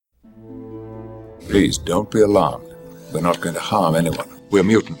Please, don't be alarmed. We're not going to harm anyone. We're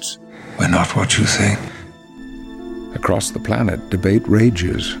mutants. We're not what you think. Across the planet, debate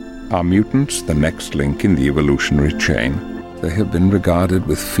rages. Are mutants the next link in the evolutionary chain? They have been regarded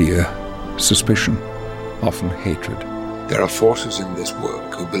with fear, suspicion, often hatred. There are forces in this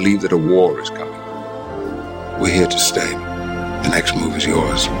world who believe that a war is coming. We're here to stay. The next move is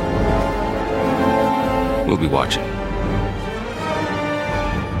yours. We'll be watching.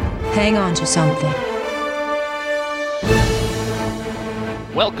 Hang on to something.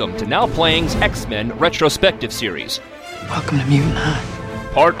 Welcome to Now Playing's X-Men Retrospective Series. Welcome to Mutant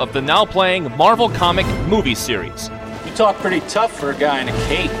High. Part of the Now Playing Marvel Comic Movie Series. You talk pretty tough for a guy in a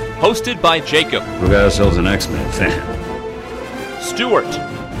cape. Hosted by Jacob. We got ourselves an X-Men fan. Stuart.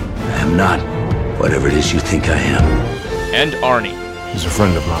 I am not whatever it is you think I am. And Arnie. He's a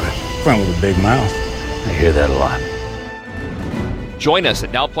friend of mine. Friend with a big mouth. I hear that a lot. Join us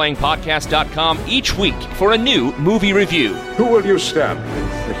at NowPlayingPodcast.com each week for a new movie review. Who will you stand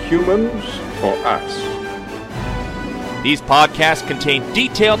with, the humans or us? These podcasts contain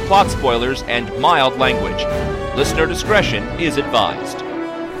detailed plot spoilers and mild language. Listener discretion is advised.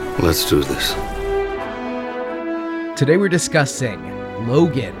 Let's do this. Today we're discussing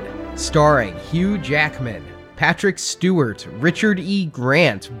Logan, starring Hugh Jackman, Patrick Stewart, Richard E.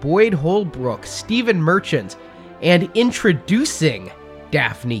 Grant, Boyd Holbrook, Stephen Merchant, and introducing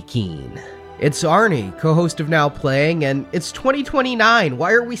Daphne Keane. It's Arnie, co-host of Now Playing, and it's 2029.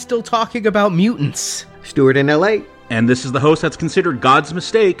 Why are we still talking about mutants? Stuart in LA. And this is the host that's considered God's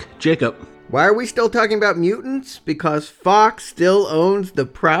mistake, Jacob. Why are we still talking about mutants? Because Fox still owns the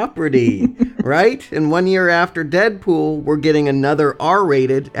property, right? And 1 year after Deadpool, we're getting another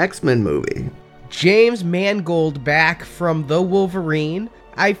R-rated X-Men movie. James Mangold back from The Wolverine.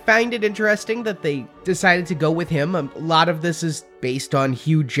 I find it interesting that they decided to go with him. A lot of this is based on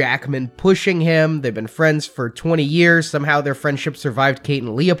Hugh Jackman pushing him. They've been friends for 20 years. Somehow their friendship survived Kate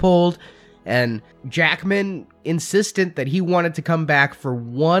and Leopold. And Jackman insistent that he wanted to come back for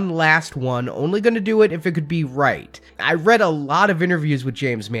one last one, only going to do it if it could be right. I read a lot of interviews with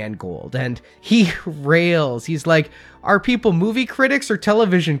James Mangold, and he rails. He's like, are people movie critics or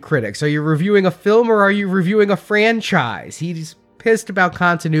television critics? Are you reviewing a film or are you reviewing a franchise? He's pissed about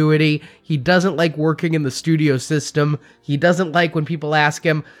continuity. He doesn't like working in the studio system. He doesn't like when people ask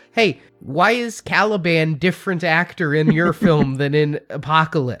him, hey, why is Caliban different actor in your film than in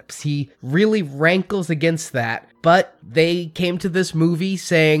Apocalypse? He really rankles against that. But they came to this movie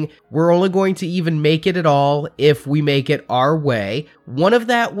saying, we're only going to even make it at all if we make it our way. One of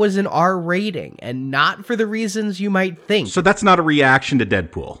that was an R rating, and not for the reasons you might think. So that's not a reaction to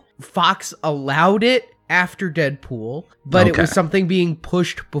Deadpool. Fox allowed it after Deadpool, but It was something being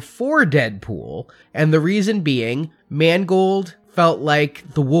pushed before Deadpool, and the reason being, Mangold felt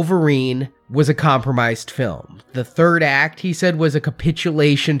like The Wolverine was a compromised film. The third act, he said, was a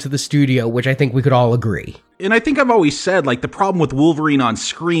capitulation to the studio, which I think we could all agree. And I think I've always said, like, the problem with Wolverine on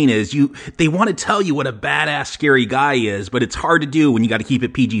screen is they want to tell you what a badass, scary guy is, but it's hard to do when you got to keep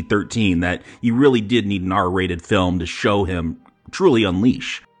it PG-13, that you really did need an R-rated film to show him truly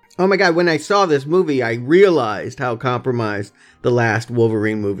unleash. Oh my God, when I saw this movie, I realized how compromised the last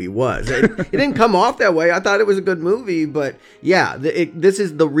Wolverine movie was. It didn't come off that way. I thought it was a good movie, but yeah, this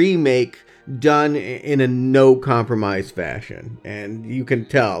is the remake done in a no compromise fashion. And you can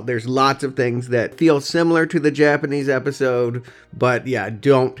tell there's lots of things that feel similar to the Japanese episode, but yeah,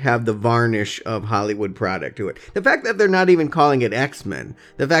 don't have the varnish of Hollywood product to it. The fact that they're not even calling it X-Men,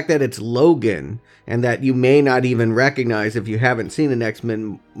 the fact that it's Logan, and that you may not even recognize if you haven't seen an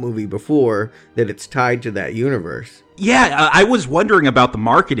X-Men movie before, that it's tied to that universe. Yeah, I was wondering about the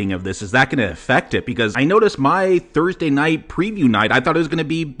marketing of this. Is that going to affect it? Because I noticed my Thursday night preview night, I thought it was going to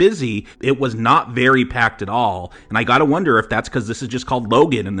be busy. It was not very packed at all. And I got to wonder if that's because this is just called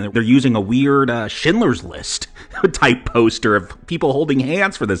Logan and they're using a weird Schindler's List type poster of people holding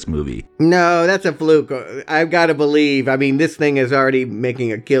hands for this movie. No, that's a fluke. I've got to believe. I mean, this thing is already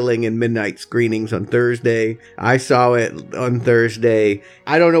making a killing in midnight screenings on Thursday. I saw it on Thursday.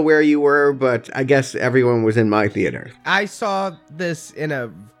 I don't know where you were, but I guess everyone was in my theater. I saw this in a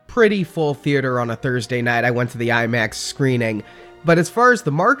pretty full theater on a Thursday night. I went to the IMAX screening. But as far as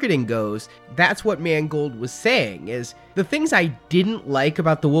the marketing goes, that's what Mangold was saying, is the things I didn't like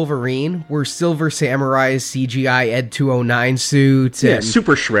about the Wolverine were Silver Samurai's CGI Ed 209 suits. Yeah,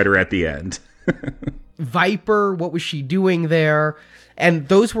 Super Shredder at the end. Viper, what was she doing there? And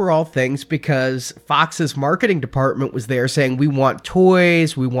those were all things because Fox's marketing department was there saying, we want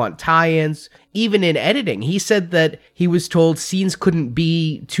toys, we want tie-ins. Even in editing, he said that he was told scenes couldn't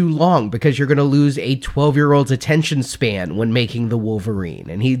be too long because you're going to lose a 12-year-old's attention span when making the Wolverine.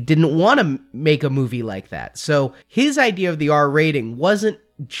 And he didn't want to make a movie like that. So his idea of the R rating wasn't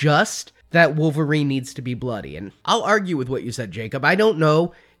just that Wolverine needs to be bloody. And I'll argue with what you said, Jacob. I don't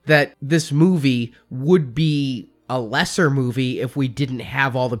know that this movie would be a lesser movie if we didn't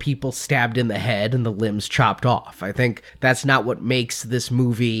have all the people stabbed in the head and the limbs chopped off. I think that's not what makes this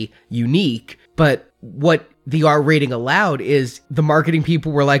movie unique, but what the R rating allowed is the marketing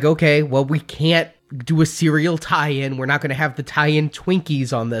people were like, okay, well, we can't do a serial tie-in. We're not going to have the tie-in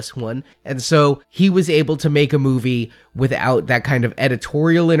Twinkies on this one. And so he was able to make a movie without that kind of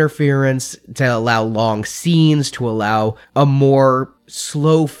editorial interference, to allow long scenes, to allow a more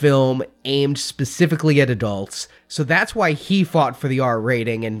slow film aimed specifically at adults. So that's why he fought for the R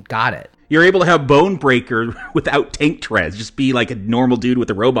rating and got it. You're able to have Bone Breaker without tank treads, just be like a normal dude with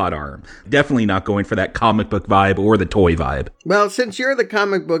a robot arm. Definitely not going for that comic book vibe or the toy vibe. Well, since you're the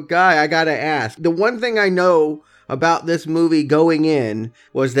comic book guy, I gotta ask. The one thing I know about this movie going in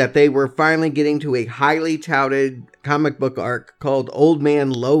was that they were finally getting to a highly touted comic book arc called Old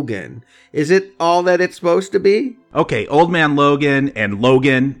Man Logan. Is it all that it's supposed to be? Okay, Old Man Logan and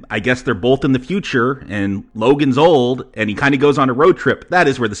Logan, I guess they're both in the future, and Logan's old, and he kind of goes on a road trip. That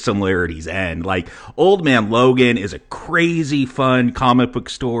is where the similarities end. Like, Old Man Logan is a crazy, fun comic book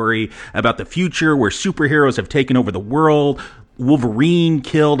story about the future where superheroes have taken over the world. Wolverine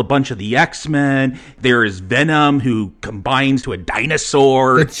killed a bunch of the X-Men. There is Venom, who combines to a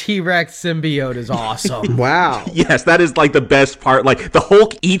dinosaur. The T-Rex symbiote is awesome. Wow. Yes, that is like the best part. Like, the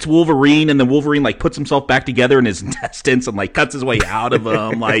Hulk eats Wolverine, and then Wolverine like puts himself back together in his intestines and like cuts his way out of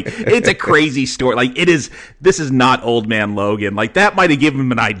them. Like, it's a crazy story. Like, this is not Old Man Logan. Like, that might have given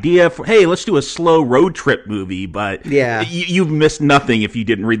him an idea for, hey, let's do a slow road trip movie, but yeah, you've missed nothing if you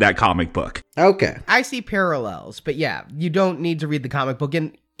didn't read that comic book. Okay. I see parallels, but yeah, you don't need to read the comic book.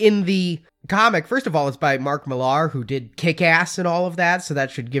 And in the comic, first of all, it's by Mark Millar, who did Kick-Ass and all of that, so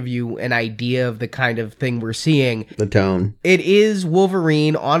that should give you an idea of the kind of thing we're seeing. The tone. It is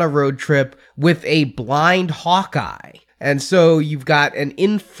Wolverine on a road trip with a blind Hawkeye. And so you've got an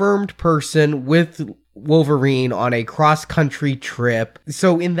infirmed person with Wolverine on a cross-country trip.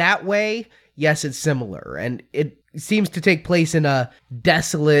 So in that way, yes, it's similar. And it seems to take place in a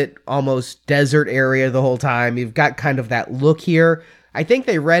desolate, almost desert area the whole time. You've got kind of that look here. I think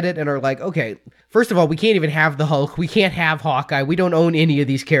they read it and are like, okay, first of all, we can't even have the Hulk. We can't have Hawkeye. We don't own any of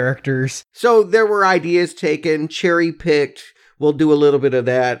these characters. So there were ideas taken, cherry-picked. We'll do a little bit of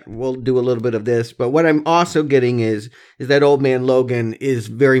that. We'll do a little bit of this. But what I'm also getting is that Old Man Logan is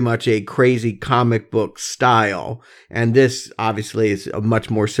very much a crazy comic book style. And this obviously is a much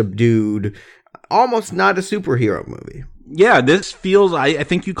more subdued, almost not a superhero movie. Yeah, this feels, I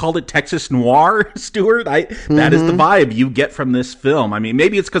think you called it Texas Noir, Stuart. That is the vibe you get from this film. I mean,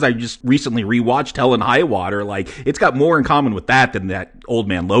 maybe it's because I just recently rewatched Hell and High Water. Like, it's got more in common with that than that Old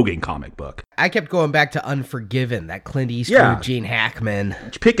Man Logan comic book. I kept going back to Unforgiven, that Clint Eastwood, Gene Hackman.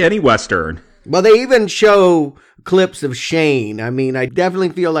 Pick any Western. Well, they even show clips of Shane. I mean, I definitely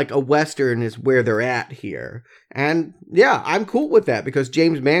feel like a Western is where they're at here. And yeah, I'm cool with that because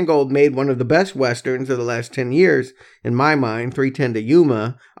James Mangold made one of the best Westerns of the last 10 years, in my mind, 3:10 to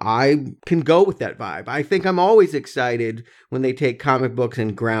Yuma. I can go with that vibe. I think I'm always excited when they take comic books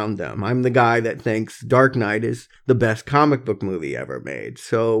and ground them. I'm the guy that thinks Dark Knight is the best comic book movie ever made.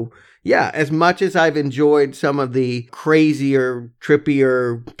 So yeah, as much as I've enjoyed some of the crazier,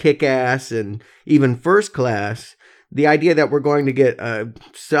 trippier, Kick-Ass and even First Class, the idea that we're going to get a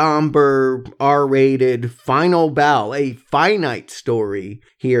somber, R-rated final bow, a finite story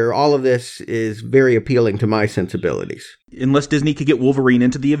here, all of this is very appealing to my sensibilities. Unless Disney could get Wolverine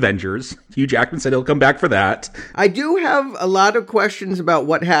into the Avengers. Hugh Jackman said he'll come back for that. I do have a lot of questions about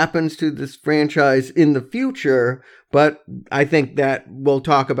what happens to this franchise in the future, but I think that we'll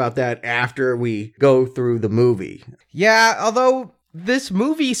talk about that after we go through the movie. Yeah, although this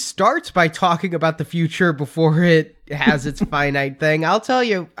movie starts by talking about the future before it has its finite thing. I'll tell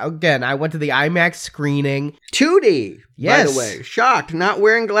you, again, I went to the IMAX screening. 2D, yes. By the way. Shocked, not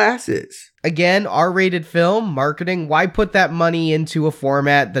wearing glasses. Again, R-rated film, marketing. Why put that money into a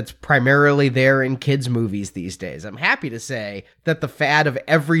format that's primarily there in kids' movies these days? I'm happy to say that the fad of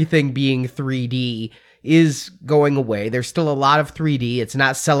everything being 3D is going away. There's still a lot of 3D. It's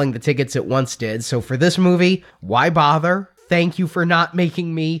not selling the tickets it once did. So for this movie, why bother? Thank you for not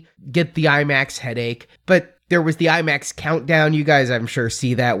making me get the IMAX headache. But there was the IMAX countdown. You guys, I'm sure,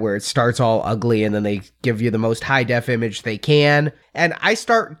 see that where it starts all ugly and then they give you the most high-def image they can. And I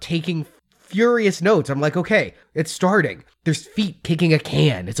start taking furious notes. I'm like, okay, it's starting. There's feet kicking a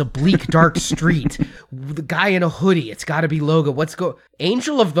can. It's a bleak, dark street. The guy in a hoodie. It's got to be Logan.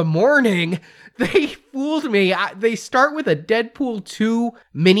 Angel of the Morning? They fooled me. They start with a Deadpool 2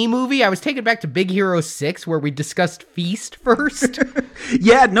 mini movie. I was taken back to Big Hero 6 where we discussed Feast first.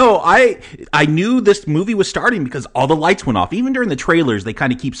 Yeah, no, I knew this movie was starting because all the lights went off. Even during the trailers, they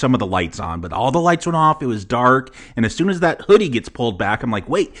kind of keep some of the lights on, but all the lights went off. It was dark. And as soon as that hoodie gets pulled back, I'm like,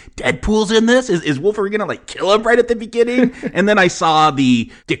 wait, Deadpool's in this? Is Wolverine going to kill him right at the beginning? And then I saw the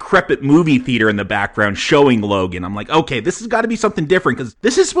decrepit movie theater in the background showing Logan. I'm like, okay, this has got to be something different because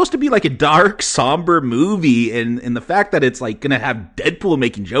this is supposed to be like a dark, somber movie. And the fact that it's going to have Deadpool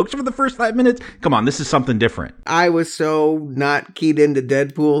making jokes for the first 5 minutes, come on, this is something different. I was so not keyed into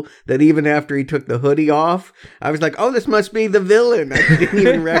Deadpool that even after he took the hoodie off, I was like, oh, this must be the villain. I didn't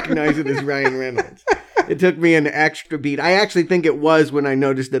even recognize it as Ryan Reynolds. It took me an extra beat. I actually think it was when I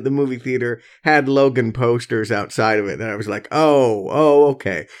noticed that the movie theater had Logan posters outside of it. And I was like, oh,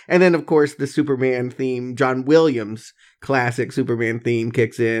 okay. And then, of course, the Superman theme, John Williams' classic Superman theme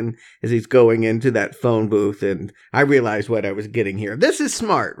kicks in as he's going into that phone booth. And I realized what I was getting here. This is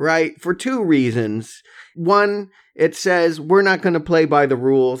smart, right? For two reasons. One, it says we're not going to play by the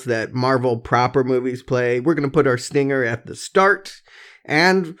rules that Marvel proper movies play. We're going to put our stinger at the start.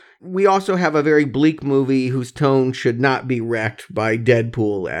 And we also have a very bleak movie whose tone should not be wrecked by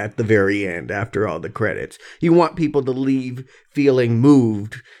Deadpool at the very end after all the credits. You want people to leave feeling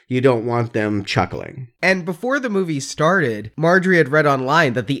moved. You don't want them chuckling. And before the movie started, Marjorie had read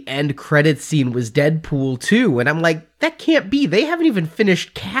online that the end credits scene was Deadpool 2. And I'm like, that can't be. They haven't even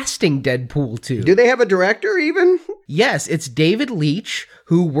finished casting Deadpool 2. Do they have a director even? Yes, it's David Leitch,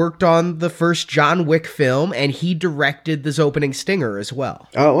 who worked on the first John Wick film, and he directed this opening stinger as well.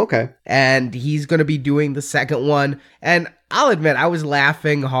 Oh, okay. And he's going to be doing the second one. And I'll admit, I was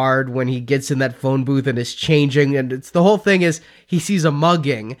laughing hard when he gets in that phone booth and is changing. And it's the whole thing is he sees a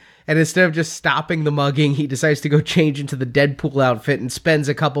mugging. And instead of just stopping the mugging, he decides to go change into the Deadpool outfit and spends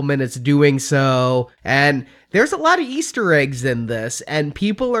a couple minutes doing so. And there's a lot of Easter eggs in this. And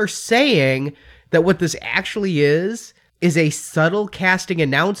people are saying that what this actually is a subtle casting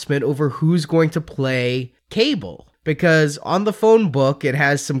announcement over who's going to play Cable. Because on the phone book, it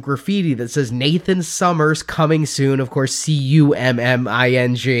has some graffiti that says Nathan Summers coming soon. Of course, Cumming.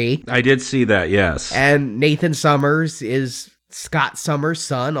 I did see that, yes. And Nathan Summers is Scott Summers'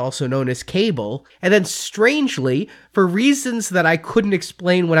 son, also known as Cable. And then strangely, for reasons that I couldn't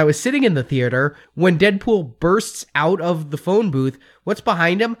explain when I was sitting in the theater, when Deadpool bursts out of the phone booth, what's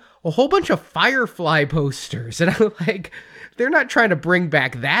behind him? A whole bunch of Firefly posters. And I'm like, they're not trying to bring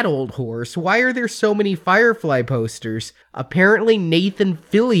back that old horse. Why are there so many Firefly posters? Apparently Nathan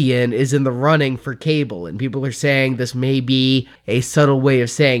Fillion is in the running for Cable, and people are saying this may be a subtle way of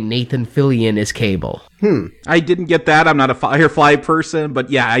saying Nathan Fillion is Cable. I didn't get that. I'm not a Firefly person, but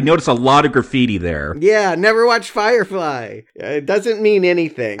yeah, I noticed a lot of graffiti there. Yeah, never watched Firefly. It doesn't mean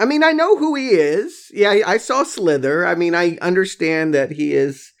anything. I mean, I know who he is. Yeah, I saw Slither. I mean, I understand that he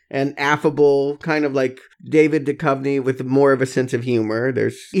is an affable, kind of like David Duchovny with more of a sense of humor.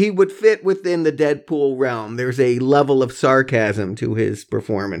 He would fit within the Deadpool realm. There's a level of sarcasm to his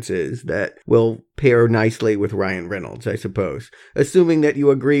performances that will pair nicely with Ryan Reynolds, I suppose. Assuming that you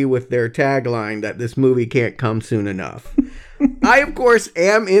agree with their tagline that this movie can't come soon enough. I, of course,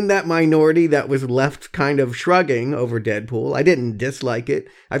 am in that minority that was left kind of shrugging over Deadpool. I didn't dislike it.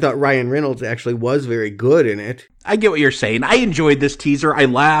 I thought Ryan Reynolds actually was very good in it. I get what you're saying. I enjoyed this teaser. I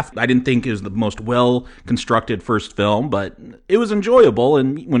laughed. I didn't think it was the most well-constructed first film, but it was enjoyable.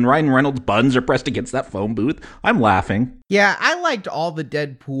 And when Ryan Reynolds' buns are pressed against that phone booth, I'm laughing. Yeah, I liked all the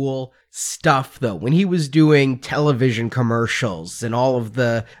Deadpool stuff, though. When he was doing television commercials and all of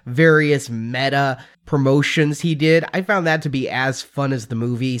the various meta promotions he did, I found that to be as fun as the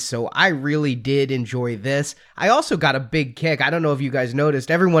movie, so I really did enjoy this. I also got a big kick. I don't know if you guys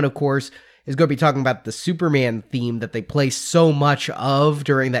noticed. Everyone, of course, is going to be talking about the Superman theme that they play so much of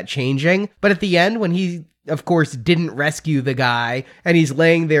during that changing. But at the end, when he, of course, didn't rescue the guy, and he's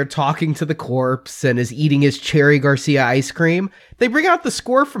laying there talking to the corpse and is eating his Cherry Garcia ice cream, they bring out the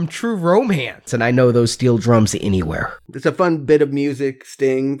score from True Romance, and I know those steel drums anywhere. It's a fun bit of music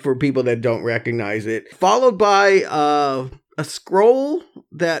sting for people that don't recognize it. Followed by a a scroll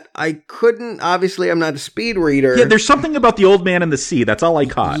that I couldn't, obviously I'm not a speed reader. Yeah, there's something about the old man in the sea. That's all I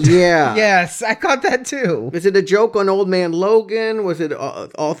caught. Yeah. Yes, I caught that too. Is it a joke on Old Man Logan? Was it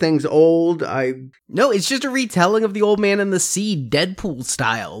all things old? No, it's just a retelling of the Old Man in the Sea, Deadpool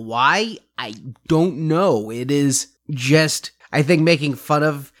style. Why? I don't know. It is just, I think, making fun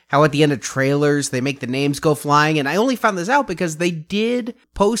of how at the end of trailers, they make the names go flying. And I only found this out because they did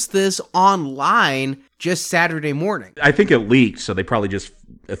post this online just Saturday morning. I think it leaked, so they probably just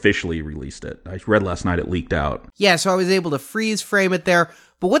officially released it. I read last night it leaked out. Yeah, so I was able to freeze frame it there.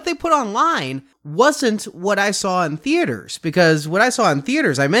 But what they put online wasn't what I saw in theaters, because what I saw in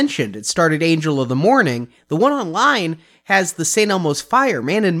theaters, I mentioned, it started Angel of the Morning. The one online has the St. Elmo's Fire,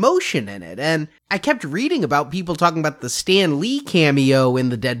 Man in Motion in it. And I kept reading about people talking about the Stan Lee cameo in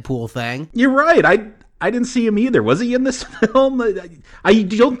the Deadpool thing. You're right. I didn't see him either. Was he in this film? I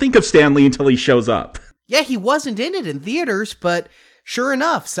don't think of Stan Lee until he shows up. Yeah, he wasn't in it in theaters, but sure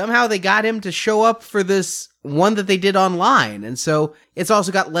enough, somehow they got him to show up for this one that they did online. And so it's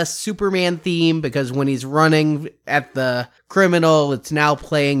also got less Superman theme, because when he's running at the criminal, it's now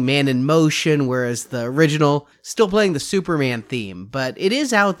playing Man in Motion, whereas the original still playing the Superman theme. But it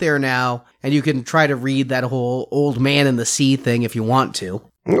is out there now, and you can try to read that whole Old Man in the Sea thing if you want to.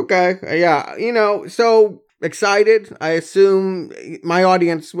 Okay. Yeah. So excited. I assume my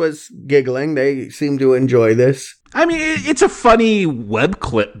audience was giggling. They seem to enjoy this. I mean, it's a funny web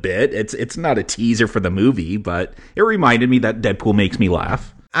clip bit. It's not a teaser for the movie, but it reminded me that Deadpool makes me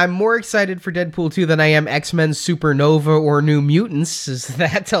laugh. I'm more excited for Deadpool 2 than I am X-Men Supernova or New Mutants, if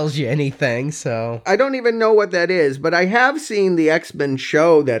that tells you anything, so. I don't even know what that is, but I have seen the X-Men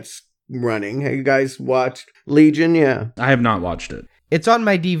show that's running. Have you guys watched Legion? Yeah. I have not watched it. It's on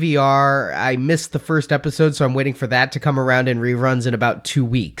my DVR. I missed the first episode, so I'm waiting for that to come around in reruns in about 2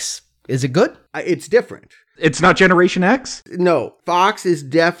 weeks. Is it good? It's different. It's not Generation X? No. Fox is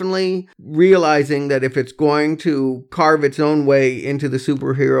definitely realizing that if it's going to carve its own way into the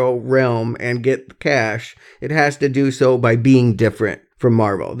superhero realm and get cash, it has to do so by being different from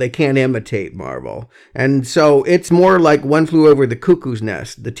Marvel. They can't imitate Marvel. And so it's more like One Flew Over the Cuckoo's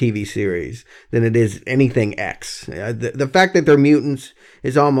Nest, the TV series, than it is anything X. The fact that they're mutants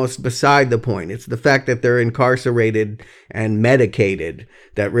is almost beside the point. It's the fact that they're incarcerated and medicated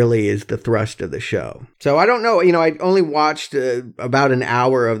that really is the thrust of the show. So I don't know. I only watched about an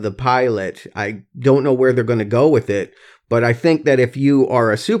hour of the pilot. I don't know where they're going to go with it. But I think that if you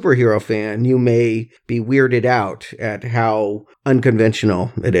are a superhero fan, you may be weirded out at how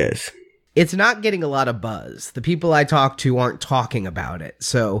unconventional it is. It's not getting a lot of buzz. The people I talk to aren't talking about it,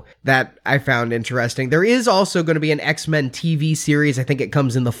 so that I found interesting. There is also going to be an X-Men TV series. I think it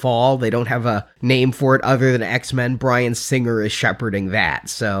comes in the fall. They don't have a name for it other than X-Men. Bryan Singer is shepherding that,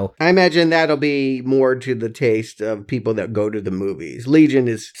 so. I imagine that'll be more to the taste of people that go to the movies. Legion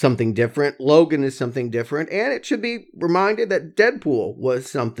is something different. Logan is something different. And it should be reminded that Deadpool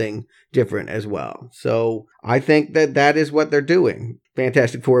was something different as well. So I think that is what they're doing.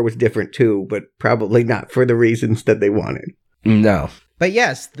 Fantastic Four was different too, but probably not for the reasons that they wanted. No. But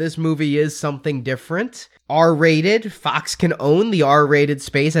yes, this movie is something different. R-rated. Fox can own the R-rated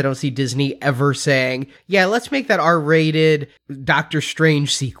space. I don't see Disney ever saying, yeah, let's make that R-rated Doctor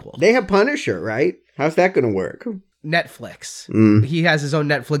Strange sequel. They have Punisher, right? How's that going to work? Netflix. He has his own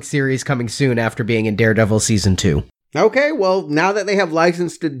Netflix series coming soon after being in Daredevil Season 2. Okay, well, now that they have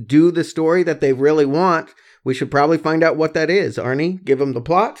license to do the story that they really want, we should probably find out what that is. Arnie, give them the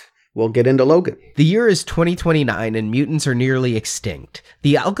plot. We'll get into Logan. The year is 2029 and mutants are nearly extinct.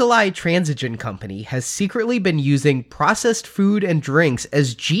 The Alkali Transigen Company has secretly been using processed food and drinks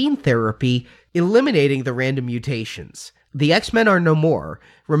as gene therapy, eliminating the random mutations. The X-Men are no more,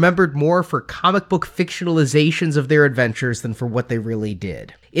 remembered more for comic book fictionalizations of their adventures than for what they really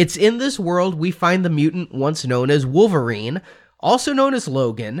did. It's in this world we find the mutant once known as Wolverine, also known as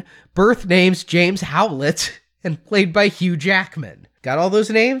Logan, birth names James Howlett, and played by Hugh Jackman. Got all those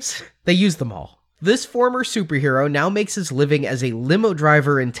names? They used them all. This former superhero now makes his living as a limo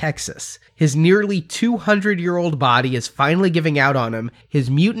driver in Texas. His nearly 200-year-old body is finally giving out on him,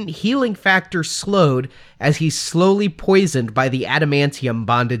 his mutant healing factor slowed as he's slowly poisoned by the adamantium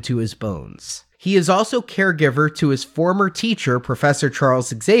bonded to his bones. He is also caregiver to his former teacher, Professor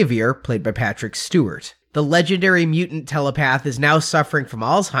Charles Xavier, played by Patrick Stewart. The legendary mutant telepath is now suffering from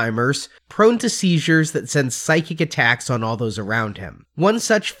Alzheimer's, prone to seizures that send psychic attacks on all those around him. One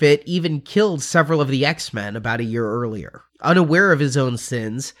such fit even killed several of the X-Men about a year earlier. Unaware of his own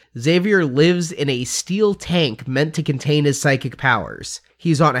sins, Xavier lives in a steel tank meant to contain his psychic powers.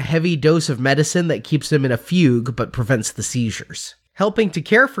 He's on a heavy dose of medicine that keeps him in a fugue but prevents the seizures. Helping to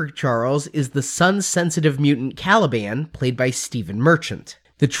care for Charles is the sun-sensitive mutant Caliban, played by Stephen Merchant.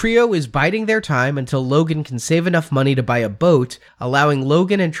 The trio is biding their time until Logan can save enough money to buy a boat, allowing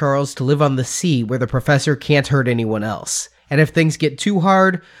Logan and Charles to live on the sea where the professor can't hurt anyone else. And if things get too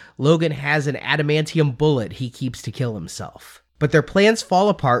hard, Logan has an adamantium bullet he keeps to kill himself. But their plans fall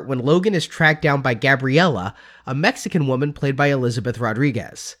apart when Logan is tracked down by Gabriella, a Mexican woman played by Elizabeth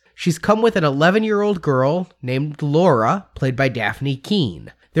Rodriguez. She's come with an 11-year-old girl named Laura, played by Daphne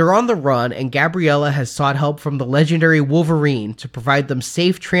Keane. They're on the run, and Gabriella has sought help from the legendary Wolverine to provide them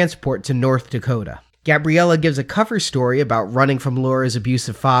safe transport to North Dakota. Gabriella gives a cover story about running from Laura's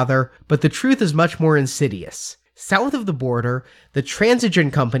abusive father, but the truth is much more insidious. South of the border, the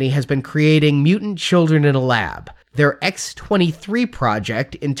Transigen Company has been creating mutant children in a lab. Their X-23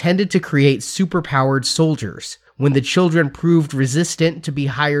 project intended to create superpowered soldiers. When the children proved resistant to be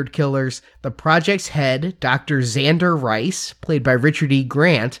hired killers, the project's head, Dr. Xander Rice, played by Richard E.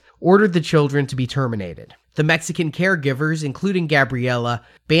 Grant, ordered the children to be terminated. The Mexican caregivers, including Gabriella,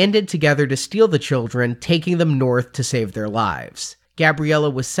 banded together to steal the children, taking them north to save their lives.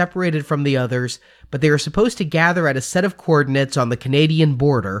 Gabriella was separated from the others, but they are supposed to gather at a set of coordinates on the Canadian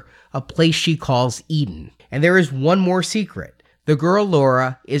border, a place she calls Eden. And there is one more secret. The girl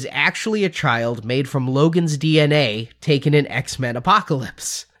Laura is actually a child made from Logan's DNA taken in X-Men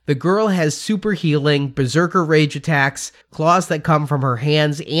Apocalypse. The girl has super healing, berserker rage attacks, claws that come from her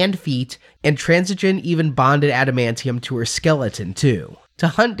hands and feet, and Transigen even bonded adamantium to her skeleton too. To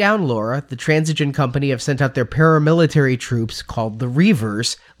hunt down Laura, the Transigen Company have sent out their paramilitary troops called the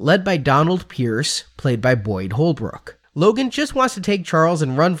Reavers, led by Donald Pierce, played by Boyd Holbrook. Logan just wants to take Charles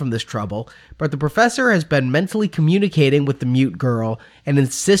and run from this trouble, but the professor has been mentally communicating with the mute girl and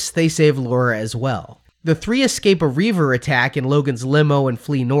insists they save Laura as well. The three escape a Reaver attack in Logan's limo and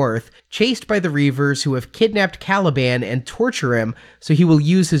flee north, chased by the Reavers who have kidnapped Caliban and torture him so he will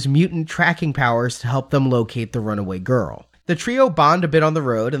use his mutant tracking powers to help them locate the runaway girl. The trio bond a bit on the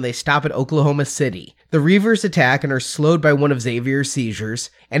road and they stop at Oklahoma City. The Reavers attack and are slowed by one of Xavier's seizures,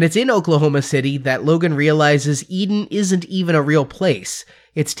 and it's in Oklahoma City that Logan realizes Eden isn't even a real place.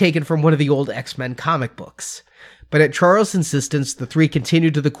 It's taken from one of the old X-Men comic books. But at Charles' insistence, the three continue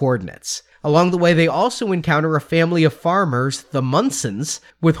to the coordinates. Along the way, they also encounter a family of farmers, the Munsons,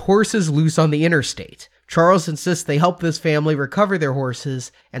 with horses loose on the interstate. Charles insists they help this family recover their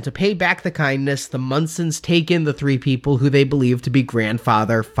horses, and to pay back the kindness, the Munsons take in the three people who they believe to be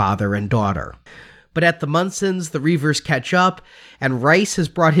grandfather, father, and daughter. But at the Munsons, the Reavers catch up, and Rice has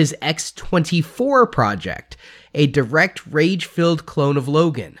brought his X-24 project, a direct rage-filled clone of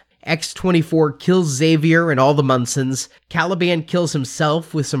Logan. X-24 kills Xavier and all the Munsons, Caliban kills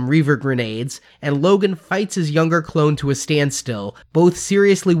himself with some Reaver grenades, and Logan fights his younger clone to a standstill, both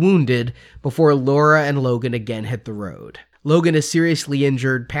seriously wounded, before Laura and Logan again hit the road. Logan is seriously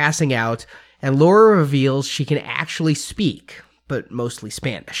injured, passing out, and Laura reveals she can actually speak, but mostly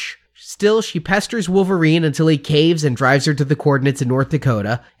Spanish. Still, she pesters Wolverine until he caves and drives her to the coordinates in North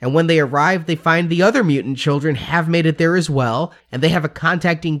Dakota, and when they arrive, they find the other mutant children have made it there as well, and they have a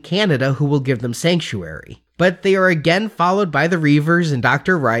contact in Canada who will give them sanctuary. But they are again followed by the Reavers and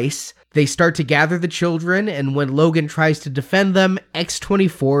Dr. Rice. They start to gather the children, and when Logan tries to defend them,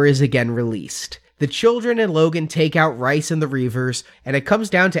 X-24 is again released. The children and Logan take out Rice and the Reavers, and it comes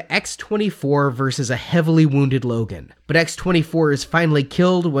down to X-24 versus a heavily wounded Logan. But X-24 is finally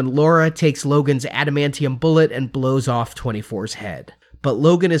killed when Laura takes Logan's adamantium bullet and blows off 24's head. But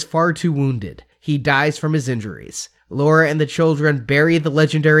Logan is far too wounded. He dies from his injuries. Laura and the children bury the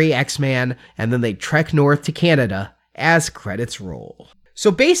legendary X-Man, and then they trek north to Canada as credits roll. So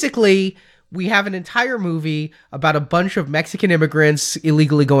basically, we have an entire movie about a bunch of Mexican immigrants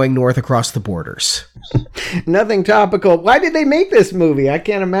illegally going north across the borders. Nothing topical. Why did they make this movie? I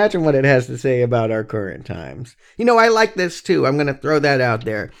can't imagine what it has to say about our current times. You know, I like this too. I'm going to throw that out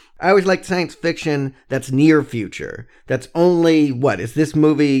there. I always like science fiction that's near future. That's only, is this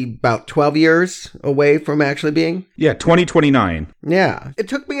movie about 12 years away from actually being? Yeah, 2029. Yeah. It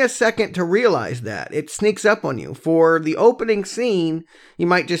took me a second to realize that. It sneaks up on you. For the opening scene, you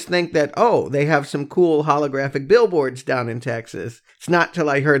might just think that, they have some cool holographic billboards down in Texas. It's not till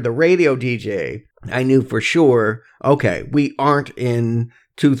I heard the radio DJ, I knew for sure, we aren't in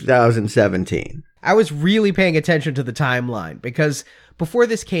 2017. I was really paying attention to the timeline because before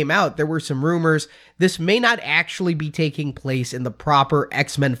this came out, there were some rumors this may not actually be taking place in the proper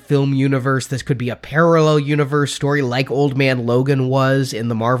X-Men film universe. This could be a parallel universe story like Old Man Logan was in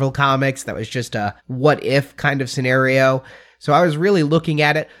the Marvel comics. That was just a what-if kind of scenario. So I was really looking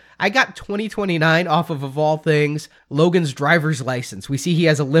at it. I got 2029 off of all things, Logan's driver's license. We see he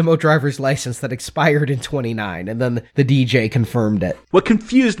has a limo driver's license that expired in 29, and then the DJ confirmed it. What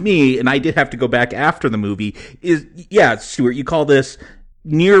confused me, and I did have to go back after the movie, is, yeah, Stuart, you call this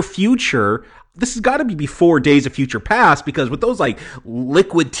near future. This has got to be before Days of Future Past, because with those like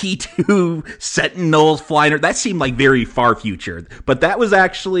liquid T2 Sentinels flying, that seemed like very far future. But that was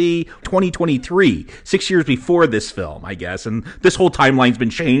actually 2023, 6 years before this film, I guess. And this whole timeline's been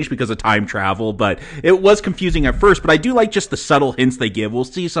changed because of time travel, but it was confusing at first. But I do like just the subtle hints they give. We'll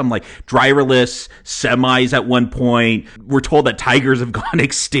see some like driverless semis at one point. We're told that tigers have gone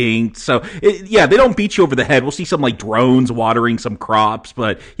extinct. So yeah, they don't beat you over the head. We'll see some like drones watering some crops,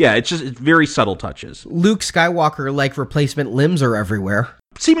 but yeah, it's very subtle touches. Luke Skywalker, like replacement limbs are everywhere.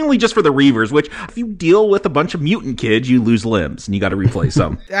 Seemingly just for the Reavers, which if you deal with a bunch of mutant kids, you lose limbs and you got to replace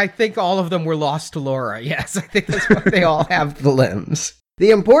them. I think all of them were lost to Laura. Yes, I think that's why they all have the limbs. The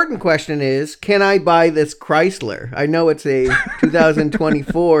important question is, can I buy this Chrysler? I know it's a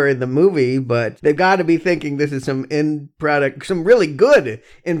 2024 in the movie, but they've got to be thinking this is some really good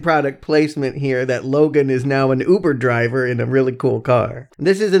in-product placement here, that Logan is now an Uber driver in a really cool car.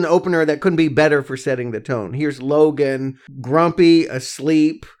 This is an opener that couldn't be better for setting the tone. Here's Logan, grumpy,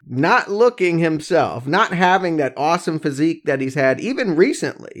 asleep, not looking himself, not having that awesome physique that he's had even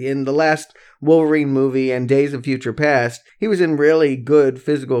recently in the last Wolverine movie and Days of Future Past. He was in really good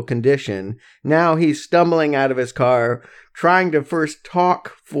physical condition. Now he's stumbling out of his car, trying to first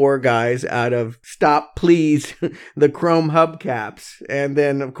talk four guys out of stop, please, the chrome hubcaps. And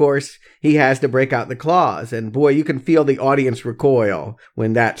then, of course, he has to break out the claws. And boy, you can feel the audience recoil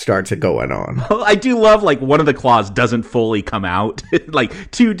when that starts going on. Well, I do love, like, one of the claws doesn't fully come out.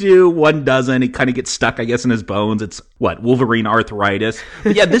 Like, two do, one doesn't. It kind of gets stuck, I guess, in his bones. It's, Wolverine arthritis.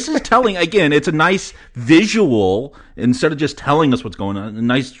 But yeah, this is telling, again, it's a nice visual. Instead of just telling us what's going on, a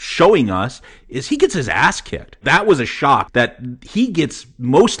nice showing us is he gets his ass kicked. That was a shock that he gets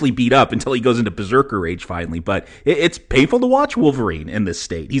mostly beat up until he goes into berserker rage finally. But it's painful to watch Wolverine in this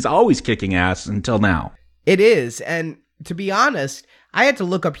state. He's always kicking ass until now. It is. And to be honest, I had to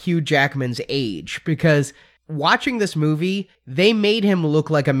look up Hugh Jackman's age because watching this movie, they made him look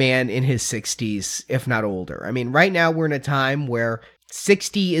like a man in his 60s, if not older. I mean, right now we're in a time where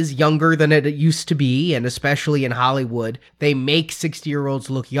 60 is younger than it used to be, and especially in Hollywood, they make 60-year-olds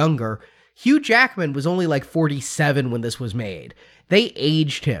look younger. Hugh Jackman was only like 47 when this was made. They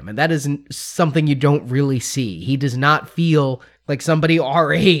aged him, and that isn't something you don't really see. He does not feel like somebody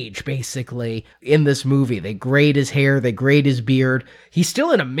our age, basically, in this movie. They grayed his hair, they grayed his beard. He's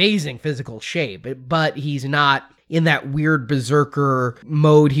still in amazing physical shape, but he's not in that weird berserker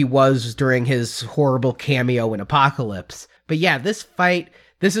mode he was during his horrible cameo in Apocalypse. But yeah, this fight,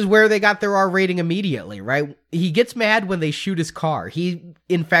 this is where they got their R rating immediately, right? He gets mad when they shoot his car. He,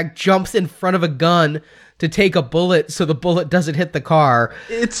 in fact, jumps in front of a gun to take a bullet so the bullet doesn't hit the car.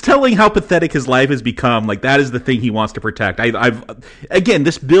 It's telling how pathetic his life has become. Like, that is the thing he wants to protect. Again,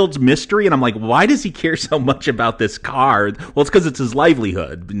 this builds mystery, and I'm like, why does he care so much about this car? Well, it's because it's his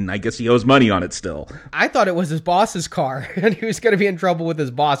livelihood, and I guess he owes money on it still. I thought it was his boss's car, and he was going to be in trouble with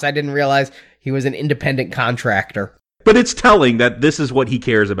his boss. I didn't realize he was an independent contractor. But it's telling that this is what he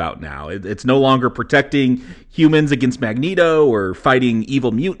cares about now. It's no longer protecting humans against Magneto or fighting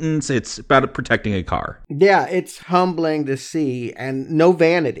evil mutants. It's about protecting a car. Yeah, it's humbling to see, and no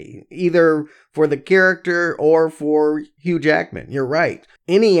vanity, either for the character or for Hugh Jackman. You're right.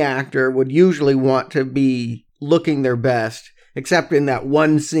 Any actor would usually want to be looking their best, except in that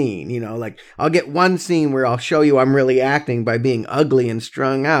one scene, like I'll get one scene where I'll show you I'm really acting by being ugly and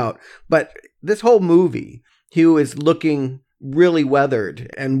strung out. But this whole movie, Hugh is looking really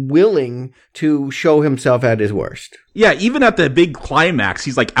weathered and willing to show himself at his worst. Yeah, even at the big climax,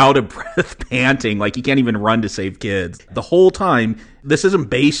 he's like out of breath, panting, like he can't even run to save kids. The whole time, this isn't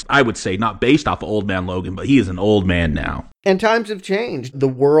based, I would say, not based off of Old Man Logan, but he is an old man now. And times have changed. The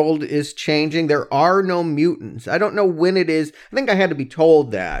world is changing. There are no mutants. I don't know when it is. I think I had to be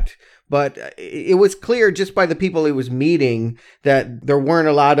told that. But it was clear just by the people he was meeting that there weren't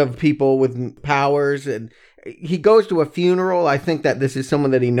a lot of people with powers. And he goes to a funeral. I think that this is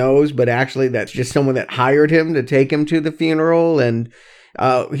someone that he knows, but actually that's just someone that hired him to take him to the funeral. And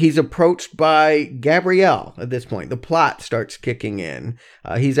he's approached by Gabrielle at this point. The plot starts kicking in.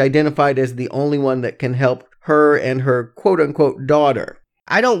 He's identified as the only one that can help her and her quote-unquote daughter.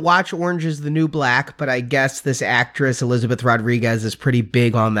 I don't watch Orange is the New Black, but I guess this actress, Elizabeth Rodriguez, is pretty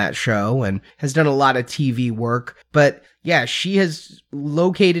big on that show and has done a lot of TV work. But yeah, she has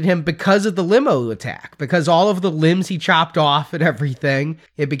located him because of the limo attack, because all of the limbs he chopped off and everything.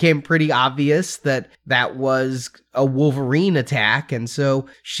 It became pretty obvious that that was a Wolverine attack. And so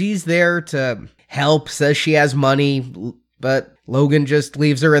she's there to help, says she has money, but Logan just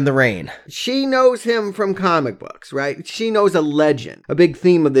leaves her in the rain. She knows him from comic books, right? She knows a legend. A big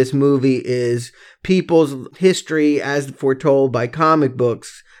theme of this movie is people's history as foretold by comic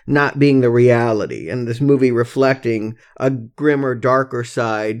books not being the reality, and this movie reflecting a grimmer, darker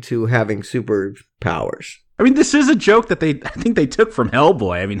side to having superpowers. I mean, this is a joke that I think they took from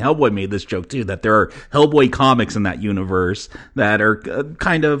Hellboy. I mean, Hellboy made this joke too, that there are Hellboy comics in that universe that are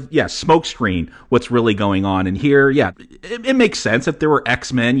kind of, smokescreen what's really going on. And here, it makes sense. If there were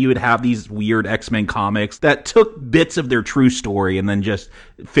X-Men, you would have these weird X-Men comics that took bits of their true story and then just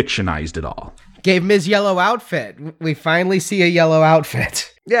fictionized it all. Gave him his yellow outfit. We finally see a yellow outfit.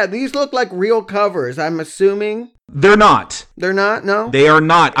 Yeah, these look like real covers, I'm assuming. They're not. They're not? No? They are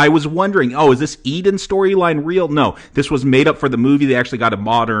not. I was wondering, is this Eden storyline real? No, this was made up for the movie. They actually got a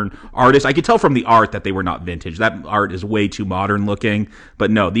modern artist. I could tell from the art that they were not vintage. That art is way too modern looking.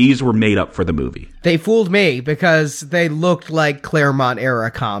 But no, these were made up for the movie. They fooled me because they looked like Claremont era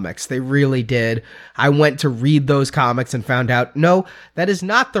comics. They really did. I went to read those comics and found out, no, that is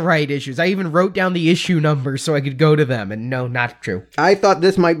not the right issues. I even wrote down the issue numbers so I could go to them, and no, not true. I thought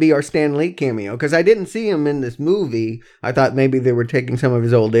this might be our Stan Lee cameo because I didn't see him in this movie. I thought maybe they were taking some of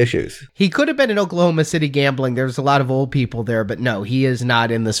his old issues. He could have been in Oklahoma City Gambling. There's a lot of old people there, but no, he is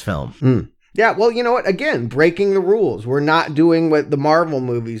not in this film. Yeah, well, you know what? Again, breaking the rules. We're not doing what the Marvel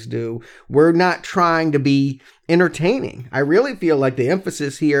movies do. We're not trying to be entertaining. I really feel like the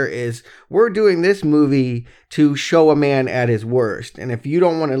emphasis here is we're doing this movie to show a man at his worst. And if you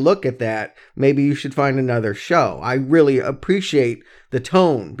don't want to look at that, maybe you should find another show. I really appreciate the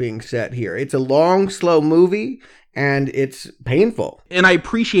tone being set here. It's a long, slow movie, and it's painful. And I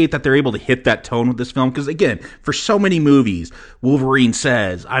appreciate that they're able to hit that tone with this film, because again, for so many movies, Wolverine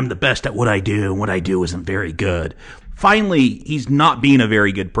says, I'm the best at what I do, and what I do isn't very good. Finally, he's not being a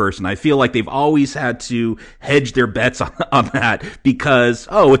very good person. I feel like they've always had to hedge their bets on that because,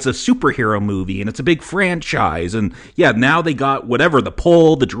 it's a superhero movie and it's a big franchise. And now they got whatever, the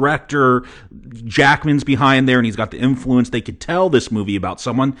pull, the director, Jackman's behind there, and he's got the influence. They could tell this movie about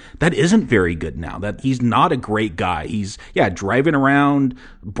someone that isn't very good now, that he's not a great guy. He's, driving around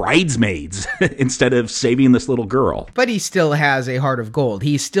bridesmaids instead of saving this little girl. But he still has a heart of gold.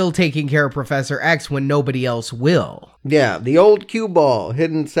 He's still taking care of Professor X when nobody else will. Yeah, the old cue ball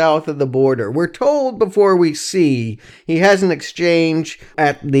hidden south of the border. We're told before we see he has an exchange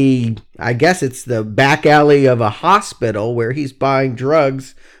at I guess it's the back alley of a hospital where he's buying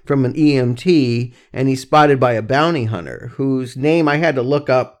drugs from an EMT, and he's spotted by a bounty hunter whose name I had to look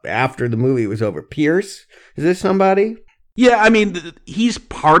up after the movie was over. Pierce? Is this somebody? Yeah, I mean, he's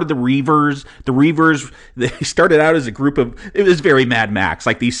part of the Reavers. The Reavers, they started out as a group of, it was very Mad Max,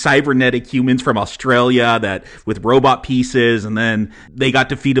 like these cybernetic humans from Australia that with robot pieces, and then they got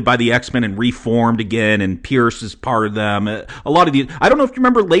defeated by the X-Men and reformed again, and Pierce is part of them. A lot of I don't know if you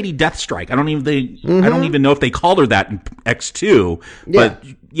remember Lady Deathstrike. I don't even know if they called her that in X2, but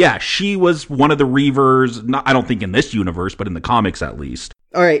yeah, she was one of the Reavers. Not, I don't think in this universe, but in the comics at least.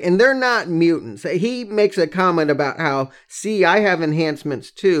 All right, and they're not mutants. He makes a comment about how, I have enhancements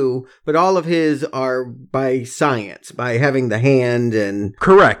too, but all of his are by science, by having the hand and...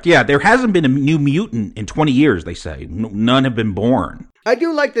 Correct, yeah. There hasn't been a new mutant in 20 years, they say. None have been born. I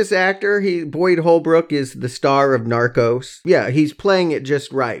do like this actor. Boyd Holbrook is the star of Narcos. Yeah, he's playing it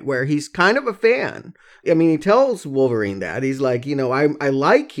just right, where he's kind of a fan. I mean, he tells Wolverine that. He's like, I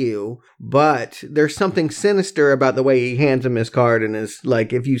like you, but there's something sinister about the way he hands him his card and is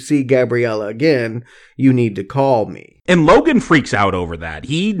like, if you see Gabriella again, you need to call me. And Logan freaks out over that.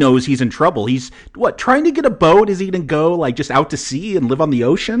 He knows he's in trouble. He's, trying to get a boat? Is he going to go, just out to sea and live on the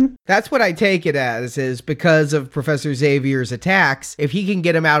ocean? That's what I take it as, is because of Professor Xavier's attacks, if he can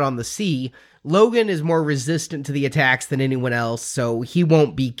get him out on the sea, Logan is more resistant to the attacks than anyone else, so he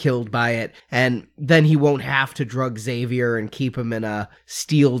won't be killed by it, and then he won't have to drug Xavier and keep him in a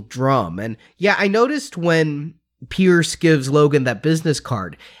steel drum. And yeah, I noticed when Pierce gives Logan that business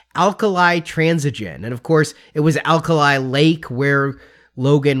card, Alkali Transigen, and of course, it was Alkali Lake where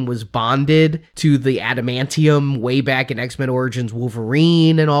Logan was bonded to the adamantium way back in X-Men Origins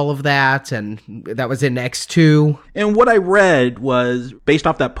Wolverine and all of that, and that was in X2. And what I read was, based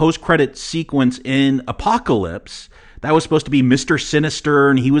off that post-credit sequence in Apocalypse, that was supposed to be Mr. Sinister,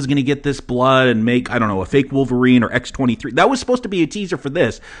 and he was going to get this blood and make, I don't know, a fake Wolverine or X-23. That was supposed to be a teaser for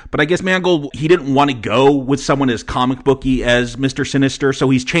this, but I guess Mangold, he didn't want to go with someone as comic booky as Mr. Sinister, so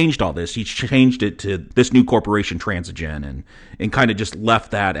he's changed all this. He's changed it to this new corporation, Transigen, and kind of just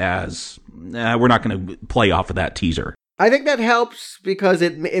left that as, we're not going to play off of that teaser. I think that helps because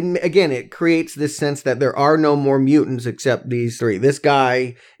it creates this sense that there are no more mutants except these three. This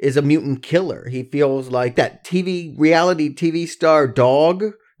guy is a mutant killer. He feels like that reality TV star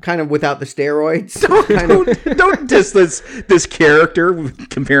Dog, kind of without the steroids. Don't diss this character,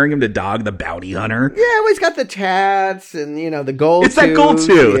 comparing him to Dog the Bounty Hunter. Yeah, well, he's got the tats and, the gold It's tooth. that gold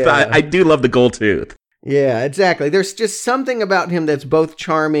tooth. Yeah. I do love the gold tooth. Yeah, exactly. There's just something about him that's both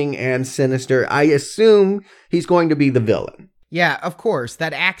charming and sinister. I assume he's going to be the villain. Yeah, of course.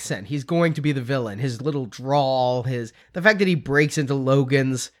 That accent, he's going to be the villain. His little drawl, the fact that he breaks into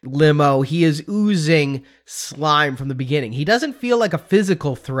Logan's limo, he is oozing slime from the beginning. He doesn't feel like a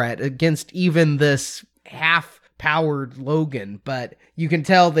physical threat against even this half-powered Logan, but you can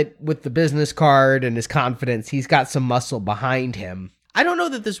tell that with the business card and his confidence, he's got some muscle behind him. I don't know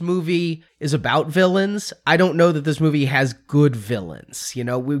that this movie is about villains. I don't know that this movie has good villains.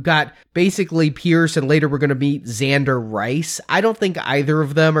 We've got basically Pierce, and later we're going to meet Xander Rice. I don't think either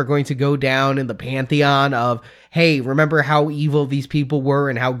of them are going to go down in the pantheon of, hey, remember how evil these people were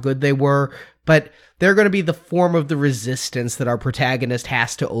and how good they were? But they're going to be the form of the resistance that our protagonist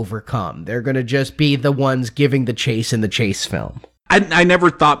has to overcome. They're going to just be the ones giving the chase in the chase film. I never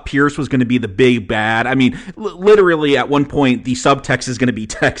thought Pierce was going to be the big bad. I mean, literally at one point, the subtext is going to be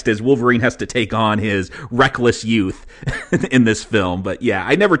text as Wolverine has to take on his reckless youth in this film. But yeah,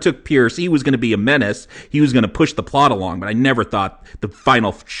 I never took Pierce. He was going to be a menace. He was going to push the plot along, but I never thought the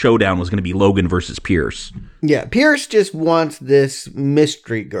final showdown was going to be Logan versus Pierce. Yeah, Pierce just wants this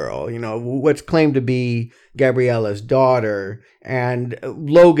mystery girl, what's claimed to be Gabriella's daughter, and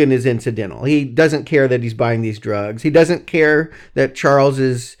Logan is incidental. He doesn't care that he's buying these drugs. He doesn't care that Charles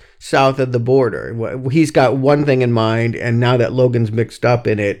is south of the border. He's got one thing in mind, and now that Logan's mixed up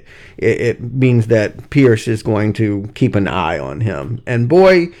in it, it means that Pierce is going to keep an eye on him. And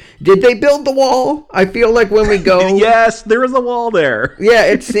boy, did they build the wall? I feel like when we go... Yes, there is a wall there. Yeah,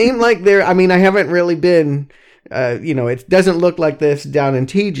 it seemed like there... I mean, I haven't really been... it doesn't look like this down in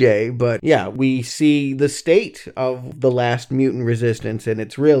TJ, but yeah, we see the state of the last mutant resistance, and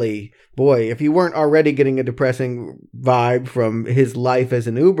it's really, boy, if you weren't already getting a depressing vibe from his life as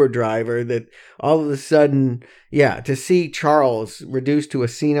an Uber driver, that all of a sudden, yeah, to see Charles reduced to a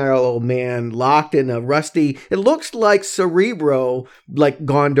senile old man, locked in a rusty, it looks like Cerebro, like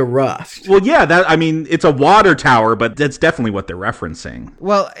gone to rust. Well, yeah, it's a water tower, but that's definitely what they're referencing.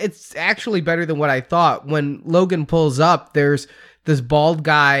 Well, it's actually better than what I thought. When Logan pulls up, there's this bald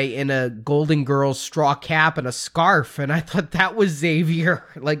guy in a Golden Girls straw cap and a scarf, and I thought that was Xavier.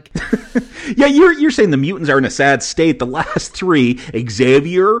 Yeah, you're saying the mutants are in a sad state. The last three,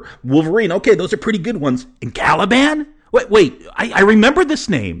 Xavier, Wolverine, okay, those are pretty good ones. And Caliban? Wait, I remember this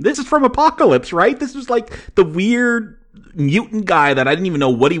name. This is from Apocalypse, right? This was like the weird mutant guy that I didn't even know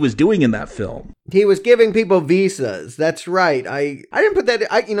what he was doing in that film. He was giving people visas. That's right. I didn't put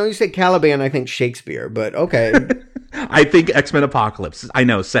that... you say Caliban, I think Shakespeare, but okay. I think X-Men Apocalypse. I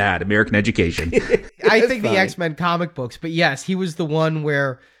know, sad. American education. I think the X-Men comic books, but yes, he was the one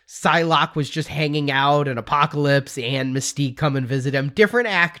where Psylocke was just hanging out and Apocalypse and Mystique come and visit him. Different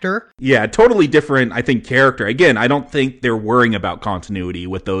actor. Yeah, totally different, I think, character. Again, I don't think they're worrying about continuity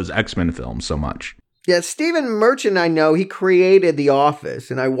with those X-Men films so much. Yeah, Stephen Merchant, I know, he created The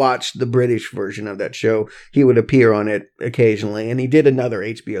Office, and I watched the British version of that show. He would appear on it occasionally, and he did another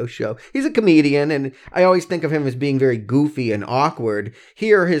HBO show. He's a comedian, and I always think of him as being very goofy and awkward.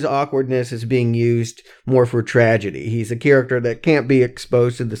 Here, his awkwardness is being used more for tragedy. He's a character that can't be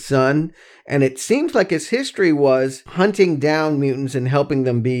exposed to the sun, and it seems like his history was hunting down mutants and helping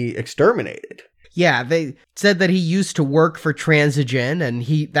them be exterminated. Yeah, they said that he used to work for Transigen, and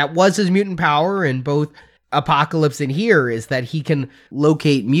that was his mutant power in both Apocalypse and here, is that he can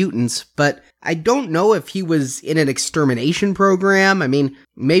locate mutants, but I don't know if he was in an extermination program. I mean,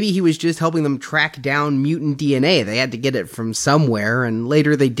 maybe he was just helping them track down mutant DNA. They had to get it from somewhere, and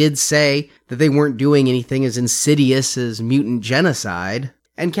later they did say that they weren't doing anything as insidious as mutant genocide.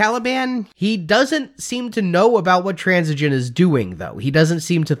 And Caliban, he doesn't seem to know about what Transigen is doing, though. He doesn't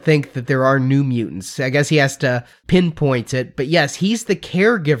seem to think that there are new mutants. I guess he has to pinpoint it. But yes, he's the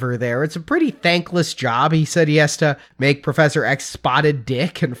caregiver there. It's a pretty thankless job. He said he has to make Professor X spotted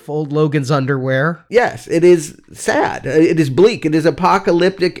dick and fold Logan's underwear. Yes, it is sad. It is bleak. It is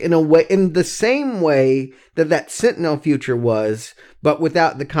apocalyptic in a way, in the same way that Sentinel future was, but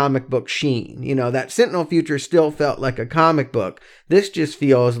without the comic book sheen. You know, that Sentinel future still felt like a comic book. This just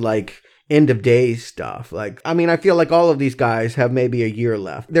feels like end of days stuff. Like, I mean, I feel like all of these guys have maybe a year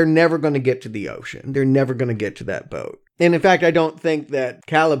left. They're never going to get to the ocean. They're never going to get to that boat. And in fact, I don't think that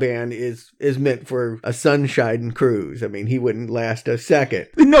Caliban is meant for a sunshine cruise. I mean, he wouldn't last a second.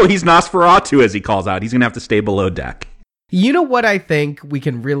 No, he's Nosferatu, as he calls out. He's going to have to stay below deck. You know what I think we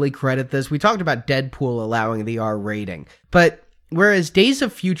can really credit this? We talked about Deadpool allowing the R rating, but whereas Days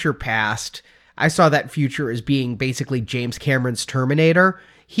of Future Past, I saw that future as being basically James Cameron's Terminator.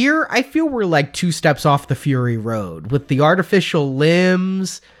 Here, I feel we're like 2 steps off the Fury Road with the artificial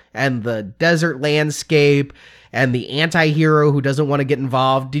limbs and the desert landscape and the anti-hero who doesn't want to get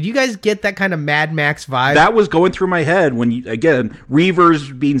involved. Did you guys get that kind of Mad Max vibe? That was going through my head when,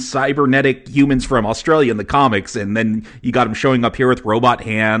 Reavers being cybernetic humans from Australia in the comics, and then you got them showing up here with robot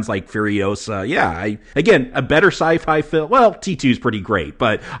hands like Furiosa. Yeah, a better sci-fi film. Well, T2 is pretty great,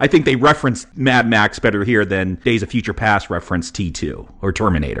 but I think they referenced Mad Max better here than Days of Future Past referenced T2 or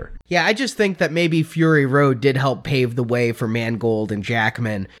Terminator. Yeah, I just think that maybe Fury Road did help pave the way for Mangold and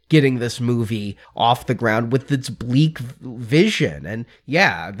Jackman getting this movie off the ground with its bleak vision. And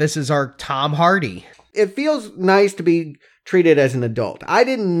yeah, this is our Tom Hardy. It feels nice to be treated as an adult. I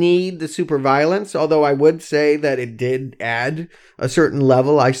didn't need the super violence, although I would say that it did add a certain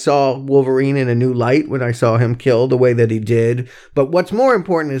level. I saw Wolverine in a new light when I saw him killed the way that he did. But what's more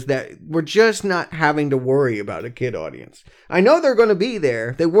important is that we're just not having to worry about a kid audience. I know they're going to be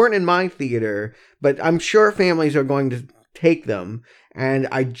there. They weren't in my theater, but I'm sure families are going to take them. And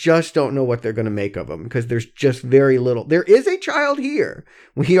I just don't know what they're going to make of them because there's just very little. There is a child here.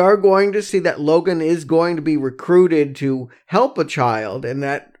 We are going to see that Logan is going to be recruited to help a child. And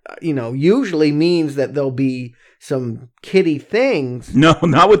that, usually means that there'll be some kiddie things. No,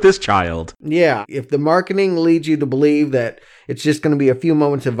 not with this child. Yeah. If the marketing leads you to believe that it's just going to be a few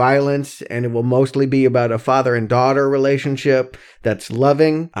moments of violence and it will mostly be about a father and daughter relationship that's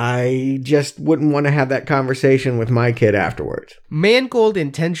loving, I just wouldn't want to have that conversation with my kid afterwards. Mangold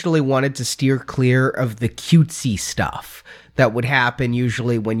intentionally wanted to steer clear of the cutesy stuff that would happen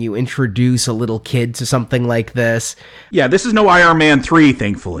usually when you introduce a little kid to something like this. Yeah, this is no Iron Man 3,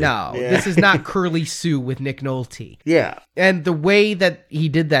 thankfully. No, This is not Curly Sue with Nick Nolte. Yeah. And the way that he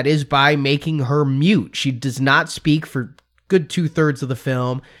did that is by making her mute. She does not speak for good 2/3 of the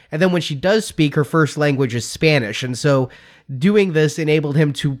film. And then when she does speak, her first language is Spanish. And so doing this enabled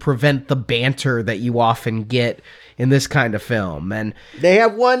him to prevent the banter that you often get in this kind of film. And they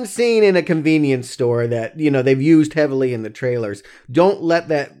have one scene in a convenience store that, they've used heavily in the trailers. Don't let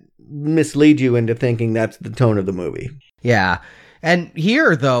that mislead you into thinking that's the tone of the movie. Yeah. And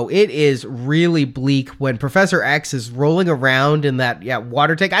here, though, it is really bleak when Professor X is rolling around in that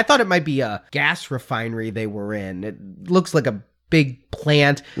water tank. I thought it might be a gas refinery they were in. It looks like a big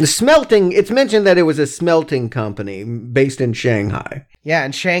plant. The smelting, it's mentioned that it was a smelting company based in Shanghai. Yeah,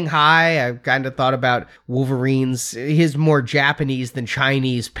 in Shanghai, I kind of thought about Wolverine's, his more Japanese than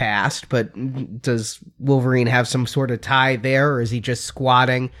Chinese past, but does Wolverine have some sort of tie there, or is he just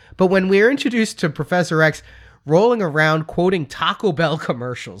squatting? But when we're introduced to Professor X rolling around quoting Taco Bell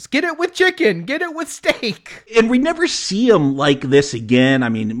commercials. Get it with chicken, get it with steak. And we never see him like this again. I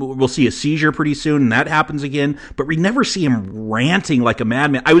mean, we'll see a seizure pretty soon, and that happens again, but we never see him ranting like a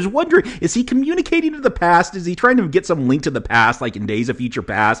madman. I was wondering, is he communicating to the past? Is he trying to get some link to the past, like in Days of Future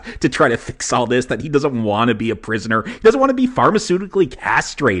Past, to try to fix all this, that he doesn't want to be a prisoner? He doesn't want to be pharmaceutically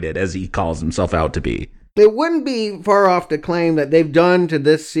castrated, as he calls himself out to be. It wouldn't be far off to claim that they've done to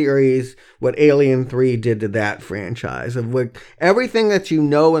this series what Alien 3 did to that franchise, of what everything that you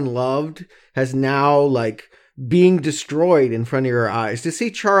know and loved has now, being destroyed in front of your eyes. To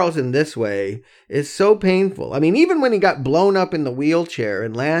see Charles in this way is so painful. I mean, even when he got blown up in the wheelchair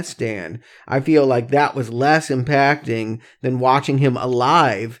in Last Stand, I feel like that was less impacting than watching him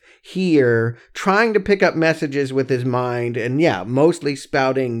alive here, trying to pick up messages with his mind, and mostly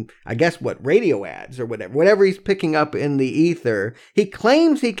spouting, I guess, radio ads or whatever he's picking up in the ether. He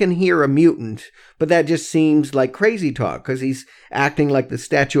claims he can hear a mutant, but that just seems like crazy talk, because he's acting like the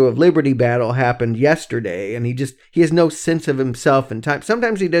Statue of Liberty battle happened yesterday, and he has no sense of himself and time.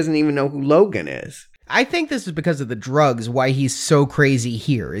 Sometimes he doesn't even know who Logan is. I think this is because of the drugs, why he's so crazy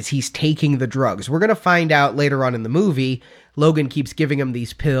here, is he's taking the drugs. We're going to find out later on in the movie, Logan keeps giving him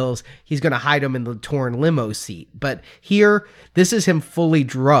these pills. He's going to hide him in the torn limo seat. But here, this is him fully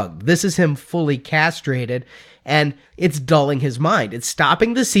drugged. This is him fully castrated. And it's dulling his mind. It's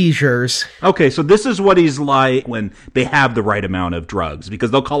stopping the seizures. Okay, so this is what he's like when they have the right amount of drugs, because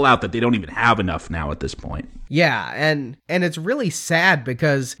they'll call out that they don't even have enough now at this point. Yeah, and it's really sad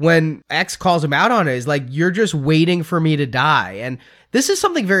because when X calls him out on it, he's like, you're just waiting for me to die. And this is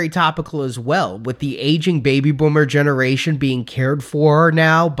something very topical as well, with the aging baby boomer generation being cared for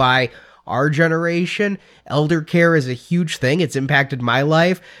now by our generation. Elder care is a huge thing. It's impacted my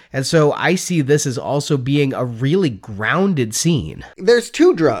life. And so I see this as also being a really grounded scene. There's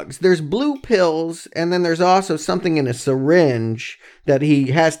two drugs. There's blue pills, and then there's also something in a syringe that he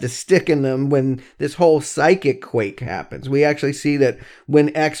has to stick in them when this whole psychic quake happens. We actually see that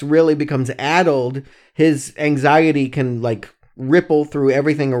when X really becomes addled, his anxiety can ripple through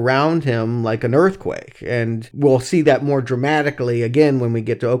everything around him like an earthquake. And we'll see that more dramatically again when we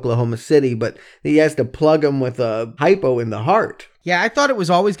get to Oklahoma City, but he has to plug him with a hypo in the heart. Yeah, I thought it was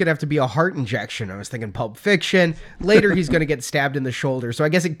always going to have to be a heart injection. I was thinking Pulp Fiction. Later, he's going to get stabbed in the shoulder. So I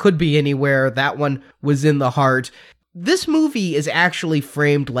guess it could be anywhere. That one was in the heart. This movie is actually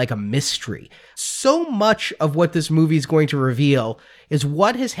framed like a mystery. So much of what this movie is going to reveal is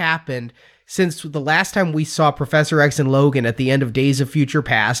what has happened since the last time we saw Professor X and Logan at the end of Days of Future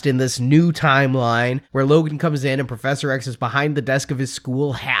Past in this new timeline where Logan comes in and Professor X is behind the desk of his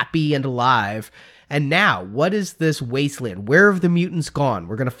school, happy and alive. And now, what is this wasteland? Where have the mutants gone?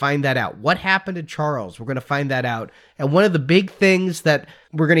 We're going to find that out. What happened to Charles? We're going to find that out. And one of the big things that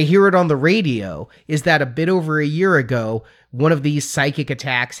we're going to hear it on the radio is that a bit over a year ago, one of these psychic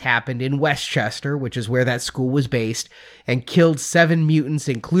attacks happened in Westchester, which is where that school was based, and killed 7 mutants,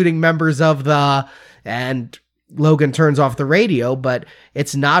 including members of the... And Logan turns off the radio, but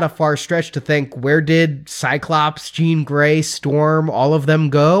it's not a far stretch to think, where did Cyclops, Jean Grey, Storm, all of them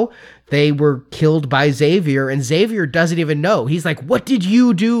go? They were killed by Xavier, and Xavier doesn't even know. He's like, what did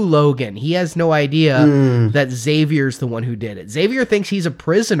you do, Logan? He has no idea that Xavier's the one who did it. Xavier thinks he's a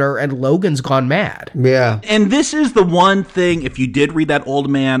prisoner, and Logan's gone mad. Yeah. And this is the one thing, if you did read that Old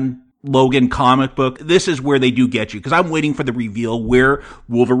Man Logan comic book, this is where they do get you, because I'm waiting for the reveal where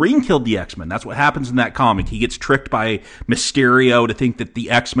Wolverine killed the X-Men. That's what happens in that comic. He gets tricked by Mysterio to think that the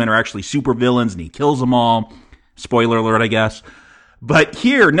X-Men are actually supervillains, and he kills them all. Spoiler alert, I guess. But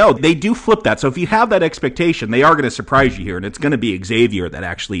here, no, they do flip that. So if you have that expectation, they are going to surprise you here, and it's going to be Xavier that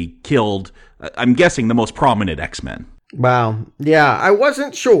actually killed, I'm guessing, the most prominent X-Men. Wow. Yeah, I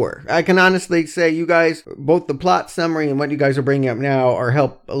wasn't sure. I can honestly say you guys, both the plot summary and what you guys are bringing up now are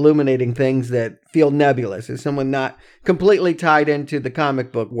help illuminating things that feel nebulous as someone not completely tied into the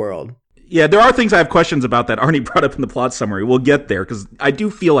comic book world. Yeah, there are things I have questions about that Arnie brought up in the plot summary. We'll get there, because I do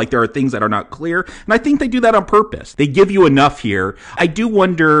feel like there are things that are not clear, and I think they do that on purpose. They give you enough here. I do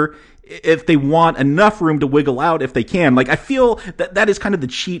wonder if they want enough room to wiggle out if they can. I feel that that is kind of the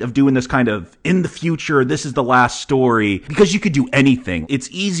cheat of doing this kind of, in the future, this is the last story, because you could do anything. It's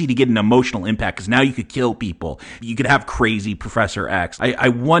easy to get an emotional impact, because now you could kill people. You could have crazy Professor X. I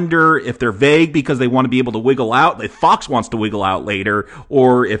wonder if they're vague because they want to be able to wiggle out, if Fox wants to wiggle out later,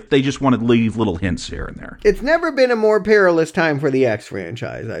 or if they just want to leave little hints here and there. It's never been a more perilous time for the X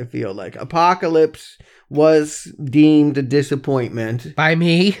franchise, I feel like. Apocalypse was deemed a disappointment. By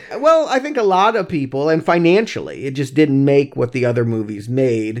me? Well, I think a lot of people, and financially, it just didn't make what the other movies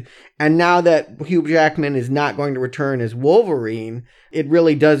made. And now that Hugh Jackman is not going to return as Wolverine, it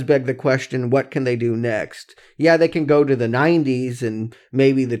really does beg the question, what can they do next? Yeah, they can go to the 90s and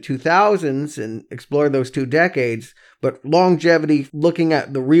maybe the 2000s and explore those 2 decades, but longevity, looking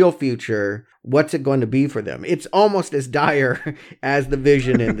at the real future, what's it going to be for them? It's almost as dire as the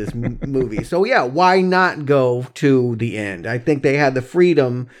Vision in this movie. So yeah, why not go to the end? I think they had the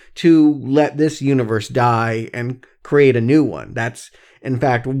freedom to let this universe die and create a new one. That's, in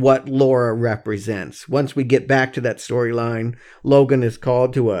fact, what Laura represents. Once we get back to that storyline, Logan is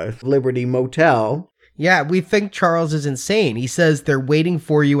called to a Liberty motel. Yeah, we think Charles is insane. He says they're waiting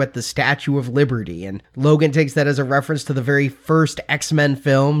for you at the Statue of Liberty, and Logan takes that as a reference to the very first X-Men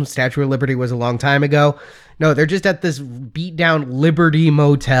film. Statue of Liberty was a long time ago. No, they're just at this beat-down Liberty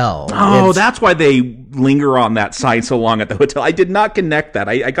motel. Oh, that's why they linger on that sign so long at the hotel. I did not connect that.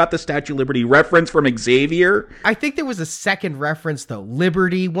 I got the Statue of Liberty reference from Xavier. I think there was a second reference, though.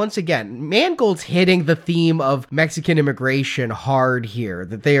 Liberty, once again, Mangold's hitting the theme of Mexican immigration hard here,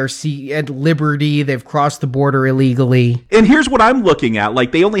 that they are at liberty, they've crossed the border illegally. And here's what I'm looking at.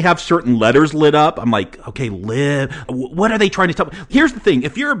 They only have certain letters lit up. I'm like, okay, live. What are they trying to tell me? Here's the thing.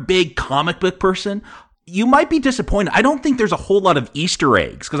 If you're a big comic book person, you might be disappointed. I don't think there's a whole lot of Easter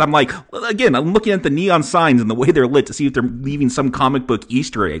eggs, because I'm looking at the neon signs and the way they're lit to see if they're leaving some comic book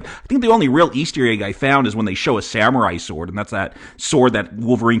Easter egg. I think the only real Easter egg I found is when they show a samurai sword, and that's that sword that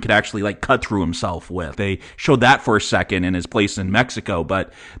Wolverine could actually like cut through himself with. They showed that for a second in his place in Mexico,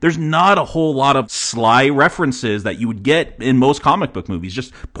 but there's not a whole lot of sly references that you would get in most comic book movies,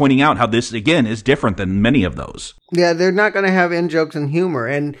 just pointing out how this, again, is different than many of those. Yeah, they're not going to have in-jokes and humor,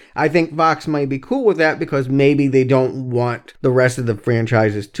 and I think Fox might be cool with that because maybe they don't want the rest of the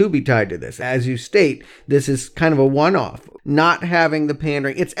franchises to be tied to this. As you state, this is kind of a one-off. Not having the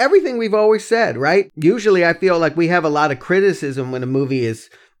pandering. It's everything we've always said, right? Usually I feel like we have a lot of criticism when a movie is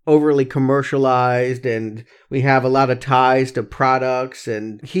overly commercialized and we have a lot of ties to products,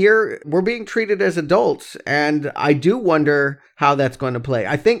 and here we're being treated as adults, and I do wonder how that's going to play.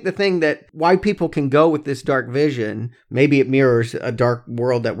 I think the thing that why people can go with this dark vision, maybe it mirrors a dark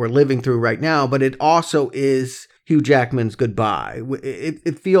world that we're living through right now, but it also is Hugh Jackman's goodbye.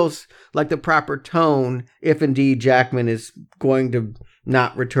 It feels like the proper tone if indeed Jackman is going to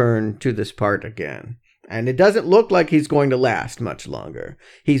not return to this part again. And it doesn't look like he's going to last much longer.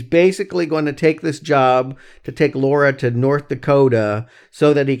 He's basically going to take this job to take Laura to North Dakota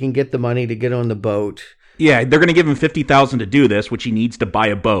so that he can get the money to get on the boat. Yeah, they're going to give him $50,000 to do this, which he needs to buy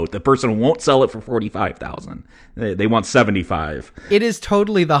a boat. The person won't sell it for $45,000. They want $75,000. It is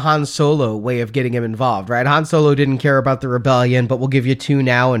totally the Han Solo way of getting him involved, right? Han Solo didn't care about the rebellion, but we'll give you 2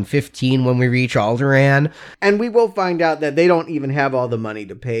 now and 15 when we reach Alderaan. And we will find out that they don't even have all the money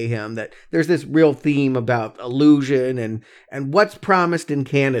to pay him, that there's this real theme about illusion and what's promised in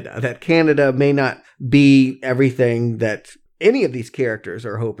Canada, that Canada may not be everything that any of these characters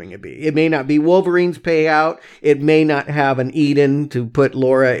are hoping it be. It may not be Wolverine's payout. It may not have an Eden to put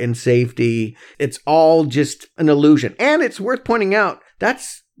Laura in safety. It's all just an illusion. And it's worth pointing out,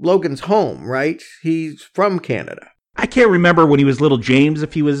 that's Logan's home, right? He's from Canada. I can't remember when he was little James,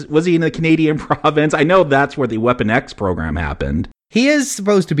 if he was he in the Canadian province? I know that's where the Weapon X program happened. He is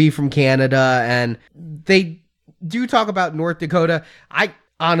supposed to be from Canada, and they do talk about North Dakota. I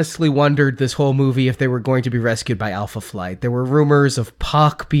honestly wondered this whole movie if they were going to be rescued by Alpha Flight. There were rumors of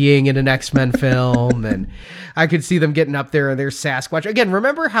Puck being in an X-Men film, and I could see them getting up there and there's Sasquatch. Again,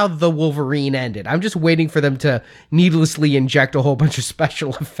 remember how the Wolverine ended. I'm just waiting for them to needlessly inject a whole bunch of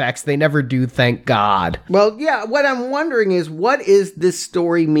special effects. They never do, thank God. Well, yeah, what I'm wondering is, what is this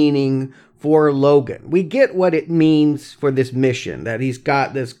story meaning for Logan? We get what it means for this mission, that he's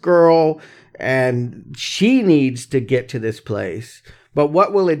got this girl and she needs to get to this place. But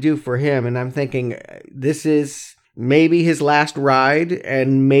what will it do for him? And I'm thinking this is maybe his last ride,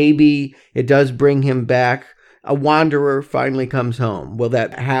 and maybe it does bring him back. A wanderer finally comes home. Will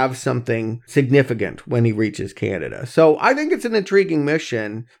that have something significant when he reaches Canada? So I think it's an intriguing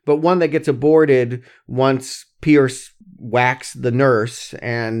mission, but one that gets aborted once Pierce whacks the nurse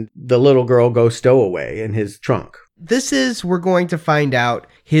and the little girl goes stowaway in his trunk. We're going to find out,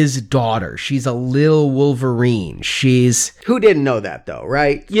 his daughter. She's a little Wolverine. Who didn't know that, though,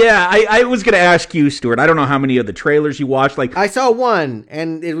 right? Yeah, I was going to ask you, Stuart. I don't know how many of the trailers you watched. I saw one,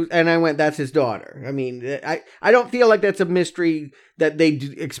 and I went, that's his daughter. I mean, I don't feel like that's a mystery that they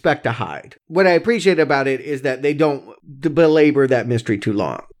expect to hide. What I appreciate about it is that they don't belabor that mystery too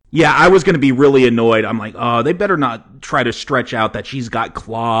long. Yeah, I was going to be really annoyed. I'm like, oh, they better not try to stretch out that she's got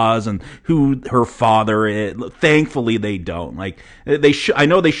claws and who her father is. Thankfully, they don't. I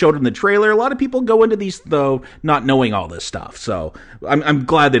know they showed it in the trailer. A lot of people go into these, though, not knowing all this stuff. So I'm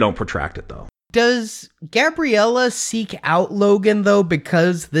glad they don't protract it, though. Does Gabriella seek out Logan, though,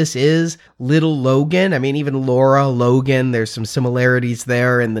 because this is Little Logan? I mean, even Laura Logan, there's some similarities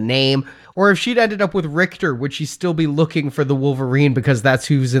there in the name. Or if she'd ended up with Richter, would she still be looking for the Wolverine because that's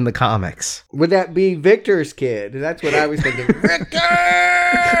who's in the comics? Would that be Victor's kid? That's what I was thinking. Richter!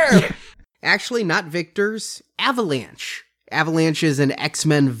 Yeah. Actually, not Victor's. Avalanche. Avalanche is an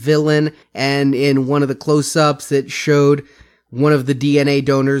X-Men villain, and in one of the close-ups it showed one of the DNA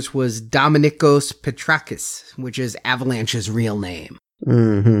donors was Dominikos Petrakis, which is Avalanche's real name.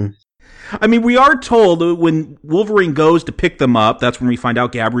 Mm-hmm. I mean, we are told when Wolverine goes to pick them up, that's when we find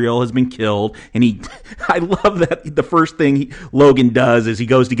out Gabrielle has been killed. And I love that the first thing Logan does is he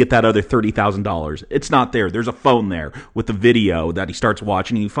goes to get that other $30,000. It's not there. There's a phone there with the video that he starts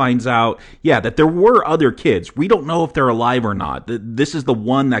watching. And he finds out, that there were other kids. We don't know if they're alive or not. This is the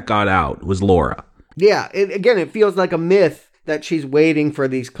one that got out, was Laura. Yeah, it feels like a myth that she's waiting for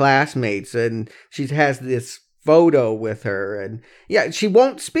these classmates, and she has this photo with her, and yeah, she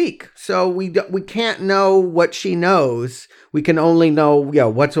won't speak, so we can't know what she knows. We can only know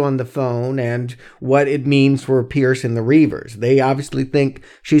what's on the phone and what it means for Pierce and the Reavers. They obviously think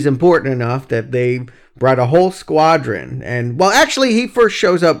she's important enough that they brought a whole squadron. And well, actually, he first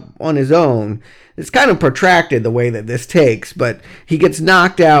shows up on his own. It's kind of protracted the way that this takes, but he gets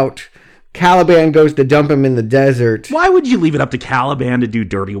knocked out. Caliban goes to dump him in the desert. Why would you leave it up to Caliban to do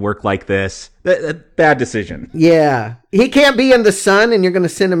dirty work like this? Bad decision. Yeah. He can't be in the sun and you're going to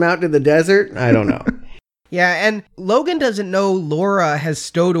send him out to the desert? I don't know. Yeah, and Logan doesn't know Laura has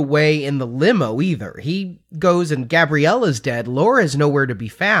stowed away in the limo either. He goes and Gabriella's dead. Laura's nowhere to be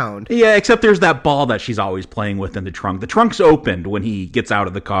found. Yeah, except there's that ball that she's always playing with in the trunk. The trunk's opened when he gets out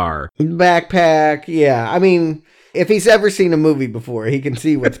of the car. Backpack, yeah. I mean, if he's ever seen a movie before, he can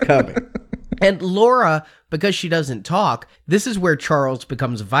see what's coming. And Laura, because she doesn't talk, this is where Charles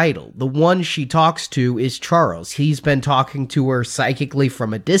becomes vital. The one she talks to is Charles. He's been talking to her psychically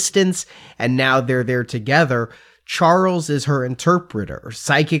from a distance, and now they're there together. Charles is her interpreter,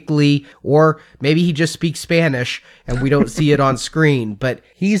 psychically, or maybe he just speaks Spanish and we don't see it on screen, but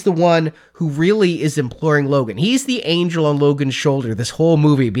he's the one who really is imploring Logan. He's the angel on Logan's shoulder this whole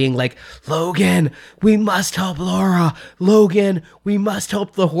movie, being like, Logan, we must help Laura. Logan, we must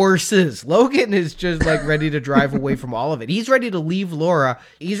help the horses. Logan is just like ready to drive away from all of it. He's ready to leave Laura.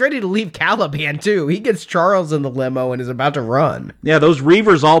 He's ready to leave Caliban too. He gets Charles in the limo and is about to run. Yeah, those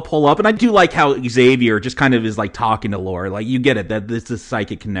Reavers all pull up, and I do like how Xavier just kind of is like talking to Laura. Like, you get it, that this is a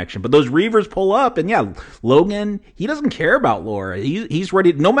psychic connection. But those Reavers pull up, and yeah, Logan, he doesn't care about Laura. He's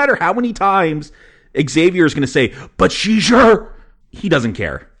ready, no matter how many times Xavier is going to say, but she's your... He doesn't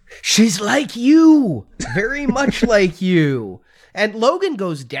care. She's like you. Very much like you. And Logan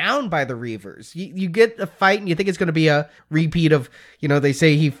goes down by the Reavers. You get a fight and you think it's going to be a repeat of, they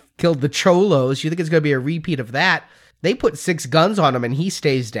say he killed the Cholos. You think it's going to be a repeat of that. They put 6 guns on him and he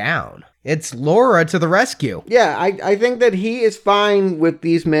stays down. It's Laura to the rescue. Yeah, I think that he is fine with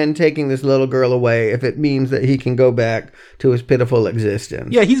these men taking this little girl away if it means that he can go back to his pitiful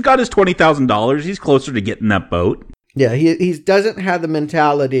existence. Yeah, he's got his $20,000. He's closer to getting that boat. Yeah, he doesn't have the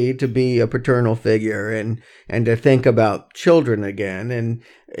mentality to be a paternal figure and to think about children again. And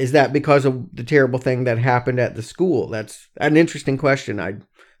is that because of the terrible thing that happened at the school? That's an interesting question.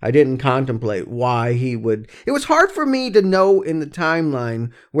 I didn't contemplate why he would. It was hard for me to know in the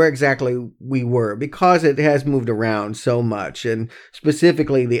timeline where exactly we were because it has moved around so much. And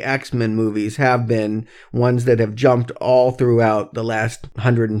specifically, the X-Men movies have been ones that have jumped all throughout the last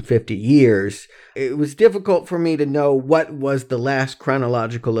 150 years. It was difficult for me to know what was the last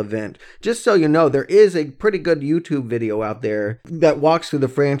chronological event. Just so you know, there is a pretty good YouTube video out there that walks through the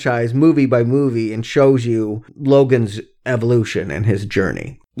franchise movie by movie and shows you Logan's evolution and his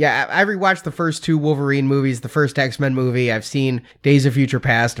journey. Yeah, I rewatched the first 2 Wolverine movies, the first X-Men movie. I've seen Days of Future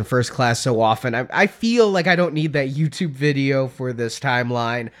Past and First Class so often. I feel like I don't need that YouTube video for this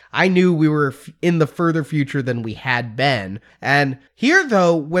timeline. I knew we were in the further future than we had been. And here,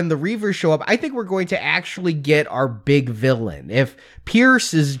 though, when the Reavers show up, I think we're going to actually get our big villain. If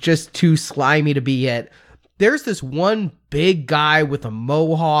Pierce is just too slimy to be it, there's this one big guy with a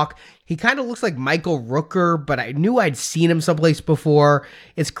mohawk. He kind of looks like Michael Rooker, but I knew I'd seen him someplace before.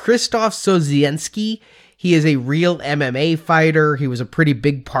 It's Krzysztof Sozienski. He is a real MMA fighter. He was a pretty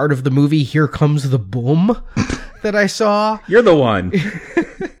big part of the movie Here Comes the Boom that I saw. You're the one.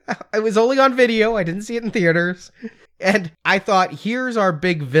 It was only on video. I didn't see it in theaters. And I thought, here's our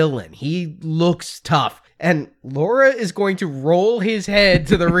big villain. He looks tough. And Laura is going to roll his head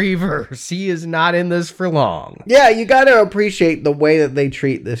to the Reavers. He is not in this for long. Yeah, you got to appreciate the way that they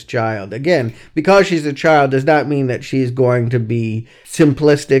treat this child. Again, because she's a child does not mean that she's going to be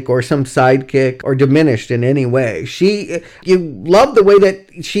simplistic or some sidekick or diminished in any way. You love the way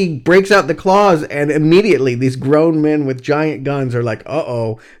that she breaks out the claws and immediately these grown men with giant guns are like,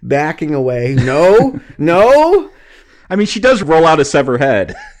 uh-oh, backing away. No, no. I mean, she does roll out a severed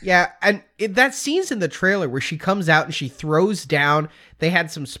head. Yeah, and that scene's in the trailer where she comes out and she throws down. They had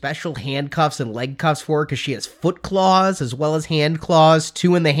some special handcuffs and leg cuffs for her because she has foot claws as well as hand claws,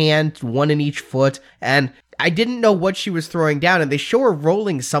 2 in the hand, 1 in each foot. And I didn't know what she was throwing down, and they show her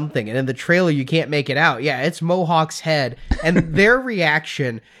rolling something, and in the trailer you can't make it out. Yeah, it's Mohawk's head, and their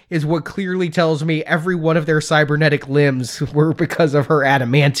reaction is what clearly tells me every one of their cybernetic limbs were because of her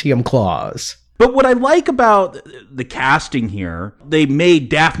adamantium claws. But what I like about the casting here, they made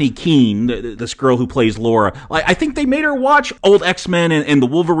Daphne Keane, this girl who plays Laura, I think they made her watch old X-Men and the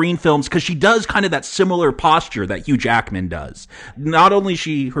Wolverine films because she does kind of that similar posture that Hugh Jackman does. Not only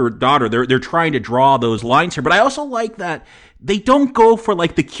her daughter, they're trying to draw those lines here, but I also like that they don't go for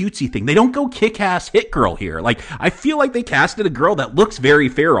like the cutesy thing. They don't go kick-ass hit girl here. Like, I feel like they casted a girl that looks very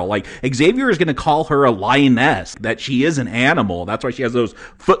feral. Like, Xavier is going to call her a lioness, that she is an animal. That's why she has those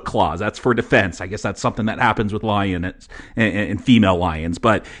foot claws. That's for defense. I guess that's something that happens with lions and female lions.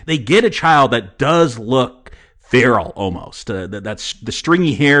 But they get a child that does look feral almost. That's the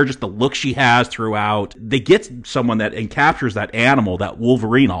stringy hair, just the look she has throughout. They get someone that captures that animal that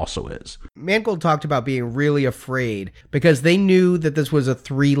Wolverine also is. Mangold talked about being really afraid because they knew that this was a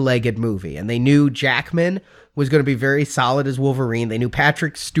 3-legged movie, and they knew Jackman was going to be very solid as Wolverine. They knew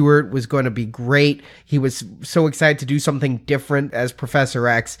Patrick Stewart was going to be great. He was so excited to do something different as Professor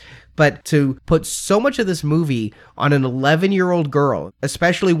X. But to put so much of this movie on an 11-year-old girl,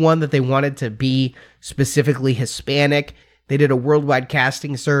 especially one that they wanted to be specifically Hispanic, they did a worldwide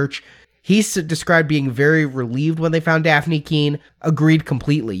casting search. He described being very relieved when they found Daphne Keane. Agreed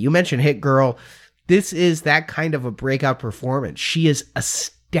completely. You mentioned Hit Girl. This is that kind of a breakout performance. She is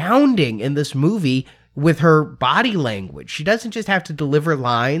astounding in this movie with her body language. She doesn't just have to deliver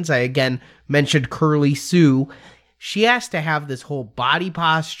lines. I again mentioned Curly Sue. She has to have this whole body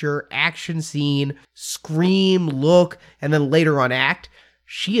posture, action scene, scream, look, and then later on act.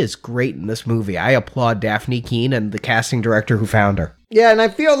 She is great in this movie. I applaud Daphne Keane and the casting director who found her. Yeah, and I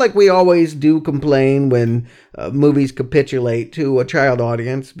feel like we always do complain when movies capitulate to a child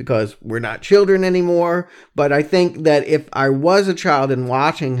audience because we're not children anymore. But I think that if I was a child and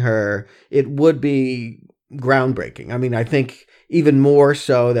watching her, it would be groundbreaking. I mean, I think even more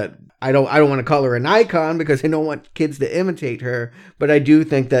so that I don't want to call her an icon because I don't want kids to imitate her, but I do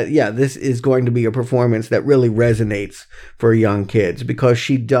think that, yeah, this is going to be a performance that really resonates for young kids because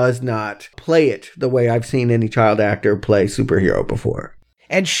she does not play it the way I've seen any child actor play superhero before.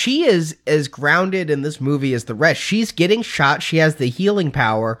 And she is as grounded in this movie as the rest. She's getting shot. She has the healing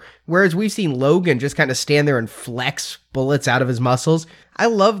power. Whereas we've seen Logan just kind of stand there and flex bullets out of his muscles. I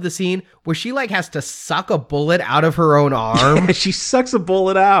love the scene where she like has to suck a bullet out of her own arm. Yeah, she sucks a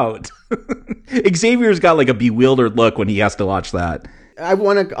bullet out. Xavier's got like a bewildered look when he has to watch that. I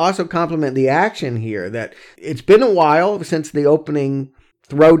want to also compliment the action here, that it's been a while since the opening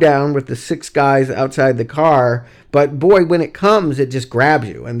throwdown with the 6 guys outside the car, but boy, when it comes, it just grabs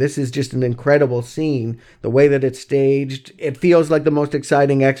you. And this is just an incredible scene. The way that it's staged, it feels like the most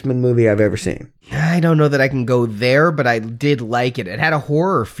exciting X-Men movie I've ever seen. I don't know that I can go there, but I did like it. It had a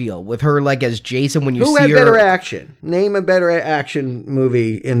horror feel with her like as Jason when you see her. Who had better action? Name a better action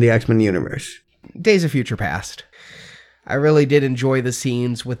movie in the X-Men universe. Days of Future Past. I really did enjoy the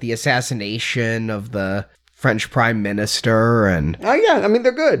scenes with the assassination of the French Prime Minister and... Oh, yeah. I mean,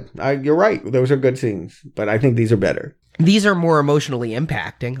 they're good. You're right. Those are good scenes. But I think these are better. These are more emotionally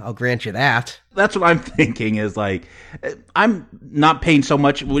impacting. I'll grant you that. That's what I'm thinking is like, I'm not paying so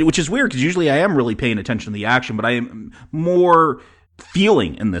much, which is weird because usually I am really paying attention to the action, but I am more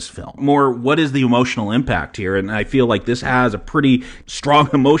feeling in this film. More, what is the emotional impact here? And I feel like this has a pretty strong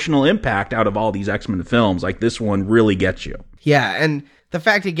emotional impact out of all these X-Men films. Like this one really gets you. Yeah, and the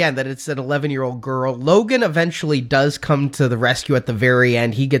fact, again, that it's an 11-year-old girl. Logan eventually does come to the rescue at the very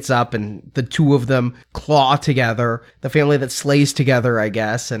end. He gets up and the two of them claw together. The family that slays together, I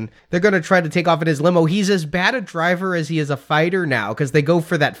guess. And they're going to try to take off in his limo. He's as bad a driver as he is a fighter now because they go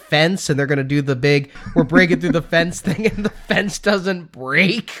for that fence and they're going to do the big, we're breaking through the fence thing and the fence doesn't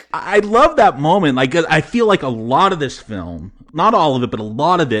break. I love that moment. Like, I feel like a lot of this film, not all of it, but a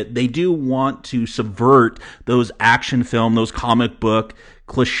lot of it, they do want to subvert those action film, those comic book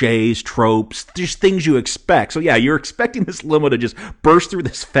cliches, tropes, just things you expect. So yeah, you're expecting this limo to just burst through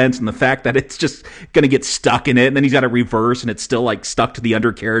this fence, and the fact that it's just going to get stuck in it, and then he's got to reverse, and it's still like stuck to the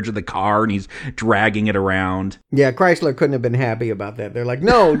undercarriage of the car, and he's dragging it around. Yeah, Chrysler couldn't have been happy about that. They're like,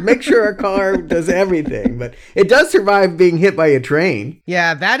 no, make sure our car does everything. But it does survive being hit by a train.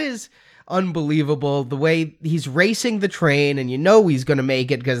 Yeah, that is unbelievable. The way he's racing the train, and you know he's going to make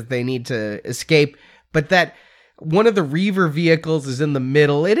it because they need to escape, but that one of the Reaver vehicles is in the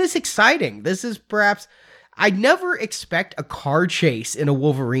middle. It is exciting. This is perhaps... I never expect a car chase in a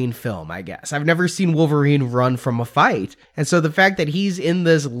Wolverine film, I guess. I've never seen Wolverine run from a fight. And so the fact that he's in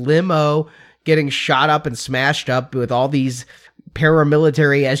this limo getting shot up and smashed up with all these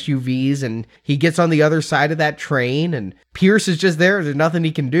paramilitary SUVs, and he gets on the other side of that train, and Pierce is just there. There's nothing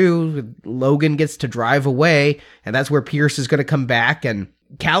he can do. Logan gets to drive away, and that's where Pierce is going to come back, and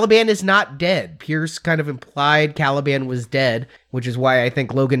Caliban is not dead. Pierce kind of implied Caliban was dead, which is why I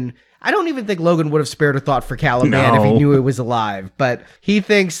think Logan... I don't even think Logan would have spared a thought for Caliban if he knew he was alive, but he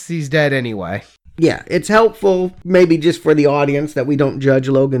thinks he's dead anyway. Yeah, it's helpful, maybe just for the audience, that we don't judge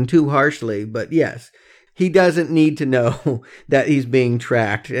Logan too harshly, but yes. he doesn't need to know that he's being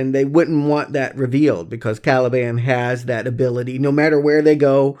tracked, and they wouldn't want that revealed because Caliban has that ability no matter where they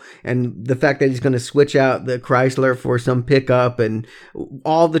go, and the fact that he's going to switch out the Chrysler for some pickup and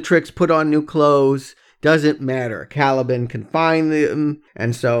all the tricks, put on new clothes, doesn't matter. Caliban can find them,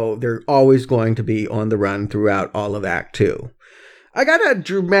 and so they're always going to be on the run throughout all of Act 2. I got a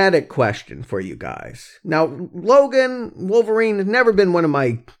dramatic question for you guys. Now, Logan, Wolverine, has never been one of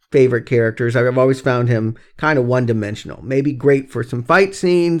my favorite characters. I've always found him kind of one-dimensional. Maybe great for some fight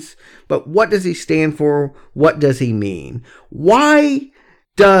scenes, but what does he stand for? What does he mean? Why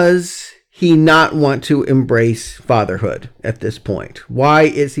does he not want to embrace fatherhood at this point? Why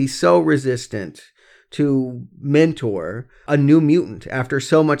is he so resistant to mentor a new mutant after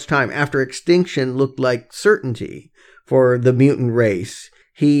so much time, after extinction looked like certainty for the mutant race?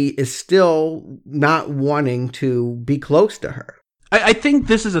 He is still not wanting to be close to her. I think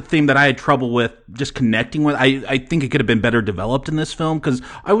this is a theme that I had trouble with just connecting with. I think it could have been better developed in this film, because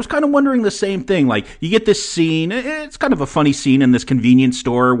I was kind of wondering the same thing. Like, you get this scene, it's kind of a funny scene in this convenience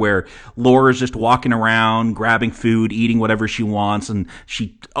store where Laura's just walking around, grabbing food, eating whatever she wants, and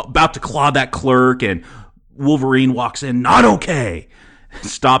she's about to claw that clerk, and Wolverine walks in, not okay,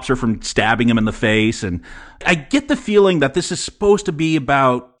 stops her from stabbing him in the face. And I get the feeling that this is supposed to be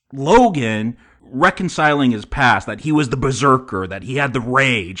about Logan reconciling his past, that he was the berserker, that he had the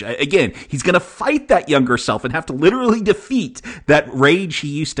rage. Again, he's going to fight that younger self and have to literally defeat that rage he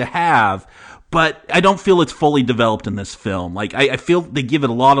used to have. But I don't feel it's fully developed in this film. Like, I feel they give it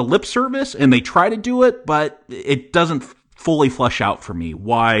a lot of lip service and they try to do it, but it doesn't fully flush out for me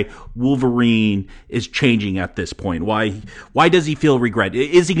why Wolverine is changing at this point. Why does he feel regret?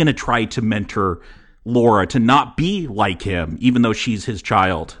 Is he going to try to mentor Laura to not be like him, even though she's his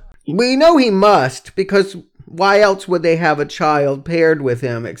child? We know he must, because why else would they have a child paired with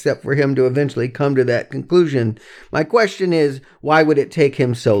him except for him to eventually come to that conclusion? My question is, why would it take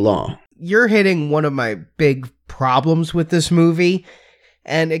him so long? You're hitting one of my big problems with this movie,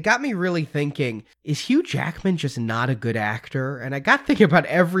 and it got me really thinking, is Hugh Jackman just not a good actor? And I got thinking about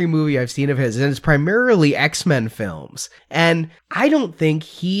every movie I've seen of his, and it's primarily X-Men films. And I don't think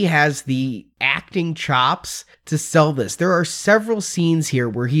he has the acting chops to sell this. There are several scenes here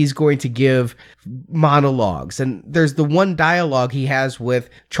where he's going to give monologues, and there's the one dialogue he has with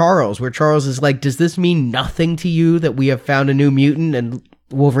Charles, where Charles is like, does this mean nothing to you that we have found a new mutant? And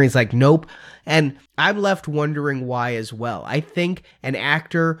Wolverine's like, nope. And I'm left wondering why as well. I think an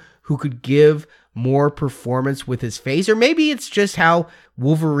actor who could give more performance with his face, or maybe it's just how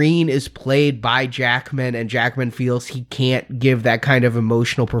Wolverine is played by Jackman and Jackman feels he can't give that kind of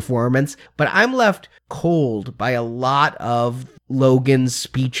emotional performance. But I'm left cold by a lot of Logan's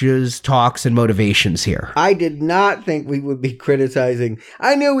speeches, talks, and motivations here. I did not think we would be criticizing.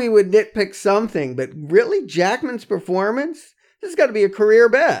 I knew we would nitpick something, but really, Jackman's performance? This has got to be a career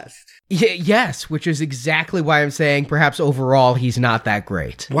best. Yes, which is exactly why I'm saying perhaps overall he's not that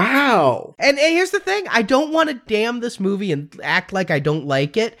great. Wow. And here's the thing. I don't want to damn this movie and act like I don't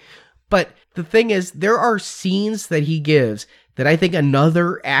like it. But the thing is, there are scenes that he gives that I think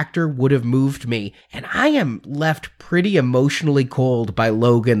another actor would have moved me. And I am left pretty emotionally cold by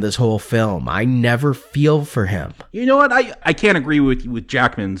Logan this whole film. I never feel for him. You know what? I can't agree with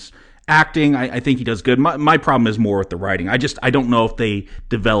Jackman's acting. I think he does good. My problem is more with the writing. I don't know if they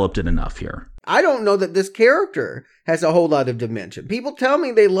developed it enough here. I don't know that this character has a whole lot of dimension. People tell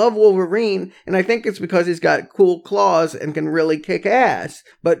me they love Wolverine, and I think it's because he's got cool claws and can really kick ass.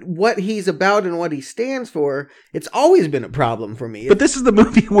 But what he's about and what he stands for, it's always been a problem for me. But this is the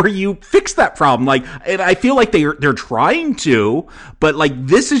movie where you fix that problem. Like, and I feel like they're trying to, but like,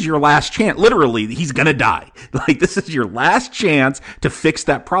 this is your last chance. Literally, he's gonna die. Like, this is your last chance to fix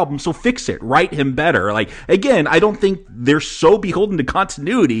that problem. So fix it. Write him better. Like, again, I don't think they're so beholden to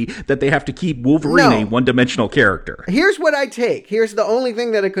continuity that they have to keep Wolverine a one-dimensional character. Here's what I take. Here's the only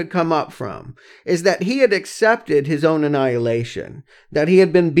thing that it could come up from, is that he had accepted his own annihilation, that he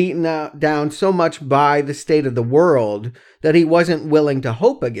had been beaten down so much by the state of the world that he wasn't willing to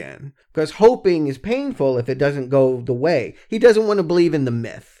hope again, because hoping is painful if it doesn't go the way. He doesn't want to believe in the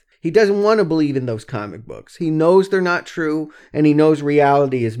myth. He doesn't want to believe in those comic books. He knows they're not true, and he knows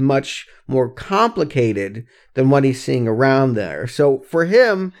reality is much more complicated than what he's seeing around there. So for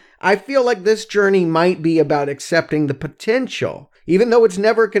him, I feel like this journey might be about accepting the potential, even though it's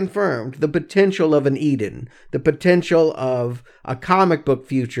never confirmed, the potential of an Eden, the potential of a comic book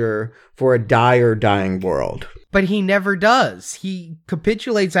future for a dying world. But he never does. He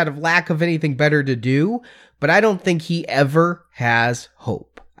capitulates out of lack of anything better to do, but I don't think he ever has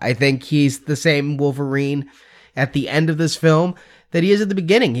hope. I think he's the same Wolverine. at the end of this film that he is at the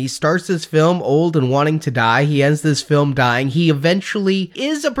beginning. He starts this film old and wanting to die. He ends this film dying. He eventually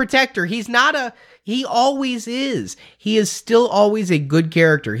is a protector. He always is. He is still always a good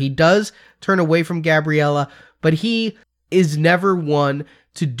character. He does turn away from Gabriella, but he is never one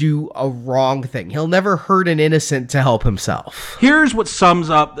to do a wrong thing. He'll never hurt an innocent to help himself. Here's what sums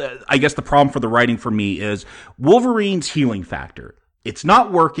up, I guess, the problem for the writing for me is Wolverine's healing factor. It's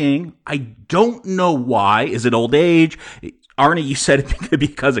not working. I don't know why. Is it old age? Arnie, you said it could be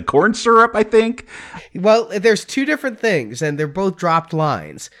because of corn syrup, I think. Well, there's two different things, and they're both dropped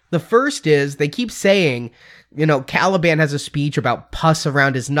lines. The first is they keep saying, Caliban has a speech about pus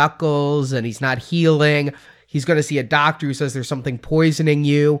around his knuckles, and he's not healing. He's going to see a doctor who says there's something poisoning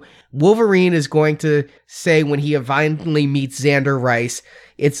you. Wolverine is going to say when he finally meets Xander Rice,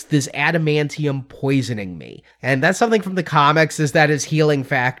 it's this adamantium poisoning me. And that's something from the comics, is that his healing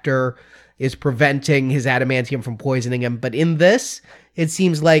factor is preventing his adamantium from poisoning him. But in this, it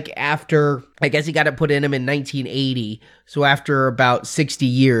seems like after, I guess he got it put in him in 1980, so after about 60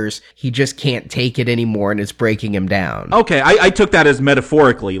 years, he just can't take it anymore and it's breaking him down. Okay, I took that as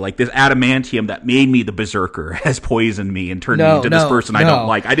metaphorically, like this adamantium that made me the berserker has poisoned me and turned me into this person I don't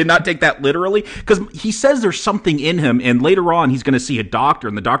like. I did not take that literally, because he says there's something in him, and later on he's going to see a doctor,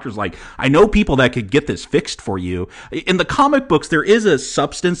 and the doctor's like, I know people that could get this fixed for you. In the comic books, there is a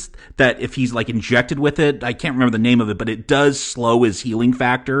substance that if he's like injected with it, I can't remember the name of it, but it does slow his healing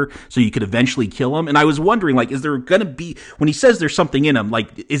factor, so you could eventually kill him. And I was wondering, like, is there going to be, when he says there's something in him,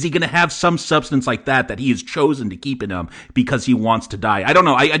 like, is he going to have some substance like that he has chosen to keep in him because he wants to die? I don't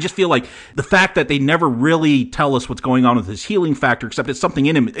know. I just feel like the fact that they never really tell us what's going on with his healing factor, except it's something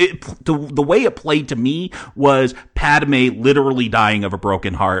in him. The way it played to me was Padme literally dying of a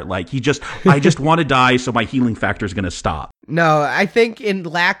broken heart. Like, I just want to die, so my healing factor is going to stop. No, I think in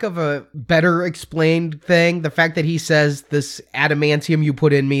lack of a better explained thing, the fact that he says this adamantium you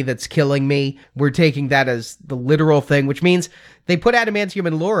put in me that's killing me, we're taking that as the literal thing, which means they put adamantium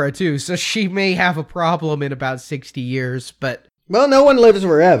in Laura too, so she may have a problem in about 60 years, but... Well, no one lives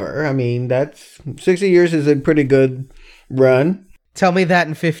forever. I mean, that's 60 years is a pretty good run. Tell me that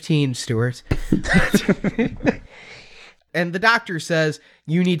in 15, Stuart. And the doctor says,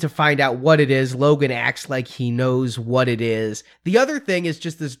 you need to find out what it is. Logan acts like he knows what it is. The other thing is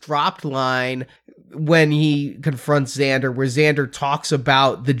just this dropped line when he confronts Xander, where Xander talks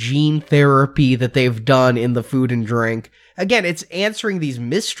about the gene therapy that they've done in the food and drink. Again, it's answering these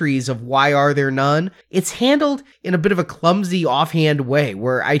mysteries of why are there none. It's handled in a bit of a clumsy, offhand way,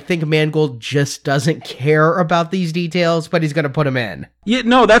 where I think Mangold just doesn't care about these details, but he's going to put them in. Yeah,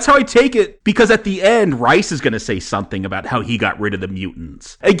 no, that's how I take it, because at the end, Rice is going to say something about how he got rid of the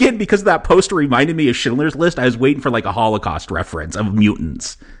mutants. Again, because that poster reminded me of Schindler's List, I was waiting for like a Holocaust reference of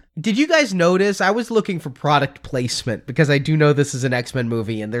mutants. Did you guys notice? I was looking for product placement because I do know this is an X-Men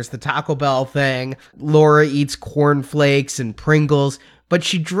movie, and there's the Taco Bell thing. Laura eats cornflakes and Pringles, but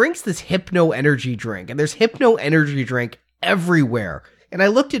she drinks this Hypno Energy drink, and there's Hypno Energy drink everywhere. And I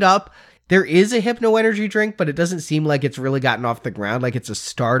looked it up. There is a Hypno Energy drink, but it doesn't seem like it's really gotten off the ground, like it's a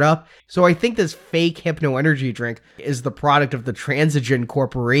startup. So I think this fake Hypno Energy drink is the product of the Transigen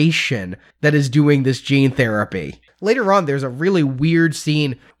Corporation that is doing this gene therapy. Later on, there's a really weird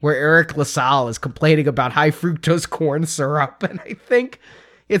scene where Eric LaSalle is complaining about high fructose corn syrup, and I think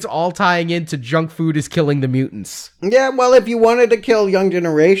it's all tying into junk food is killing the mutants. Yeah, well, if you wanted to kill young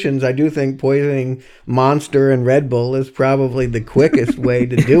generations, I do think poisoning Monster and Red Bull is probably the quickest way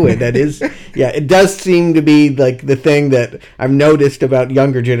to do it. That is, yeah, it does seem to be like the thing that I've noticed about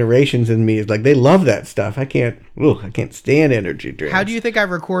younger generations in me is like they love that stuff. I can't stand energy drinks. How do you think I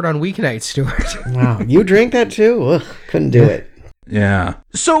record on weeknights, Stuart? Wow, you drink that too? Ugh, couldn't do it. Yeah.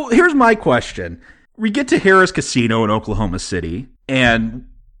 So here's my question. We get to Harris Casino in Oklahoma City, and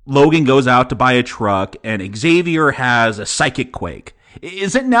Logan goes out to buy a truck, and Xavier has a psychic quake.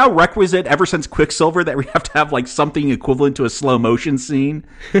 Is it now requisite, ever since Quicksilver, that we have to have like something equivalent to a slow motion scene?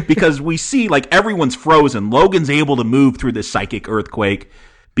 Because we see like everyone's frozen. Logan's able to move through this psychic earthquake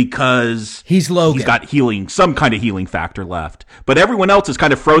because he's Logan. He's got some kind of healing factor left. But everyone else is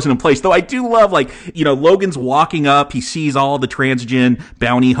kind of frozen in place. Though I do love, like, Logan's walking up. He sees all the Transigen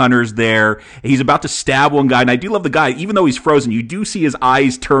bounty hunters there. He's about to stab one guy. And I do love the guy. Even though he's frozen, you do see his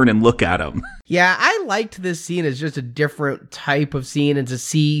eyes turn and look at him. Yeah, I liked this scene as just a different type of scene. And to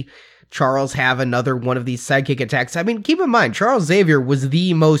see Charles have another one of these psychic attacks. I mean, keep in mind, Charles Xavier was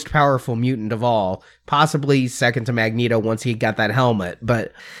the most powerful mutant of all, possibly second to Magneto once he got that helmet.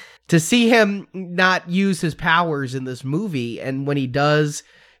 But to see him not use his powers in this movie, and when he does,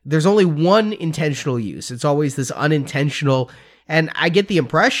 there's only one intentional use. It's always this unintentional, And I get the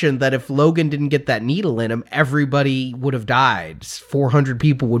impression that if Logan didn't get that needle in him, everybody would have died. 400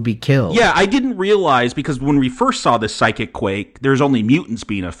 people would be killed. Yeah, I didn't realize, because when we first saw this psychic quake, there's only mutants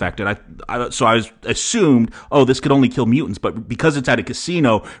being affected. So I was assumed, this could only kill mutants. But because it's at a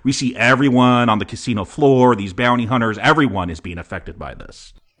casino, we see everyone on the casino floor, these bounty hunters, everyone is being affected by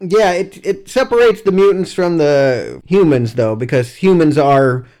this. Yeah, it separates the mutants from the humans, though, because humans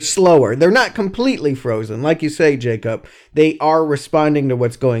are slower. They're not completely frozen. Like you say, Jacob, they are responding to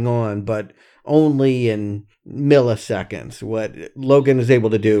what's going on, but only in milliseconds, what Logan is able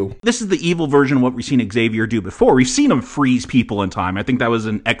to do. This is the evil version of what we've seen Xavier do before. We've seen him freeze people in time. I think that was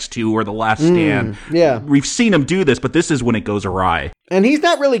in X2 or The Last Stand. Yeah. We've seen him do this, but this is when it goes awry. And he's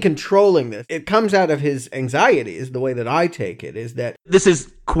not really controlling this. It comes out of his anxiety, is the way that I take it, is that... This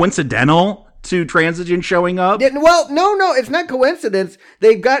is coincidental to Transigen showing up? Well, no, it's not coincidence.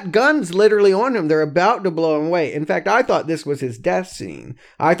 They've got guns literally on him. They're about to blow him away. In fact, I thought this was his death scene.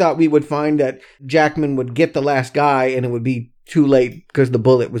 I thought we would find that Jackman would get the last guy and it would be too late because the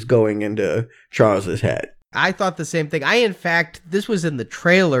bullet was going into Charles's head. I thought the same thing. In fact, this was in the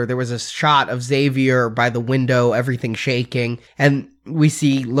trailer. There was a shot of Xavier by the window, everything shaking, and we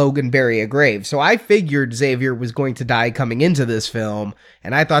see Logan bury a grave. So I figured Xavier was going to die coming into this film,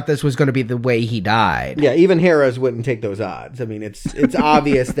 and I thought this was going to be the way he died. Yeah, even Harris wouldn't take those odds. I mean, it's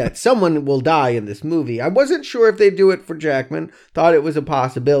obvious that someone will die in this movie. I wasn't sure if they'd do it for Jackman. Thought it was a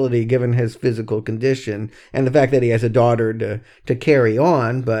possibility given his physical condition and the fact that he has a daughter to carry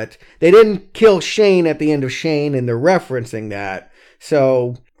on, but they didn't kill Shane at the end of Shane, and they're referencing that.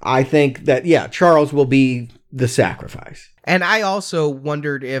 So I think that, Charles will be the sacrifice. And I also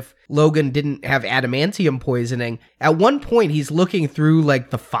wondered if Logan didn't have adamantium poisoning. At one point, he's looking through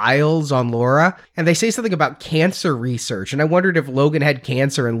the files on Laura, and they say something about cancer research. And I wondered if Logan had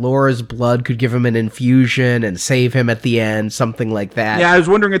cancer and Laura's blood could give him an infusion and save him at the end, something like that. Yeah, I was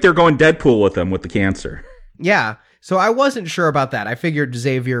wondering if they're going Deadpool with him with the cancer. Yeah. So I wasn't sure about that. I figured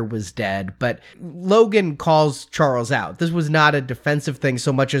Xavier was dead, but Logan calls Charles out. This was not a defensive thing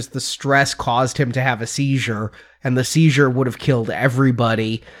so much as the stress caused him to have a seizure, and the seizure would have killed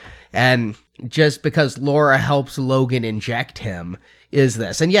everybody. And just because Laura helps Logan inject him is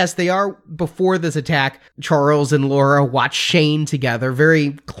this. And yes, they are, before this attack, Charles and Laura watch Shane together.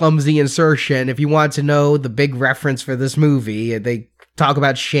 Very clumsy insertion. If you want to know the big reference for this movie, they talk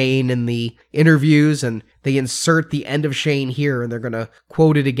about Shane in the interviews, and they insert the end of Shane here, and they're going to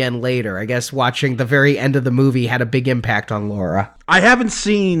quote it again later. I guess watching the very end of the movie had a big impact on Laura. I haven't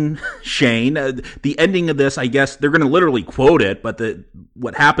seen Shane. The ending of this, I guess, they're going to literally quote it, but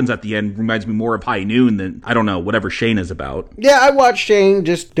what happens at the end reminds me more of High Noon than, I don't know, whatever Shane is about. Yeah, I watched Shane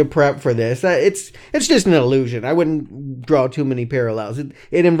just to prep for this. It's just an illusion. I wouldn't draw too many parallels. It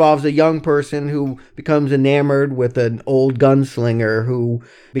involves a young person who becomes enamored with an old gunslinger who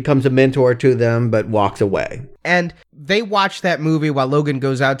becomes a mentor to them but walks away. And they watch that movie while Logan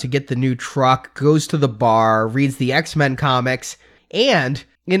goes out to get the new truck, goes to the bar, reads the X-Men comics, and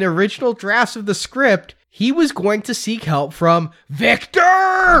in original drafts of the script, he was going to seek help from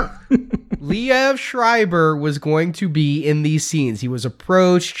Victor! Liev Schreiber was going to be in these scenes. He was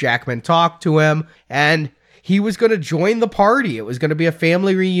approached, Jackman talked to him, and he was going to join the party. It was going to be a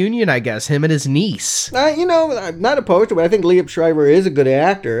family reunion, I guess, him and his niece. I'm not opposed to it. I think Liev Schreiber is a good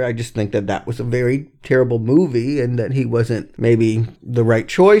actor. I just think that was a very terrible movie and that he wasn't maybe the right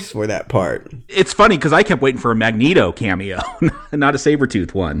choice for that part. It's funny because I kept waiting for a Magneto cameo, not a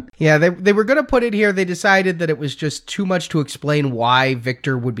Sabretooth one. Yeah, they were going to put it here. They decided that it was just too much to explain why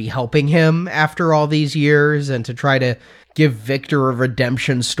Victor would be helping him after all these years and to try to give Victor a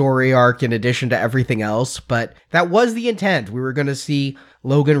redemption story arc in addition to everything else, but that was the intent. We were going to see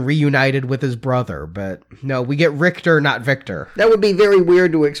Logan reunited with his brother, but no, we get Richter, not Victor. That would be very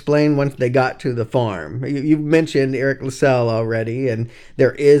weird to explain once they got to the farm. You've mentioned Eric LaSalle already, and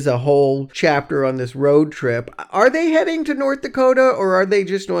there is a whole chapter on this road trip. Are they heading to North Dakota, or are they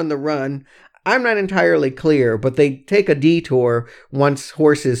just on the run? I'm not entirely clear, but they take a detour once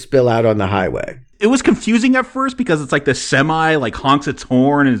horses spill out on the highway. It was confusing at first because it's like the semi honks its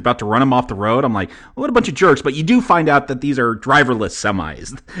horn and is about to run him off the road. I'm like, what a bunch of jerks. But you do find out that these are driverless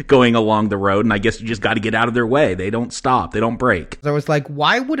semis going along the road. And I guess you just got to get out of their way. They don't stop. They don't brake. I was like,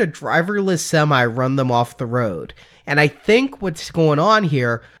 why would a driverless semi run them off the road? And I think what's going on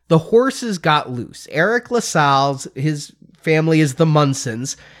here, the horses got loose. Eric LaSalle's, his family is the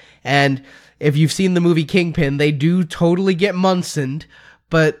Munsons. And if you've seen the movie Kingpin, they do totally get Munsoned.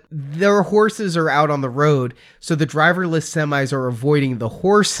 But their horses are out on the road, so the driverless semis are avoiding the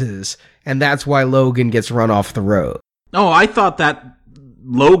horses, and that's why Logan gets run off the road. Oh, I thought that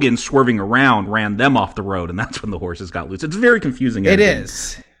Logan swerving around ran them off the road, and that's when the horses got loose. It's very confusing. It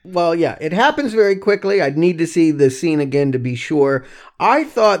is. Well, yeah, it happens very quickly. I'd need to see the scene again to be sure. I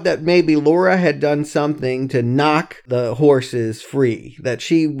thought that maybe Laura had done something to knock the horses free, that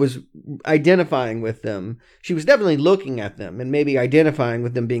she was identifying with them. She was definitely looking at them and maybe identifying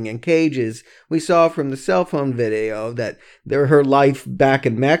with them being in cages. We saw from the cell phone video that her life back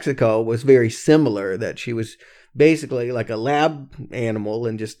in Mexico was very similar, that she was basically like a lab animal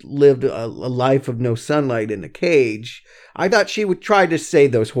and just lived a life of no sunlight in a cage. I thought she would try to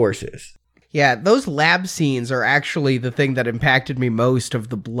save those horses. Yeah, those lab scenes are actually the thing that impacted me most of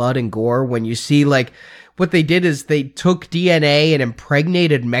the blood and gore. When you see, like, what they did is they took DNA and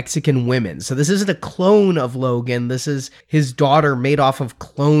impregnated Mexican women. So this isn't a clone of Logan. This is his daughter made off of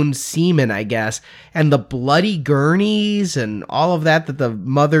cloned semen, I guess. And the bloody gurneys and all of that the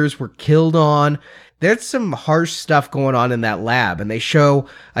mothers were killed on. There's some harsh stuff going on in that lab, and they show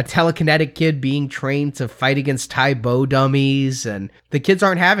a telekinetic kid being trained to fight against Tai Bo dummies, and the kids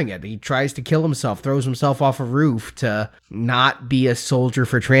aren't having it. He tries to kill himself, throws himself off a roof to not be a soldier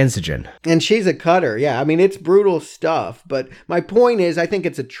for Transigen. And she's a cutter, yeah. I mean, it's brutal stuff, but my point is, I think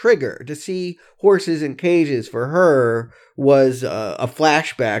it's a trigger. To see horses in cages for her was a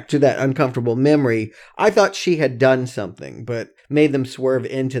flashback to that uncomfortable memory. I thought she had done something, but made them swerve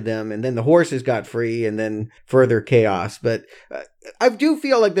into them, and then the horses got free, and then further chaos. But I do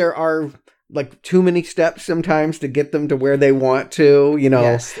feel like there are like too many steps sometimes to get them to where they want to, you know.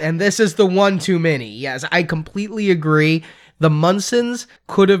 Yes, and this is the one too many. Yes, I completely agree. The Munsons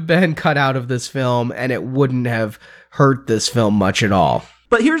could have been cut out of this film, and it wouldn't have hurt this film much at all.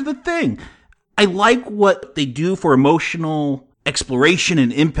 But here's the thing. I like what they do for emotional exploration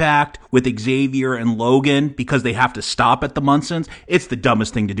and impact with Xavier and Logan because they have to stop at the Munsons. It's the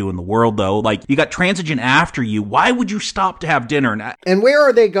dumbest thing to do in the world, though. Like, you got Transigen after you. Why would you stop to have dinner? And where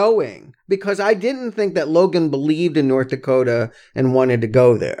are they going? Because I didn't think that Logan believed in North Dakota and wanted to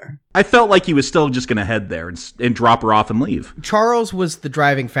go there. I felt like he was still just going to head there and drop her off and leave. Charles was the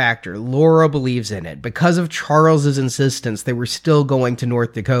driving factor. Laura believes in it. Because of Charles's insistence, they were still going to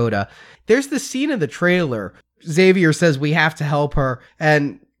North Dakota. There's this scene in the trailer. Xavier says, we have to help her.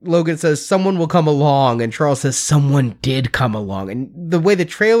 And Logan says, someone will come along. And Charles says, someone did come along. And the way the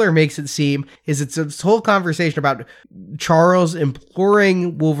trailer makes it seem is it's this whole conversation about Charles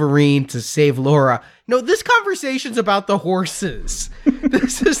imploring Wolverine to save Laura. No, this conversation's about the horses.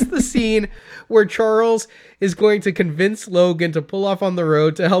 This is the scene where Charles is going to convince Logan to pull off on the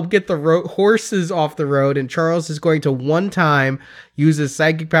road to help get the horses off the road. And Charles is going to one time use his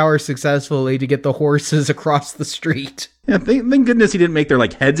psychic power successfully to get the horses across the street. Yeah, thank goodness he didn't make their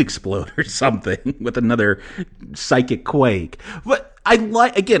like heads explode or something with another psychic quake. But I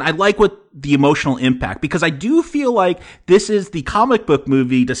like what the emotional impact, because I do feel like this is the comic book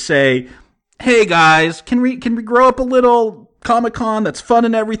movie to say, hey guys, can we grow up a little? Comic-Con, that's fun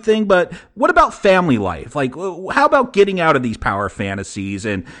and everything, but what about family life? Like, how about getting out of these power fantasies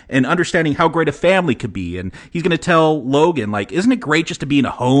and understanding how great a family could be? And he's going to tell Logan, like, isn't it great just to be in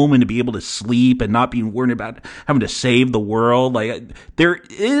a home and to be able to sleep and not be worried about having to save the world? Like, there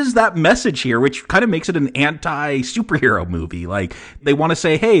is that message here, which kind of makes it an anti-superhero movie. Like, they want to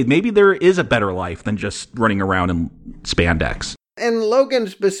say, hey, maybe there is a better life than just running around in spandex. And Logan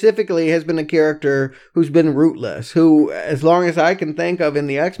specifically has been a character who's been rootless, who, as long as I can think of in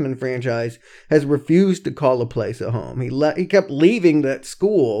the X-Men franchise, has refused to call a place a home. He kept leaving that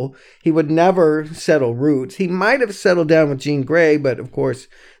school. He would never settle roots. He might have settled down with Jean Grey, but of course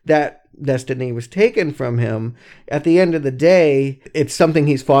that destiny was taken from him. At the end of the day, it's something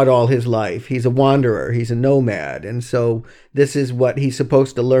he's fought all his life. He's a wanderer. He's a nomad. And so this is what he's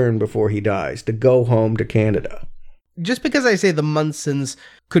supposed to learn before he dies, to go home to Canada. Just because I say the Munsons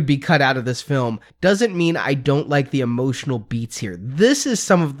could be cut out of this film doesn't mean I don't like the emotional beats here. This is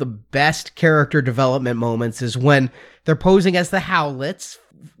some of the best character development moments, is when they're posing as the Howletts,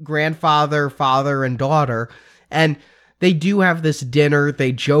 grandfather, father, and daughter, and they do have this dinner.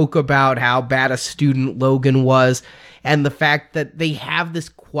 They joke about how bad a student Logan was, and the fact that they have this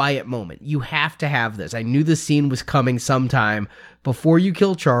quiet moment. You have to have this. I knew this scene was coming sometime. Before you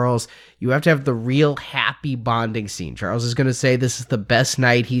kill Charles, you have to have the real happy bonding scene. Charles is going to say this is the best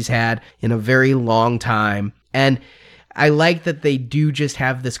night he's had in a very long time. And I like that they do just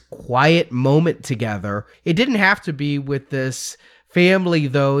have this quiet moment together. It didn't have to be with this family,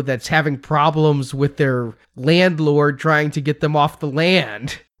 though, that's having problems with their landlord trying to get them off the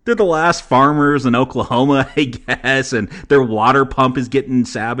land. They're the last farmers in Oklahoma, I guess, and their water pump is getting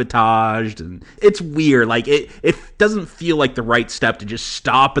sabotaged, and it's weird. Like, it doesn't feel like the right step to just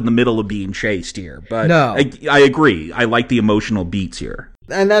stop in the middle of being chased here. But no. I agree. I like the emotional beats here.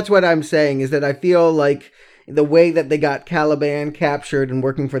 And that's what I'm saying, is that I feel like the way that they got Caliban captured and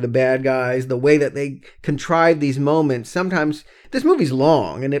working for the bad guys, the way that they contrive these moments, sometimes this movie's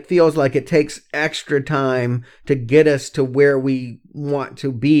long and it feels like it takes extra time to get us to where we want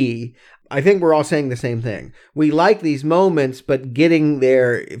to be. I think we're all saying the same thing. We like these moments, but getting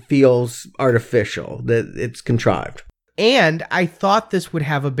there feels artificial, that it's contrived. And I thought this would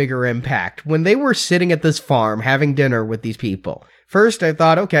have a bigger impact. When they were sitting at this farm having dinner with these people, first I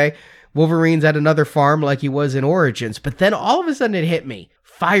thought, okay, Wolverine's at another farm like he was in Origins, but then all of a sudden it hit me.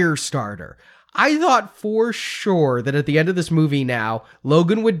 Firestarter. I thought for sure that at the end of this movie now,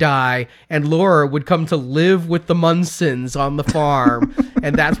 Logan would die and Laura would come to live with the Munsons on the farm.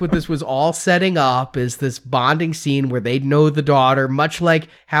 And that's what this was all setting up, is this bonding scene where they'd know the daughter, much like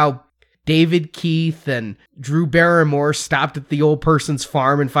how David Keith and Drew Barrymore stopped at the old person's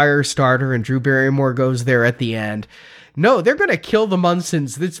farm in Firestarter, and Drew Barrymore goes there at the end. No, they're going to kill the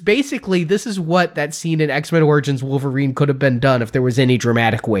Munsons. This is what that scene in X-Men Origins Wolverine could have been done if there was any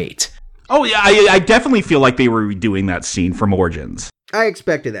dramatic weight. Oh, yeah, I definitely feel like they were redoing that scene from Origins. I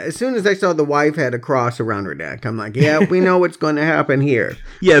expected that. As soon as I saw the wife had a cross around her neck, I'm like, yeah, we know what's going to happen here.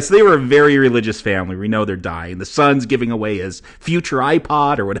 Yes, they were a very religious family. We know they're dying. The son's giving away his future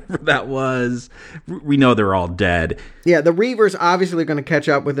iPod or whatever that was. We know they're all dead. Yeah, the Reavers obviously are going to catch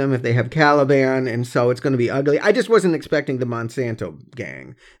up with them if they have Caliban, and so it's going to be ugly. I just wasn't expecting the Monsanto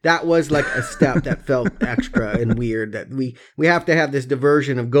gang. That was like a step that felt extra and weird, that we have to have this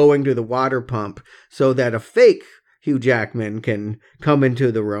diversion of going to the water pump so that a fake Hugh Jackman can come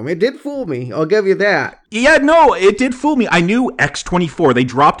into the room. It did fool me. I'll give you that. Yeah, no, it did fool me. I knew X-24. They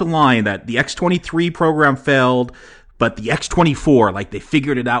dropped a line that the X-23 program failed, but the X-24, like, they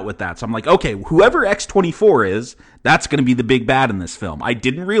figured it out with that. So I'm like, okay, whoever X-24 is, that's going to be the big bad in this film. I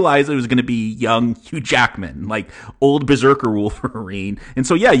didn't realize it was going to be young Hugh Jackman, like old Berserker Wolverine. And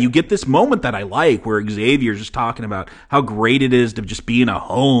so, yeah, you get this moment that I like where Xavier's just talking about how great it is to just be in a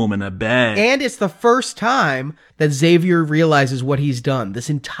home and a bed. And it's the first time that Xavier realizes what he's done. This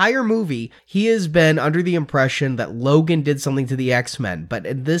entire movie, he has been under the impression that Logan did something to the X-Men. But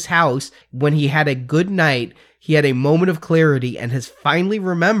in this house, when he had a good night, he had a moment of clarity and has finally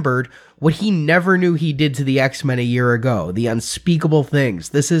remembered what he never knew he did to the X-Men a year ago, the unspeakable things.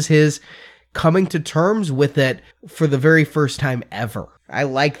 This is his coming to terms with it for the very first time ever. I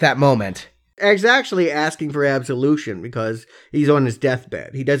like that moment. He's actually asking for absolution because he's on his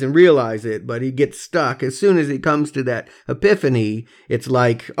deathbed. He doesn't realize it, but he gets stuck. As soon as he comes to that epiphany, it's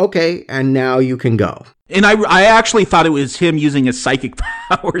like, okay, and now you can go. And I actually thought it was him using his psychic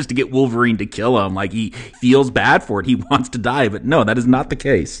powers to get Wolverine to kill him. Like, he feels bad for it. He wants to die, but no, that is not the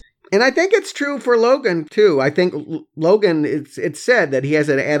case. And I think it's true for Logan, too. I think Logan, it's said that he has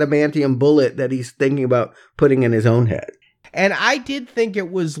an adamantium bullet that he's thinking about putting in his own head. And I did think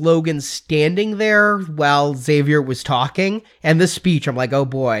it was Logan standing there while Xavier was talking. And this speech, I'm like, oh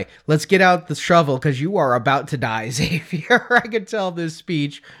boy, let's get out the shovel because you are about to die, Xavier. I could tell this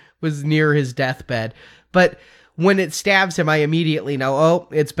speech was near his deathbed. But when it stabs him, I immediately know, oh,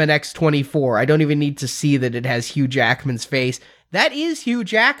 it's been X-24. I don't even need to see that it has Hugh Jackman's face. That is Hugh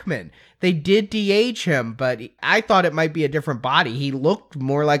Jackman. They did de-age him, but I thought it might be a different body. He looked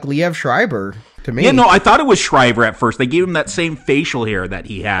more like Liev Schreiber to me. Yeah, no, I thought it was Schreiber at first. They gave him that same facial hair that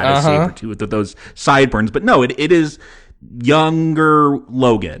he had as Sabretooth with those sideburns. But no, it is younger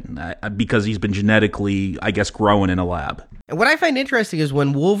Logan because he's been genetically, I guess, growing in a lab. And what I find interesting is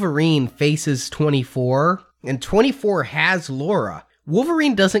when Wolverine faces 24, and 24 has Laura,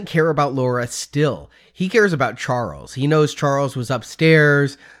 Wolverine doesn't care about Laura still. He cares about Charles. He knows Charles was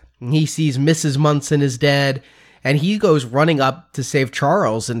upstairs. He sees Mrs. Munson is dead, and he goes running up to save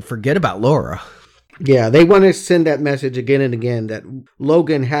Charles and forget about Laura. Yeah, they want to send that message again and again that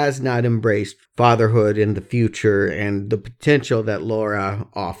Logan has not embraced fatherhood in the future and the potential that Laura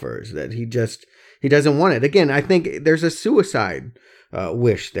offers, that he doesn't want it. Again, I think there's a suicide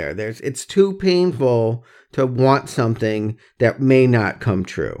wish there. It's too painful to want something that may not come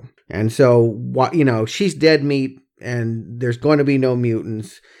true. And so, she's dead meat and there's going to be no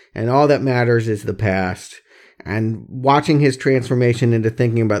mutants and all that matters is the past. And watching his transformation into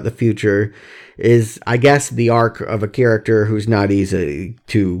thinking about the future is, I guess, the arc of a character who's not easy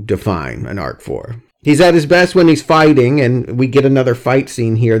to define an arc for. He's at his best when he's fighting, and we get another fight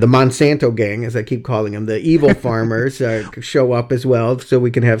scene here. The Monsanto gang, as I keep calling them, the evil farmers, show up as well, so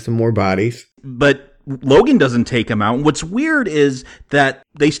we can have some more bodies. But Logan doesn't take him out. What's weird is that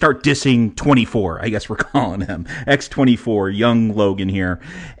they start dissing 24, I guess we're calling him. X-24, young Logan here.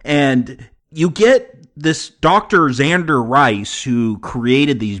 And you get this Dr. Xander Rice, who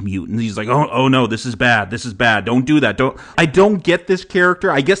created these mutants, he's like, oh no, this is bad, don't do that. I don't get this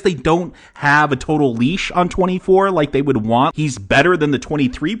character. I guess they don't have a total leash on 24 like they would want. He's better than the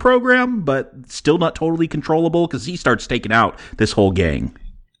 23 program, but still not totally controllable because he starts taking out this whole gang.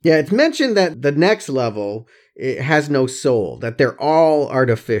 Yeah, it's mentioned that the next level, it has no soul, that they're all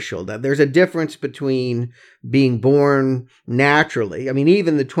artificial, that there's a difference between being born naturally. I mean,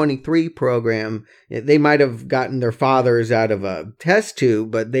 even the 23 program, they might have gotten their fathers out of a test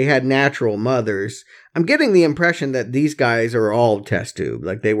tube, but they had natural mothers. I'm getting the impression that these guys are all test tube,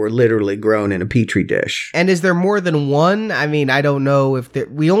 like they were literally grown in a petri dish. And is there more than one? I mean, I don't know if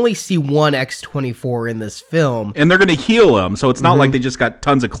we only see one X-24 in this film. And they're going to heal him, so it's not like they just got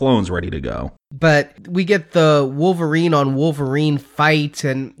tons of clones ready to go. But we get the Wolverine on Wolverine fight,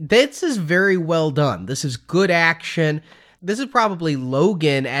 and this is very well done. This is good action. This is probably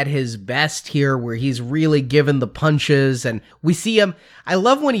Logan at his best here, where he's really given the punches, and we see him. I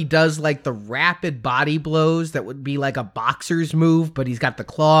love when he does like the rapid body blows that would be like a boxer's move, but he's got the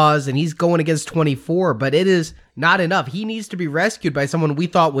claws and he's going against 24, but it is not enough. He needs to be rescued by someone we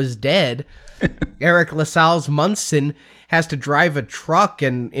thought was dead. Eric LaSalle's Munson has to drive a truck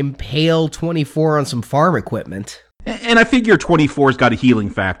and impale 24 on some farm equipment. And I figure 24's got a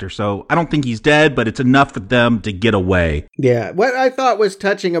healing factor, so I don't think he's dead, but it's enough for them to get away. Yeah, what I thought was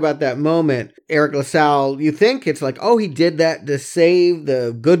touching about that moment, Eric LaSalle, you think it's like, oh, he did that to save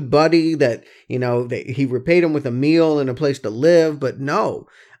the good buddy that, you know, he repaid him with a meal and a place to live, but no.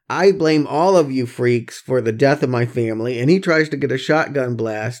 I blame all of you freaks for the death of my family, and he tries to get a shotgun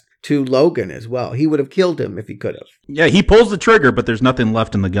blast to Logan as well. He would have killed him if he could have. Yeah, he pulls the trigger, but there's nothing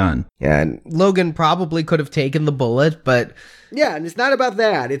left in the gun. Yeah, and Logan probably could have taken the bullet, but... Yeah, and it's not about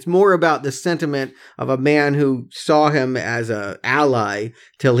that. It's more about the sentiment of a man who saw him as an ally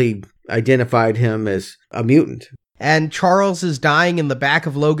till he identified him as a mutant. And Charles is dying in the back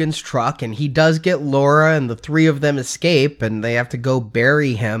of Logan's truck, and he does get Laura, and the three of them escape, and they have to go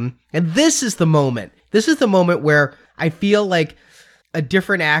bury him. And this is the moment. This is the moment where I feel like a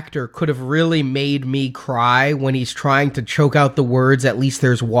different actor could have really made me cry when he's trying to choke out the words, "At least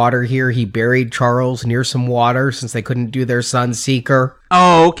there's water here." He buried Charles near some water since they couldn't do their Sunseeker.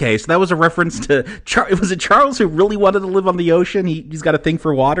 Oh, okay. So that was a reference to... Was it Charles who really wanted to live on the ocean? He's got a thing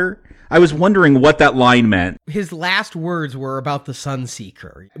for water? I was wondering what that line meant. His last words were about the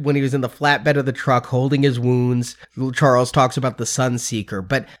Sunseeker. When he was in the flatbed of the truck holding his wounds, Charles talks about the Sunseeker.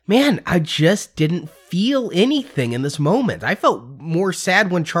 But man, I just didn't feel anything in this moment. I felt more sad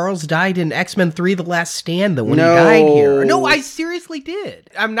when Charles died in X-Men 3 The Last Stand than when he died here. No, I seriously did.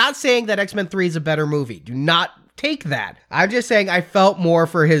 I'm not saying that X-Men 3 is a better movie. Do not take that. I'm just saying I felt more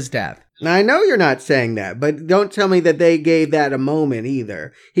for his death. Now, I know you're not saying that, but don't tell me that they gave that a moment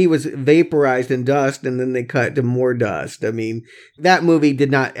either. He was vaporized in dust and then they cut to more dust. I mean, that movie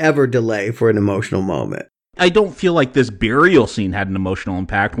did not ever delay for an emotional moment. I don't feel like this burial scene had an emotional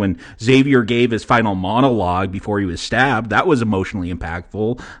impact. When Xavier gave his final monologue before he was stabbed, that was emotionally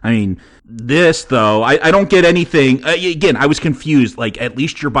impactful. I mean, this, though, I don't get anything. Again, I was confused. Like, at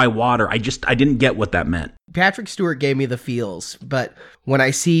least you're by water. I didn't get what that meant. Patrick Stewart gave me the feels, but when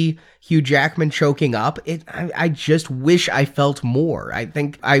I see Hugh Jackman choking up, I just wish I felt more.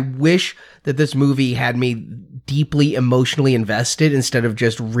 I wish that this movie had me deeply emotionally invested instead of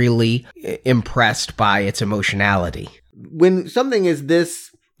just really impressed by its emotionality. When something is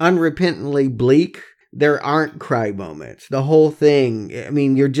this unrepentantly bleak, there aren't cry moments. The whole thing, I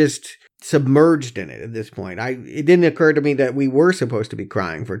mean, you're just submerged in it at this point. It didn't occur to me that we were supposed to be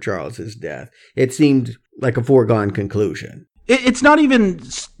crying for Charles's death. It seemed like a foregone conclusion. It's not even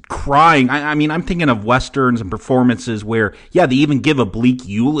crying. I mean, I'm thinking of Westerns and performances where, yeah, they even give a bleak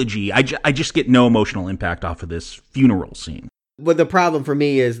eulogy. I just get no emotional impact off of this funeral scene. But the problem for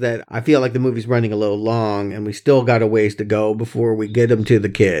me is that I feel like the movie's running a little long and we still got a ways to go before we get them to the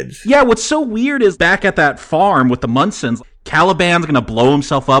kids. Yeah, what's so weird is back at that farm with the Munsons, Caliban's going to blow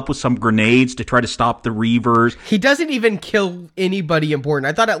himself up with some grenades to try to stop the Reavers. He doesn't even kill anybody important.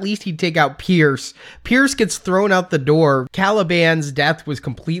 I thought at least he'd take out Pierce. Pierce gets thrown out the door. Caliban's death was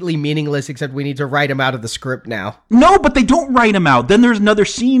completely meaningless, except we need to write him out of the script now. No, but they don't write him out. Then there's another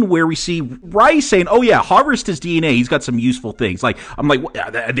scene where we see Rice saying, oh yeah, harvest his DNA. He's got some useful things. Like, I'm like, what,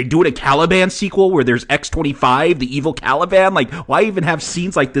 are they doing a Caliban sequel where there's X-25, the evil Caliban? Like, why even have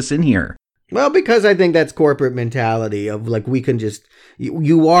scenes like this in here? Well, because I think that's corporate mentality of like, we can just,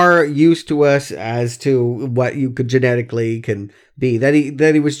 you are used to us as to what you could genetically can be, that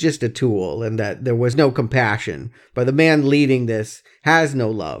he was just a tool and that there was no compassion. But the man leading this has no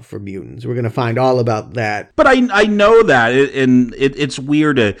love for mutants. We're going to find all about that. But I know that, and it's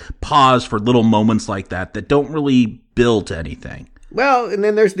weird to pause for little moments like that don't really build to anything. Well, and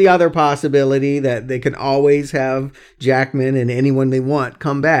then there's the other possibility that they can always have Jackman and anyone they want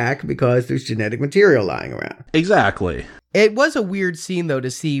come back because there's genetic material lying around. Exactly. It was a weird scene, though, to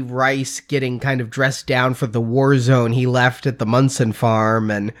see Rice getting kind of dressed down for the war zone he left at the Munson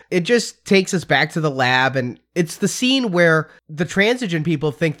farm, and it just takes us back to the lab, and it's the scene where the Transigen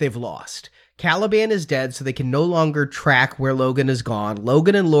people think they've lost. Caliban is dead, so they can no longer track where Logan is gone.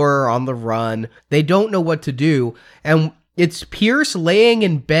 Logan and Laura are on the run. They don't know what to do, and it's Pierce laying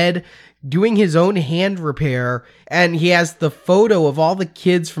in bed doing his own hand repair, and he has the photo of all the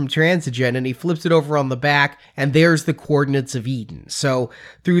kids from Transigen, and he flips it over on the back, and there's the coordinates of Eden. So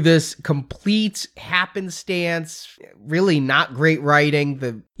through this complete happenstance, really not great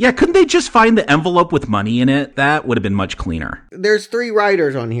writing, Yeah, couldn't they just find the envelope with money in it? That would have been much cleaner. There's 3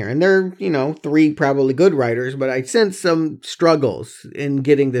 writers on here, and they're, 3 probably good writers, but I sense some struggles in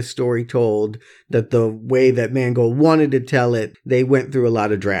getting this story told, that the way that Mangold wanted to tell it, they went through a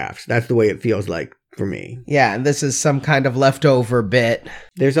lot of drafts. That's the way it feels like for me. Yeah, and this is some kind of leftover bit.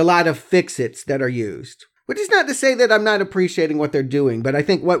 There's a lot of fix-its that are used. Which is not to say that I'm not appreciating what they're doing, but I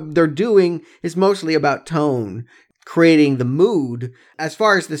think what they're doing is mostly about tone, creating the mood. As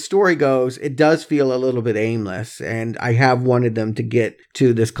far as the story goes, it does feel a little bit aimless, and I have wanted them to get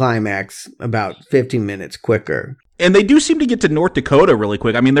to this climax about 15 minutes quicker. And they do seem to get to North Dakota really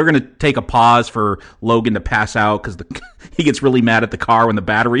quick. I mean, they're going to take a pause for Logan to pass out because he gets really mad at the car when the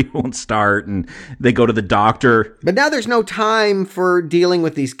battery won't start, and they go to the doctor. But now there's no time for dealing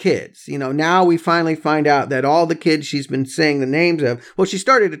with these kids. Now we finally find out that all the kids she's been saying the names of, well, she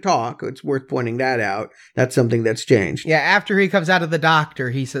started to talk. It's worth pointing that out. That's something that's changed. Yeah, after he comes out of the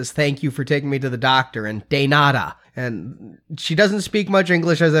doctor, he says, "Thank you for taking me to the doctor," and "de nada." And she doesn't speak much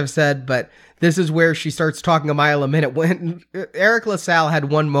English, as I've said, but this is where she starts talking a mile a minute. When Eric LaSalle had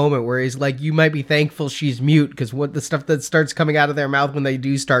one moment where he's like, you might be thankful she's mute, because what the stuff that starts coming out of their mouth when they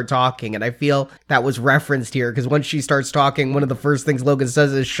do start talking. And I feel that was referenced here, because when she starts talking, one of the first things Logan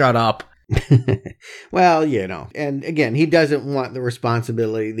says is, "Shut up." Well, and again, he doesn't want the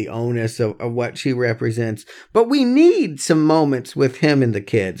responsibility, the onus of what she represents. But we need some moments with him and the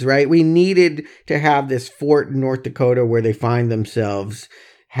kids, right? We needed to have this fort in North Dakota where they find themselves,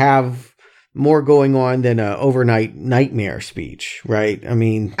 have more going on than a overnight nightmare speech, right? I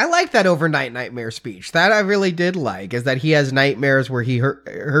mean, I like that overnight nightmare speech. That I really did like, is that he has nightmares where he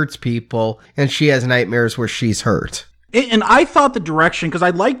hurts people, and she has nightmares where she's hurt. And I thought the direction, because I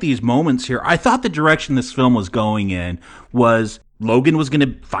like these moments here, I thought the direction this film was going in was Logan was going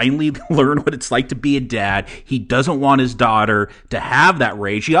to finally learn what it's like to be a dad. He doesn't want his daughter to have that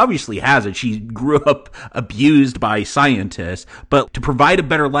rage. She obviously has it. She grew up abused by scientists, but to provide a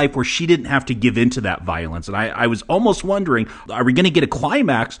better life where she didn't have to give into that violence. And I was almost wondering, are we going to get a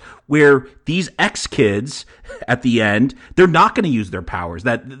climax where these ex-kids at the end, they're not going to use their powers?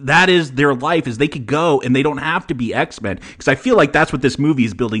 That is their life, is they could go and they don't have to be X-Men. Because I feel like that's what this movie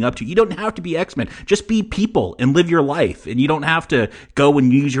is building up to. You don't have to be X-Men. Just be people and live your life. And you don't have to go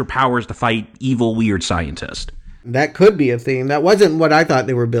and use your powers to fight evil, weird scientists. That could be a theme. That wasn't what I thought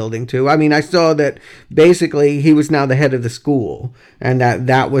they were building to. I mean, I saw that basically he was now the head of the school, and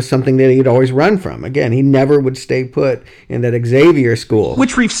that was something that he'd always run from. Again, he never would stay put in that Xavier school.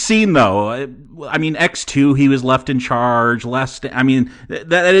 Which we've seen, though. I mean, X2, he was left in charge.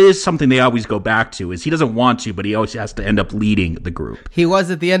 That is something they always go back to, is he doesn't want to, but he always has to end up leading the group. He was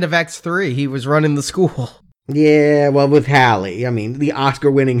at the end of X3. He was running the school. Yeah, well, with Halle. I mean, the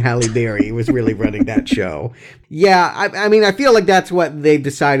Oscar-winning Halle Berry was really running that show. Yeah, I mean, I feel like that's what they've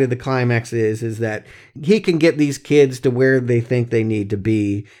decided the climax is that he can get these kids to where they think they need to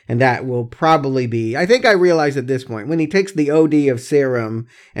be, and that will probably be, I think I realized at this point, when he takes the OD of serum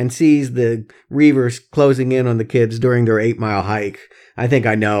and sees the Reavers closing in on the kids during their 8-mile hike, I think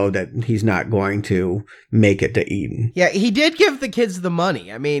I know that he's not going to make it to Eden. Yeah, he did give the kids the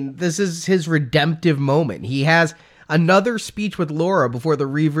money. I mean, this is his redemptive moment. He has another speech with Laura before the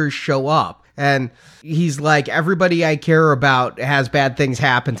Reavers show up. And he's like, everybody I care about has bad things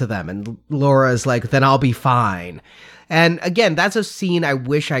happen to them. And Laura's like, then I'll be fine. And again, that's a scene I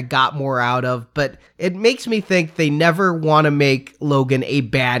wish I got more out of, but it makes me think they never want to make Logan a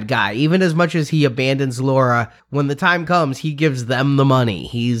bad guy. Even as much as he abandons Laura, when the time comes, he gives them the money.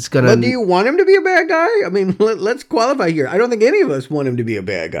 He's gonna... But do you want him to be a bad guy? I mean, let's qualify here. I don't think any of us want him to be a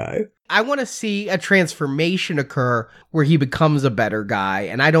bad guy. I want to see a transformation occur where he becomes a better guy,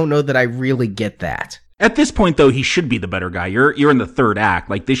 and I don't know that I really get that. At this point, though, he should be the better guy. You're in the third act.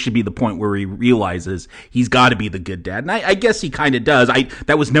 Like, this should be the point where he realizes he's got to be the good dad. And I guess he kind of does.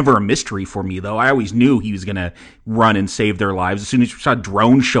 That was never a mystery for me, though. I always knew he was going to run and save their lives as soon as you saw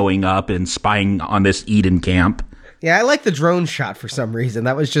drones showing up and spying on this Eden camp. Yeah, I like the drone shot for some reason.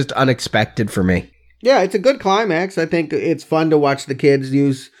 That was just unexpected for me. Yeah, it's a good climax. I think it's fun to watch the kids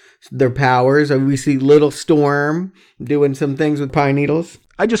use their powers. We see little Storm doing some things with pine needles.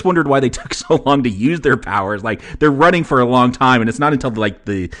 I just wondered why they took so long to use their powers. Like, they're running for a long time, and it's not until, like,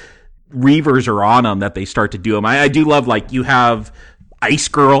 the Reavers are on them that they start to do them. I do love, like, you have Ice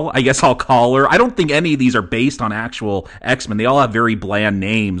Girl, I guess I'll call her. I don't think any of these are based on actual X-Men. They all have very bland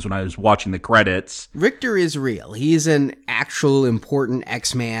names when I was watching the credits. Rictor is real. He's an actual important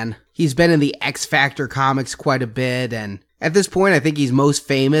X-Man. He's been in the X-Factor comics quite a bit, and at this point, I think he's most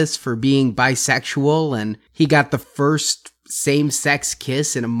famous for being bisexual, and he got the first same-sex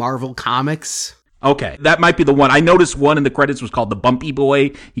kiss in a Marvel Comics. Okay, that might be the one. I noticed one in the credits was called the Bumpy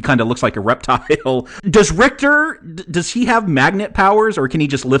Boy. He kind of looks like a reptile. Does Rictor, does he have magnet powers, or can he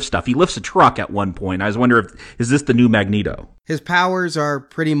just lift stuff? He lifts a truck at one point. I was wondering, is this the new Magneto? His powers are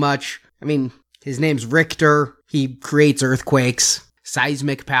pretty much, his name's Rictor. He creates earthquakes,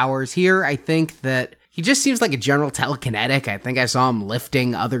 seismic powers. Here, I think that he just seems like a general telekinetic. I think I saw him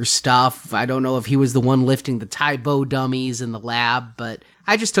lifting other stuff. I don't know if he was the one lifting the Tybo dummies in the lab, but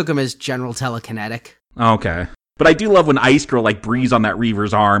I just took him as general telekinetic. Okay. But I do love when Ice Girl, like, breathes on that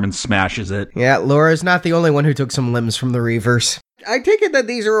Reaver's arm and smashes it. Yeah, Laura's not the only one who took some limbs from the Reavers. I take it that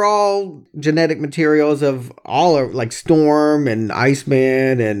these are all genetic materials of all, like, Storm and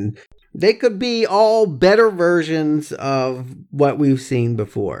Iceman, and they could be all better versions of what we've seen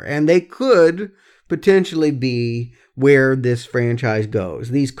before. And they could potentially be where this franchise goes.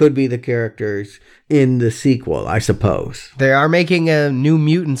 These could be the characters in the sequel, I suppose. They are making a New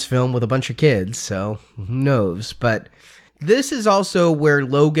Mutants film with a bunch of kids, so who knows? But this is also where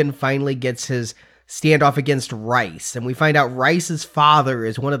Logan finally gets his standoff against Rice, and we find out Rice's father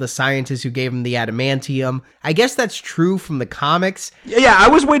is one of the scientists who gave him the adamantium. I guess that's true from the comics. Yeah, I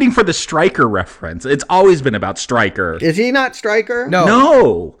was waiting for the Stryker reference. It's always been about Stryker. Is he not Stryker?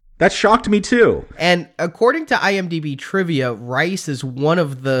 No. That shocked me too. And according to IMDb trivia, Rice is one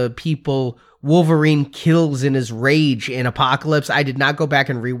of the people Wolverine kills in his rage in Apocalypse. I did not go back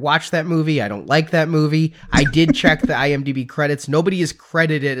and rewatch that movie. I don't like that movie. I did check the IMDb credits. Nobody is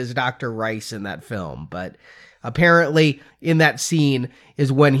credited as Dr. Rice in that film, but apparently in that scene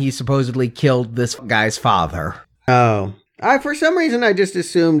is when he supposedly killed this guy's father. Oh. For some reason, I just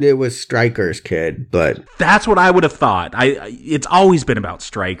assumed it was Stryker's kid, but... That's what I would have thought. It's always been about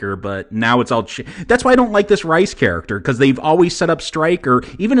Stryker, but now it's all... That's why I don't like this Rice character, because they've always set up Stryker.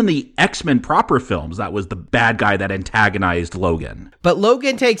 Even in the X-Men proper films, that was the bad guy that antagonized Logan. But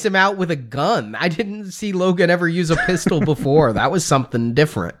Logan takes him out with a gun. I didn't see Logan ever use a pistol before. That was something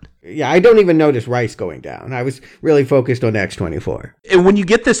different. Yeah, I don't even notice Rice going down. I was really focused on X-24. And when you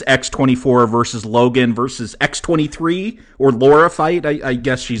get this X-24 versus Logan versus X-23 or Laura fight, I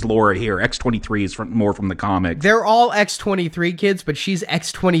guess she's Laura here. X-23 is more from the comics. They're all X-23 kids, but she's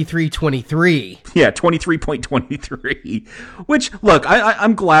X-23-23. Yeah, 23.23. Which, look,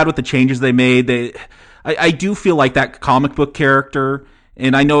 I'm glad with the changes they made. I do feel like that comic book character...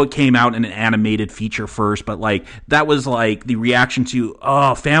 And I know it came out in an animated feature first, but, like, that was, like, the reaction to,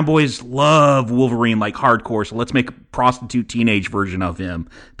 oh, fanboys love Wolverine, like, hardcore, so let's make a prostitute teenage version of him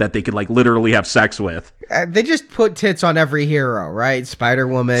that they could, like, literally have sex with. They just put tits on every hero, right?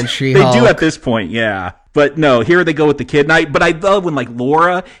 Spider-Woman, She-Hulk. They do at this point, yeah. But no, here they go with the kid. But I love when, like,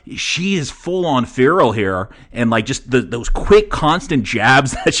 Laura, she is full-on feral here, and, like, just those quick, constant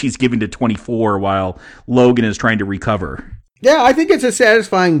jabs that she's giving to 24 while Logan is trying to recover. Yeah, I think it's a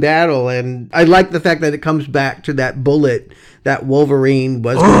satisfying battle, and I like the fact that it comes back to that bullet that Wolverine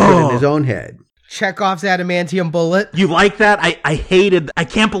was going to put in his own head. Chekhov's adamantium bullet. You like that? I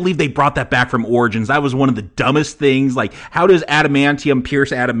can't believe they brought that back from Origins. That was one of the dumbest things. Like, how does adamantium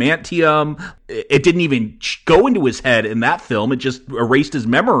pierce adamantium? It didn't even go into his head in that film. It just erased his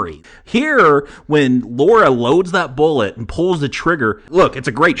memory. Here, when Laura loads that bullet and pulls the trigger, look, it's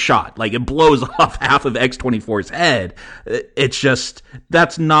a great shot. Like, it blows off half of X-24's head. It's just,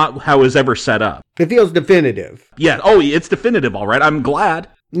 that's not how it was ever set up. It feels definitive. Yeah. Oh, it's definitive, all right. I'm glad.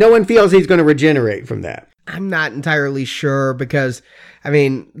 No one feels he's going to regenerate from that. I'm not entirely sure because, I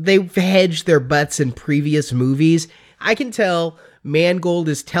mean, they've hedged their bets in previous movies. I can tell Mangold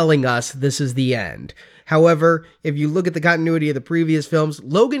is telling us this is the end. However, if you look at the continuity of the previous films,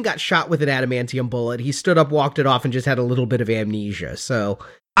 Logan got shot with an adamantium bullet. He stood up, walked it off, and just had a little bit of amnesia. So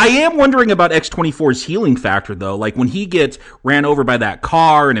I am wondering about X-24's healing factor, though. Like, when he gets ran over by that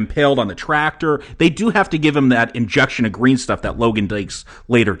car and impaled on the tractor, they do have to give him that injection of green stuff that Logan takes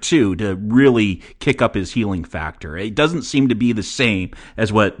later, too, to really kick up his healing factor. It doesn't seem to be the same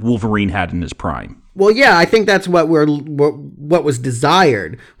as what Wolverine had in his prime. Well, yeah, I think that's what was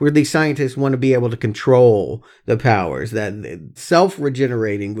desired, where these scientists want to be able to control the powers, that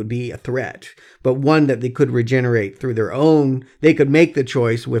self-regenerating would be a threat, but one that they could regenerate through their own, they could make the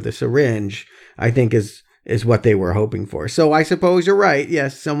choice with a syringe, I think is what they were hoping for. So I suppose you're right.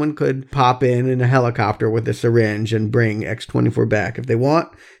 Yes, someone could pop in a helicopter with a syringe and bring X-24 back if they want,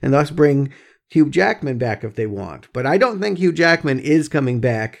 and thus bring Hugh Jackman back if they want. But I don't think Hugh Jackman is coming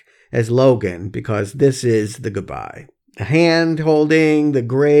back as Logan, because this is the goodbye. The hand holding, the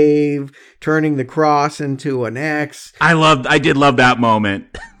grave, turning the cross into an X. I did love that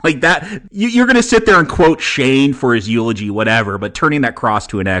moment. Like that, you're going to sit there and quote Shane for his eulogy, whatever, but turning that cross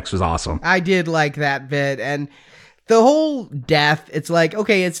to an X was awesome. I did like that bit, and the whole death, it's like,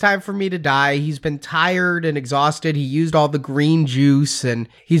 okay, it's time for me to die. He's been tired and exhausted. He used all the green juice, and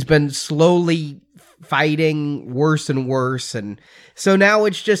he's been slowly fighting worse and worse, and so now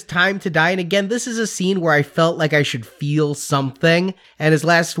it's just time to die. And again, this is a scene where I felt like I should feel something, and his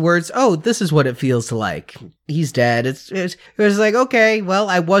last words, oh, this is what it feels like. He's dead. It was like, okay, well,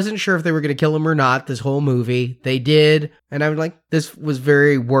 I wasn't sure if they were going to kill him or not this whole movie. They did, and I was like, this was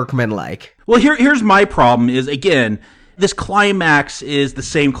very workmanlike. Well, here's my problem is, again, this climax is the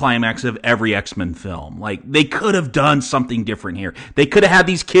same climax of every X-Men film. Like, they could have done something different here. They could have had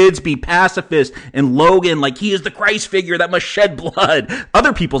these kids be pacifists, and Logan, like, he is the Christ figure that must shed blood.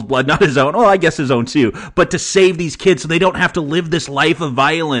 Other people's blood, not his own. Oh, I guess his own too. But to save these kids so they don't have to live this life of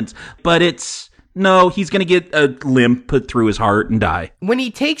violence. But no, he's going to get a limb put through his heart and die. When he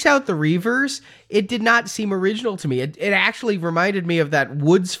takes out the Reavers, it did not seem original to me. It actually reminded me of that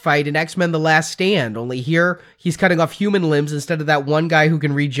Woods fight in X-Men The Last Stand, only here he's cutting off human limbs instead of that one guy who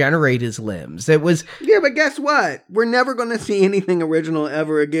can regenerate his limbs. It was... Yeah, but guess what? We're never going to see anything original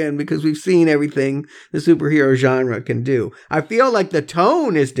ever again because we've seen everything the superhero genre can do. I feel like the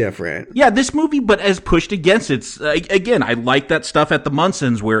tone is different. Yeah, this movie, but as pushed against it, again, I like that stuff at the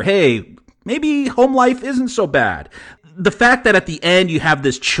Munsons where, hey, maybe home life isn't so bad. The fact that at the end you have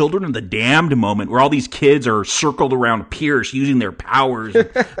this Children of the Damned moment where all these kids are circled around Pierce using their powers,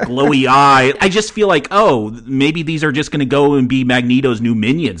 glowy eye. I just feel like, oh, maybe these are just going to go and be Magneto's new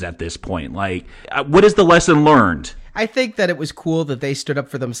minions at this point. Like, what is the lesson learned? I think that it was cool that they stood up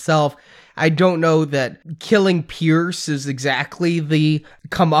for themselves. I don't know that killing Pierce is exactly the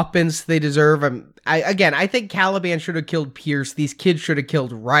comeuppance they deserve. I think Caliban should have killed Pierce. These kids should have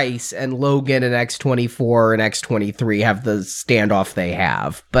killed Rice, and Logan and X-24 and X-23 have the standoff they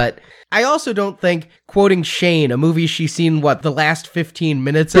have. But I also don't think quoting Shane, a movie she's seen, the last 15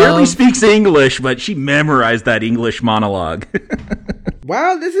 minutes of? Barely speaks English, but she memorized that English monologue.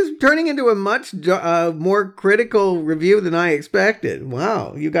 Wow, this is turning into a much more critical review than I expected.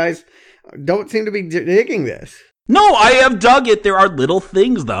 Wow, you guys don't seem to be digging this. No, I have dug it. There are little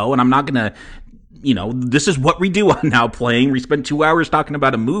things, though, and I'm not going to, this is what we do on Now Playing. We spend 2 hours talking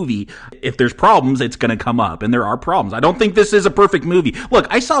about a movie. If there's problems, it's going to come up, and there are problems. I don't think this is a perfect movie. Look,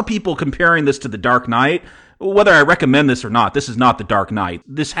 I saw people comparing this to The Dark Knight. Whether I recommend this or not, this is not The Dark Knight.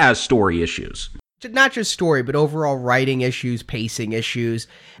 This has story issues. Not just story, but overall writing issues, pacing issues.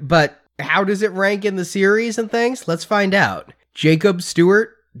 But how does it rank in the series and things? Let's find out. Jacob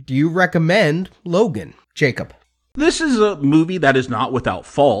Stewart, do you recommend Logan? Jacob. This is a movie that is not without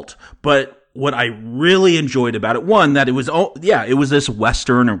fault, but what I really enjoyed about it, one, that it was this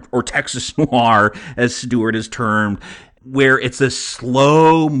Western or Texas noir, as Stewart is termed, where it's this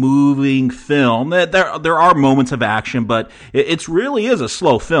slow-moving film. There are moments of action, but it really is a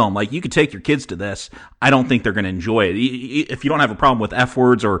slow film. Like, you could take your kids to this. I don't think they're going to enjoy it. If you don't have a problem with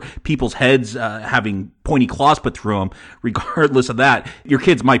F-words or people's heads having pointy claws put through them, regardless of that, your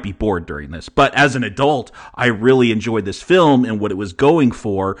kids might be bored during this. But as an adult, I really enjoyed this film and what it was going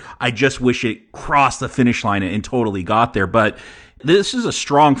for. I just wish it crossed the finish line and totally got there. But this is a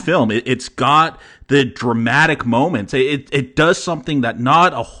strong film. It's got the dramatic moments. It does something that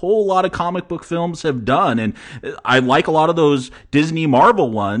not a whole lot of comic book films have done. And I like a lot of those Disney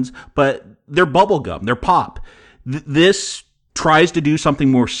Marvel ones, but they're bubblegum. They're pop. This tries to do something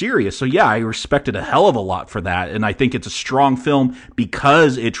more serious. So yeah, I respect it a hell of a lot for that. And I think it's a strong film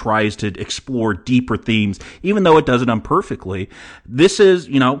because it tries to explore deeper themes, even though it does it imperfectly. This is,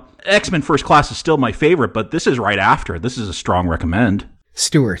 X-Men First Class is still my favorite, but this is right after. This is a strong recommend.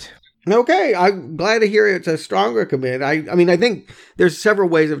 Stuart. Okay, I'm glad to hear it's a strong recommend. I mean, I think there's several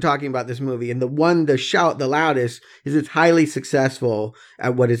ways of talking about this movie, and the one to shout the loudest is it's highly successful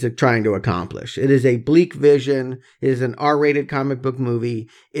at what it's trying to accomplish. It is a bleak vision. It is an R-rated comic book movie.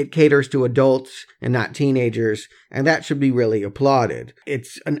 It caters to adults and not teenagers, and that should be really applauded.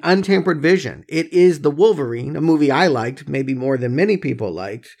 It's an untampered vision. It is The Wolverine, a movie I liked, maybe more than many people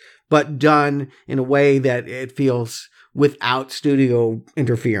liked, but done in a way that it feels without studio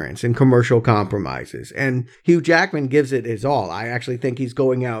interference and commercial compromises. And Hugh Jackman gives it his all. I actually think he's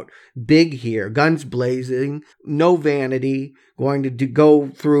going out big here, guns blazing, no vanity, going to go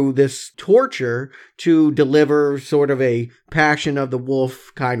through this torture to deliver sort of a Passion of the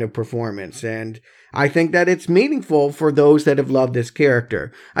Wolf kind of performance. And I think that it's meaningful for those that have loved this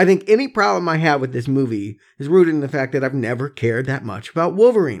character. I think any problem I have with this movie is rooted in the fact that I've never cared that much about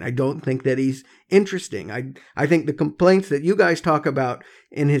Wolverine. I don't think that he's interesting. I think the complaints that you guys talk about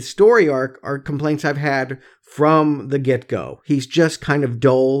in his story arc are complaints I've had from the get-go. He's just kind of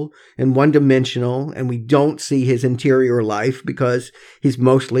dull and one-dimensional, and we don't see his interior life because he's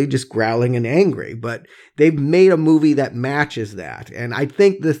mostly just growling and angry. But they've made a movie that matches that, and I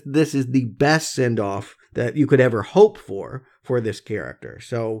think this is the best send-off that you could ever hope for this character.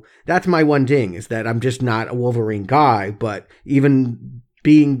 So that's my one ding, is that I'm just not a Wolverine guy, but even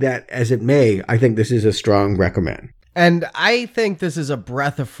being that as it may, I think this is a strong recommend. And I think this is a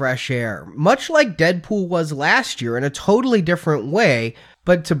breath of fresh air, much like Deadpool was last year in a totally different way,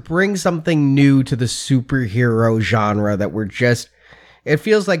 but to bring something new to the superhero genre that it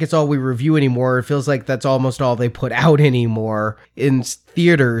feels like it's all we review anymore. It feels like that's almost all they put out anymore in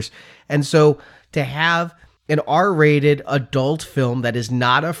theaters. And so to have an R-rated adult film that is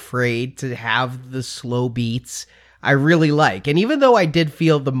not afraid to have the slow beats, I really like. And even though I did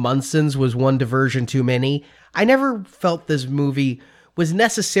feel The Munsons was one diversion too many, I never felt this movie was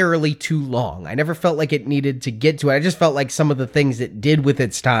necessarily too long. I never felt like it needed to get to it. I just felt like some of the things it did with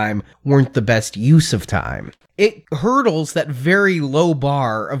its time weren't the best use of time. It hurdles that very low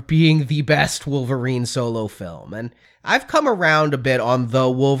bar of being the best Wolverine solo film. And I've come around a bit on The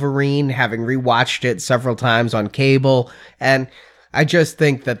Wolverine, having rewatched it several times on cable, and I just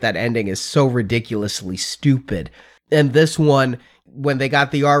think that ending is so ridiculously stupid. And this one, when they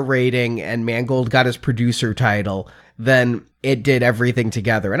got the R rating and Mangold got his producer title, then it did everything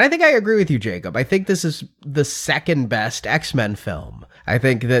together. And I think I agree with you, Jacob. I think this is the second best X-Men film. I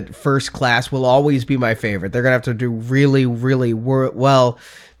think that First Class will always be my favorite. They're going to have to do really, really well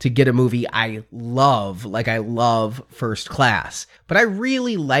to get a movie I love, like I love First Class. But I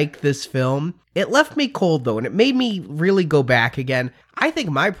really like this film. It left me cold, though, and it made me really go back again. I think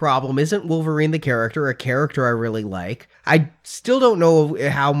my problem isn't Wolverine the character, a character I really like. I still don't know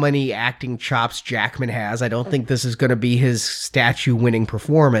how many acting chops Jackman has. I don't think this is going to be his statue-winning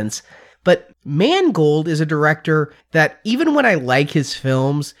performance. But Mangold is a director that, even when I like his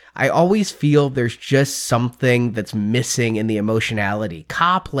films, I always feel there's just something that's missing in the emotionality.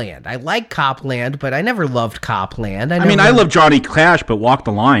 Copland. I like Copland, but I never loved Copland. I love Johnny Cash, but Walk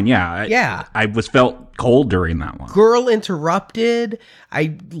the Line, yeah. I felt cold during that one. Girl Interrupted,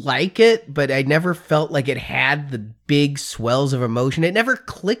 I like it, but I never felt like it had the big swells of emotion. It never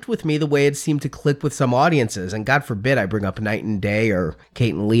clicked with me the way it seemed to click with some audiences, and God forbid I bring up Night and Day or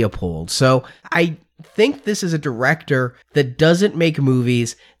Kate and Leopold. So I think this is a director that doesn't make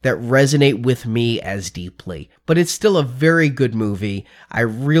movies that resonate with me as deeply, but it's still a very good movie. I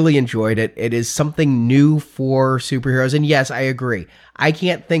really enjoyed it. It is something new for superheroes, and yes, I agree. I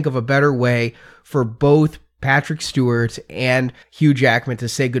can't think of a better way for both Patrick Stewart and Hugh Jackman to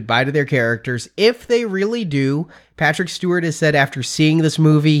say goodbye to their characters, if they really do. Patrick Stewart has said after seeing this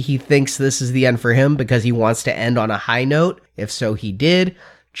movie, he thinks this is the end for him because he wants to end on a high note. If so, he did.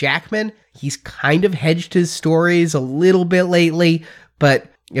 Jackman, he's kind of hedged his stories a little bit lately,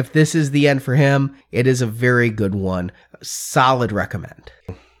 but if this is the end for him, it is a very good one. Solid recommend.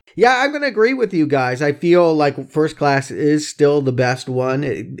 Yeah, I'm going to agree with you guys. I feel like First Class is still the best one.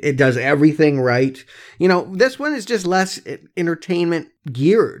 It does everything right. This one is just less entertainment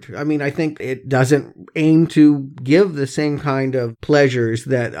geared. I mean, I think it doesn't aim to give the same kind of pleasures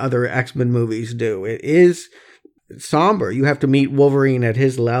that other X-Men movies do. It is somber. You have to meet Wolverine at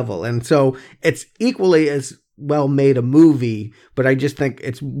his level. And so it's equally as well made a movie, but I just think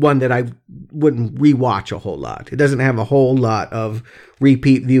it's one that I wouldn't rewatch a whole lot. It doesn't have a whole lot of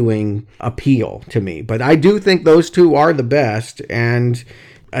repeat viewing appeal to me, but I do think those two are the best and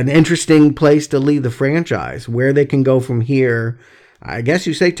an interesting place to leave the franchise. Where they can go from here, I guess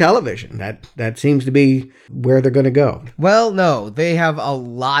you say television. That seems to be where they're going to go. Well, no, they have a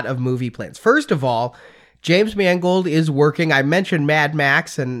lot of movie plans. First of all, James Mangold is working. I mentioned Mad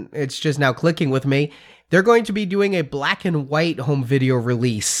Max, and it's just now clicking with me. They're going to be doing a black and white home video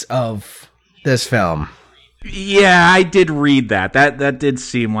release of this film. Yeah, I did read that. That did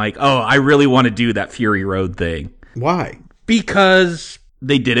seem like, oh, I really want to do that Fury Road thing. Why? Because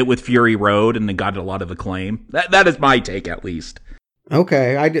they did it with Fury Road and they got a lot of acclaim. That is my take, at least.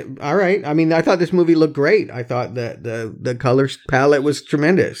 Okay, all right. I mean, I thought this movie looked great. I thought that the color palette was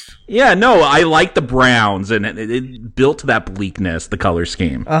tremendous. Yeah, no, I like the browns, and it built to that bleakness, the color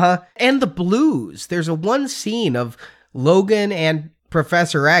scheme. And the blues. There's one scene of Logan and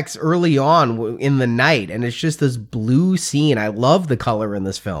Professor X early on in the night, and it's just this blue scene. I love the color in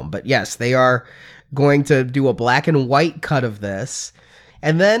this film. But yes, they are going to do a black and white cut of this.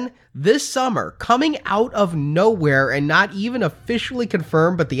 And then this summer, coming out of nowhere and not even officially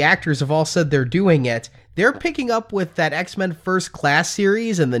confirmed, but the actors have all said they're doing it, they're picking up with that X-Men First Class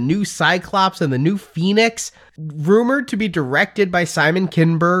series and the new Cyclops and the new Phoenix, rumored to be directed by Simon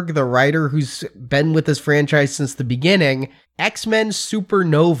Kinberg, the writer who's been with this franchise since the beginning. X-Men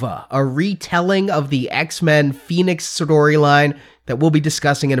Supernova, a retelling of the X-Men Phoenix storyline that we'll be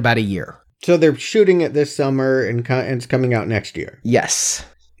discussing in about a year. So they're shooting it this summer and it's coming out next year? Yes.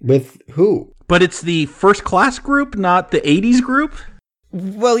 With who? But it's the First Class group, not the 80s group?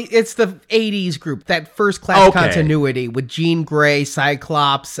 Well, it's the 80s group, that First Class continuity with Jean Grey,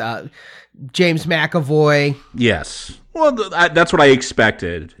 Cyclops, James McAvoy. Yes. Well, that's what I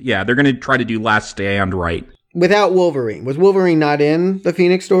expected. Yeah, they're going to try to do Last Stand right. Without Wolverine. Was Wolverine not in the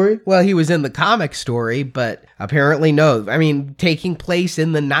Phoenix story? Well, he was in the comic story, but apparently no. I mean, taking place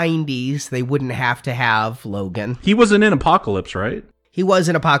in the 90s, they wouldn't have to have Logan. He wasn't in Apocalypse, right? He was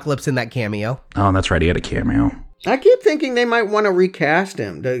in Apocalypse in that cameo. Oh, that's right. He had a cameo. I keep thinking they might want to recast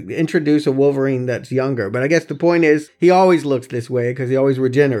him to introduce a Wolverine that's younger. But I guess the point is he always looks this way because he always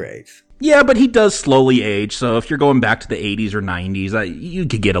regenerates. Yeah, but he does slowly age. So if you're going back to the 80s or 90s, you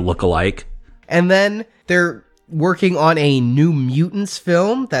could get a look-alike. And then they're working on a New Mutants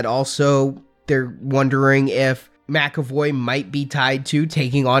film that also they're wondering if McAvoy might be tied to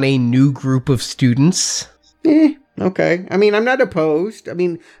taking on a new group of students. Okay. I mean, I'm not opposed. I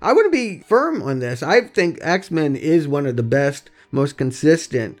mean, I wouldn't be firm on this. I think X-Men is one of the best, most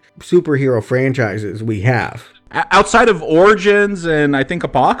consistent superhero franchises we have. Outside of Origins and I think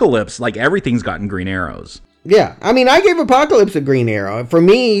Apocalypse, like everything's gotten Green Arrows. Yeah, I mean, I gave Apocalypse a Green Arrow. For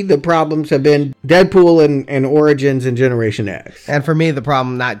me, the problems have been Deadpool and Origins and Generation X. And for me, the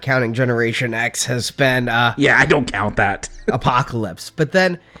problem, not counting Generation X, has been... yeah, I don't count that. Apocalypse. But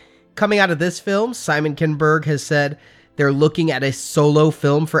then, coming out of this film, Simon Kinberg has said they're looking at a solo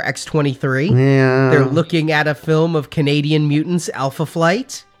film for X-23. Yeah. They're looking at a film of Canadian mutants, Alpha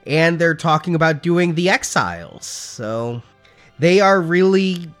Flight. And they're talking about doing The Exiles. So, they are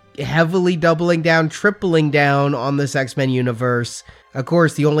really... heavily doubling down, tripling down on this X-Men universe. Of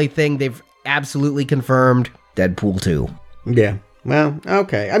course, the only thing they've absolutely confirmed, Deadpool 2. Yeah. Well,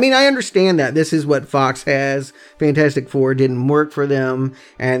 okay. I mean, I understand that this is what Fox has. Fantastic Four didn't work for them,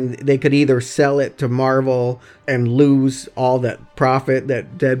 and they could either sell it to Marvel and lose all that profit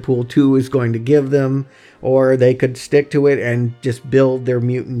that Deadpool 2 is going to give them, or they could stick to it and just build their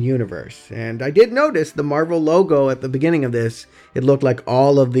mutant universe. And I did notice the Marvel logo at the beginning of this. It looked like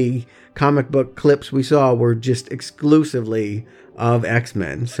all of the comic book clips we saw were just exclusively of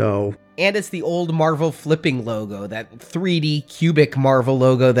X-Men. So, and it's the old Marvel flipping logo, that 3D cubic Marvel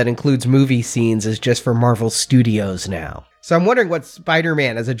logo that includes movie scenes is just for Marvel Studios now. So I'm wondering what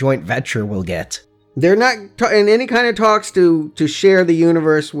Spider-Man as a joint venture will get. They're not in any kind of talks to share the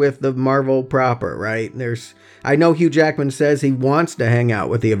universe with the Marvel proper, right? I know Hugh Jackman says he wants to hang out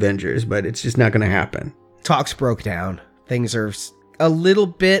with the Avengers, but it's just not going to happen. Talks broke down. Things are a little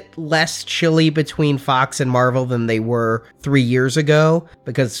bit less chilly between Fox and Marvel than they were 3 years ago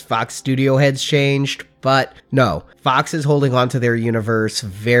because Fox studio heads changed. But no, Fox is holding on to their universe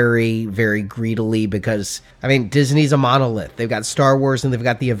very, very greedily because, I mean, Disney's a monolith. They've got Star Wars and they've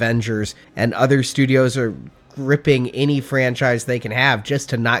got the Avengers, and other studios are gripping any franchise they can have just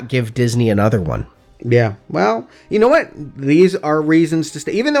to not give Disney another one. Yeah, well, you know what? These are reasons to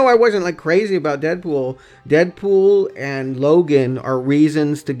stay. Even though I wasn't like crazy about Deadpool and Logan are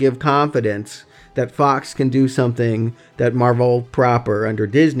reasons to give confidence that Fox can do something that Marvel proper, under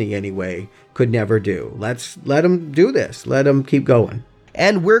Disney anyway, could never do. Let them do this. Let them keep going.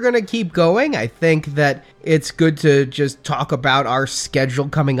 And we're going to keep going. I think that it's good to just talk about our schedule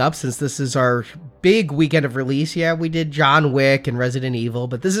coming up, since this is our big weekend of release. Yeah, we did John Wick and Resident Evil,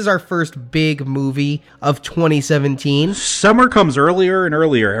 but this is our first big movie of 2017. Summer comes earlier and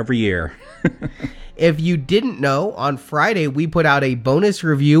earlier every year. If you didn't know, on Friday, we put out a bonus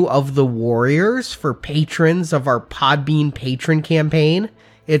review of The Warriors for patrons of our Podbean patron campaign.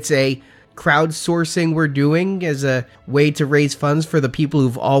 It's a crowdsourcing we're doing as a way to raise funds for the people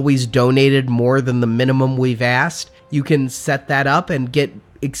who've always donated more than the minimum we've asked. You can set that up and get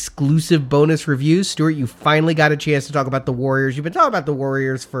exclusive bonus reviews. Stuart, you finally got a chance to talk about The Warriors. You've been talking about The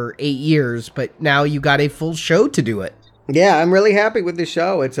Warriors for 8 years, but now you got a full show to do it. Yeah, I'm really happy with the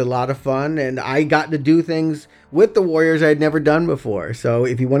show. It's a lot of fun, and I got to do things with The Warriors I'd never done before. So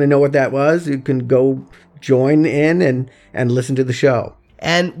if you want to know what that was, you can go join in and listen to the show.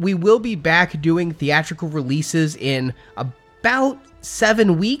 And we will be back doing theatrical releases in about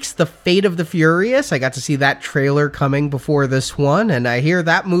 7 weeks. The Fate of the Furious. I got to see that trailer coming before this one, and I hear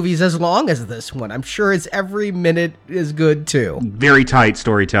that movie's as long as this one. I'm sure it's every minute is good too. Very tight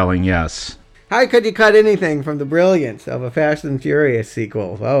storytelling, yes. How could you cut anything from the brilliance of a Fast and Furious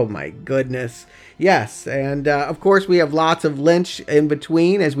sequel? Oh my goodness. Yes, and of course we have lots of Lynch in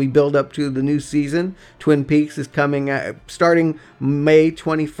between as we build up to the new season. Twin Peaks is coming starting May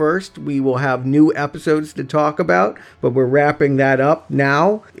 21st. We will have new episodes to talk about, but we're wrapping that up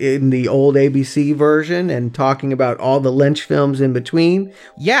now in the old ABC version and talking about all the Lynch films in between.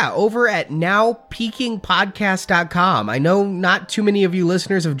 Yeah, over at nowpeakingpodcast.com. I know not too many of you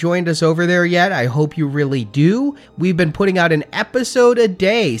listeners have joined us over there yet. I hope you really do. We've been putting out an episode a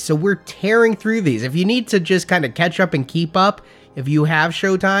day, so we're tearing through these. If you need to just kind of catch up and keep up, if you have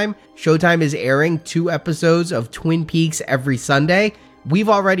Showtime, Showtime is airing 2 episodes of Twin Peaks every Sunday. We've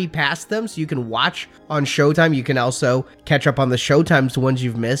already passed them, so you can watch on Showtime. You can also catch up on the Showtime's ones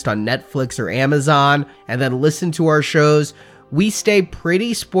you've missed on Netflix or Amazon, and then listen to our shows. We stay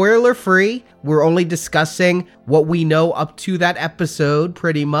pretty spoiler-free. We're only discussing what we know up to that episode,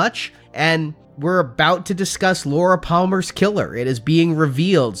 pretty much, and we're about to discuss Laura Palmer's killer. It is being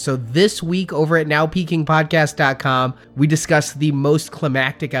revealed. So this week over at nowpeakingpodcast.com, we discuss the most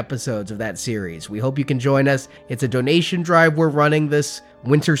climactic episodes of that series. We hope you can join us. It's a donation drive we're running this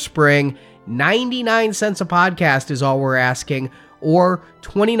winter, spring. 99 cents a podcast is all we're asking, or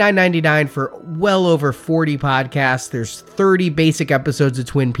 $29.99 for well over 40 podcasts. There's 30 basic episodes of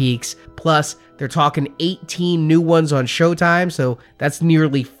Twin Peaks, plus they're talking 18 new ones on Showtime, so that's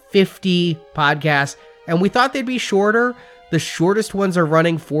nearly 50 podcasts, and we thought they'd be shorter. The shortest ones are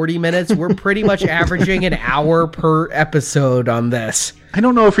running 40 minutes. We're pretty much averaging an hour per episode on this. I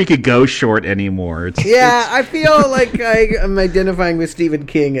don't know if we could go short anymore. I feel like I'm identifying with Stephen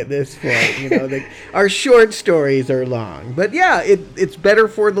King at this point. You know, our short stories are long, but yeah, it's better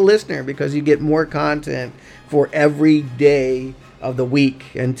for the listener because you get more content for every day of the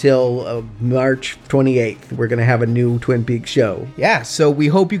week until March 28th. We're going to have a new Twin Peaks show. Yeah, so we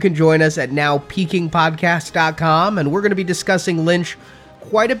hope you can join us at nowpeakingpodcast.com, and we're going to be discussing Lynch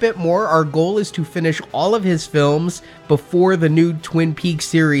quite a bit more. Our goal is to finish all of his films before the new Twin Peaks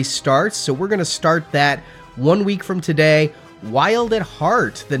series starts, so we're going to start that 1 week from today. Wild at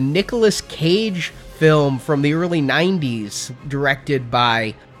Heart, the Nicolas Cage film from the early 90s, directed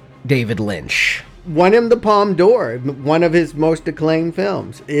by David Lynch. Won him the Palme d'Or, one of his most acclaimed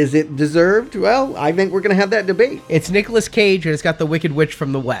films. Is it deserved? Well, I think we're going to have that debate. It's Nicolas Cage, and it's got the Wicked Witch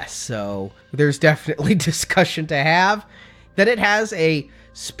from the West, so there's definitely discussion to have. That it has a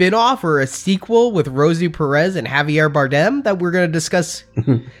spin-off or a sequel with Rosie Perez and Javier Bardem that we're going to discuss.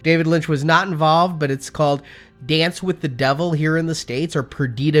 David Lynch was not involved, but it's called Dance with the Devil here in the States, or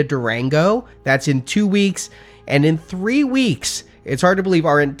Perdita Durango. That's in 2 weeks, and in 3 weeks... it's hard to believe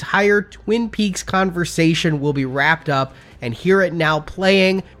our entire Twin Peaks conversation will be wrapped up, and here at Now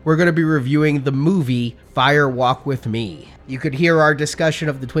Playing, we're going to be reviewing the movie Fire Walk With Me. You could hear our discussion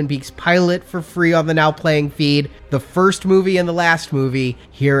of the Twin Peaks pilot for free on the Now Playing feed, the first movie and the last movie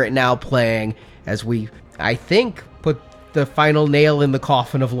here at Now Playing, as we, I think, put the final nail in the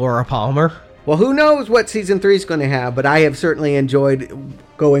coffin of Laura Palmer. Well, who knows what season 3 is going to have, but I have certainly enjoyed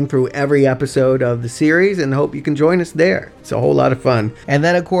going through every episode of the series and hope you can join us there. It's a whole lot of fun. And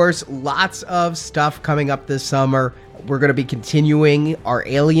then, of course, lots of stuff coming up this summer. We're going to be continuing our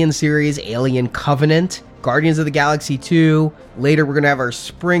Alien series, Alien Covenant, Guardians of the Galaxy 2. Later, we're going to have our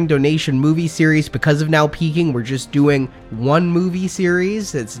spring donation movie series. Because of Now Peaking, we're just doing one movie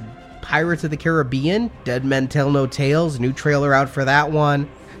series. It's Pirates of the Caribbean, Dead Men Tell No Tales, new trailer out for that one.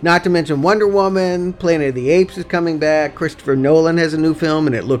 Not to mention Wonder Woman, Planet of the Apes is coming back, Christopher Nolan has a new film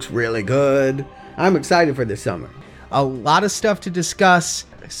and it looks really good. I'm excited for this summer. A lot of stuff to discuss,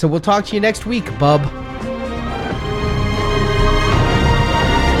 so we'll talk to you next week, bub.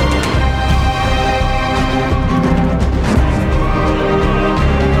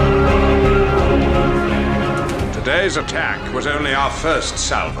 Today's attack was only our first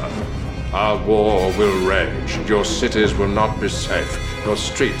salvo. Our war will rage. Your cities will not be safe. Your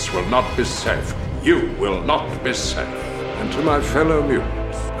streets will not be safe. You will not be safe. And to my fellow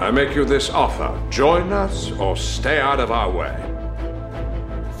mutants, I make you this offer. Join us or stay out of our way.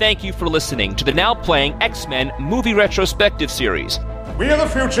 Thank you for listening to the Now Playing X-Men Movie Retrospective Series. We are the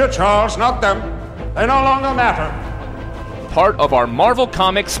future, Charles, not them. They no longer matter. Part of our Marvel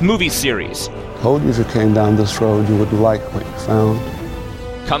Comics movie series. Told you if you came down this road, you would like what you found.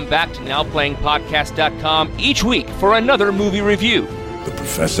 Come back to NowPlayingPodcast.com each week for another movie review. The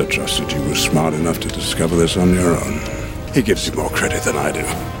professor trusted you were smart enough to discover this on your own. He gives you more credit than I do.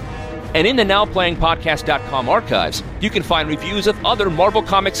 And in the NowPlayingPodcast.com archives, you can find reviews of other Marvel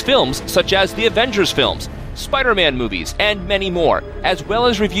Comics films such as the Avengers films, Spider-Man movies, and many more, as well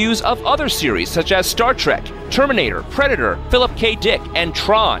as reviews of other series such as Star Trek, Terminator, Predator, Philip K. Dick, and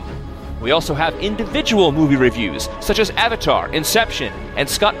Tron. We also have individual movie reviews, such as Avatar, Inception, and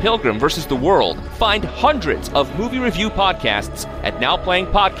Scott Pilgrim vs. the World. Find hundreds of movie review podcasts at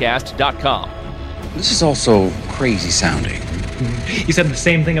NowPlayingPodcast.com. This is also crazy sounding. You said the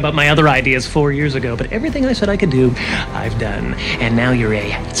same thing about my other ideas 4 years ago, but everything I said I could do, I've done. And now you're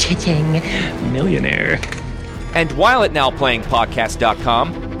a cha-ching millionaire. And while at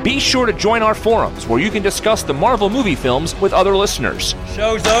NowPlayingPodcast.com, be sure to join our forums where you can discuss the Marvel movie films with other listeners.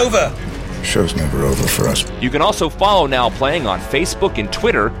 Show's over. Show's never over for us. You can also follow Now Playing on Facebook and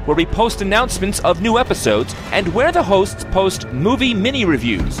Twitter, where we post announcements of new episodes and where the hosts post movie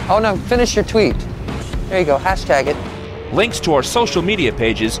mini-reviews. Oh no, finish your tweet. There you go, hashtag it. Links to our social media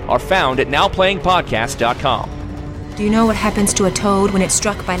pages are found at NowPlayingPodcast.com. Do you know what happens to a toad when it's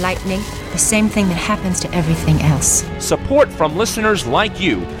struck by lightning? The same thing that happens to everything else. Support from listeners like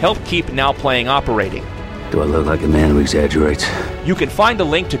you help keep Now Playing operating. Do I look like a man who exaggerates? You can find a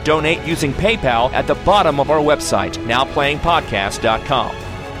link to donate using PayPal at the bottom of our website, NowPlayingPodcast.com.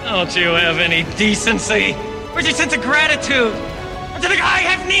 Don't you have any decency? Where's your sense of gratitude? Or do you think I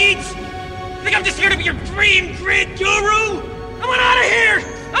have needs? You think I'm just here to be your dream grid guru? I want out of here!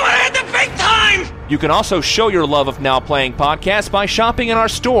 I want to hit the big time! You can also show your love of Now Playing Podcast by shopping in our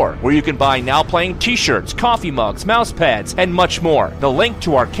store, where you can buy Now Playing t-shirts, coffee mugs, mouse pads, and much more. The link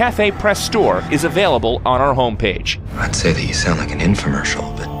to our Cafe Press store is available on our homepage. I'd say that you sound like an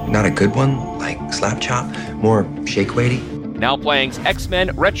infomercial, but not a good one, like Slap Chop, more shake-weighty. Now Playing's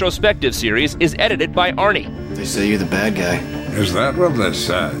X-Men Retrospective Series is edited by Arnie. They say you're the bad guy. Is that what they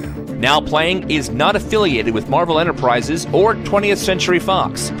say? Now Playing is not affiliated with Marvel Enterprises or 20th Century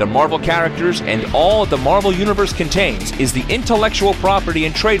Fox. The Marvel characters and all the Marvel Universe contains is the intellectual property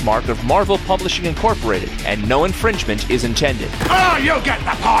and trademark of Marvel Publishing Incorporated, and no infringement is intended. Oh, you get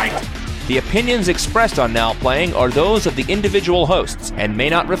the point! The opinions expressed on Now Playing are those of the individual hosts and may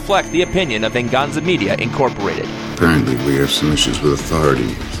not reflect the opinion of Venganza Media Incorporated. Apparently we have some issues with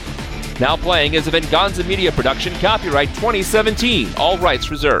authority. Now Playing is a Venganza Media production, copyright 2017, all rights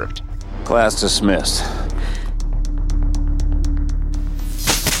reserved. Class dismissed.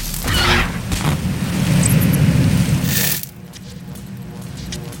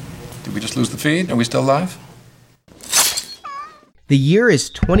 Did we just lose the feed? Are we still live? The year is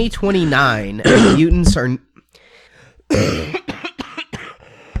 2029, and mutants are...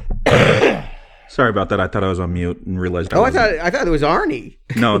 Sorry about that. I thought I was on mute and realized. I thought it was Arnie.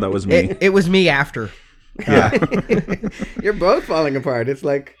 No, that was me. It was me after. Yeah. You're both falling apart. It's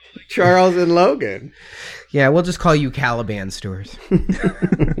like Charles and Logan. Yeah, we'll just call you Caliban, Stuart.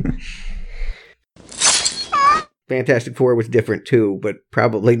 Fantastic Four was different too, but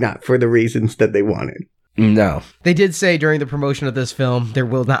probably not for the reasons that they wanted. No. They did say during the promotion of this film, there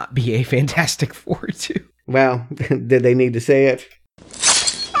will not be a Fantastic Four 2. Well, did they need to say it?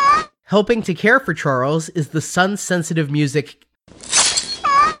 Helping to care for Charles is the sun-sensitive music.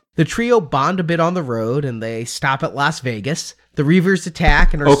 The trio bond a bit on the road, and they stop at Las Vegas. The Reavers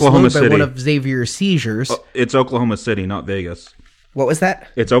attack and are Oklahoma slowed by City. one of Xavier's seizures. It's Oklahoma City, not Vegas. What was that?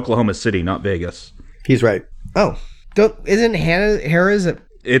 It's Oklahoma City, not Vegas. He's right. Oh, isn't Harrah's?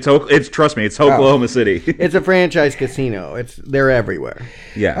 It's trust me, it's Oklahoma City. It's a franchise casino. They're everywhere.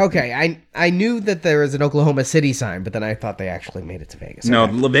 Yeah. Okay, I knew that there was an Oklahoma City sign, but then I thought they actually made it to Vegas. No,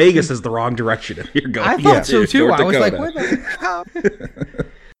 Okay. Vegas is the wrong direction if you're going. I thought so too. North I was like, Dakota. where the hell?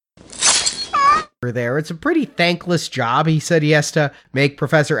 there. It's a pretty thankless job. He said he has to make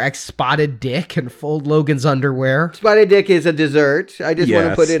Professor X spotted dick and fold Logan's underwear. Spotted dick is a dessert. I just want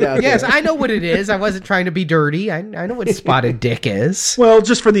to put it out Yes, there. I know what it is. I wasn't trying to be dirty. I know what spotted dick is. Well,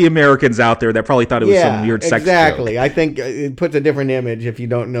 just for the Americans out there that probably thought it was some weird sex exactly. joke. I think it puts a different image if you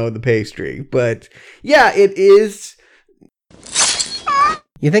don't know the pastry. But yeah, it is.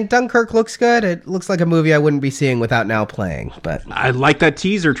 You think Dunkirk looks good? It looks like a movie I wouldn't be seeing without Now Playing. But I like that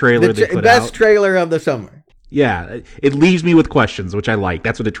teaser trailer they put best out. trailer of the summer. Yeah, it leaves me with questions, which I like.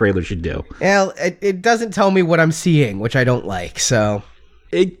 That's what a trailer should do. Well, it doesn't tell me what I'm seeing, which I don't like. So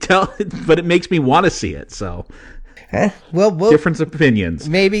but it makes me want to see it. So, well, different opinions.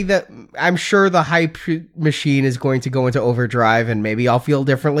 Maybe I'm sure the hype machine is going to go into overdrive, and maybe I'll feel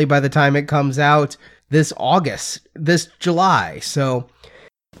differently by the time it comes out this July. So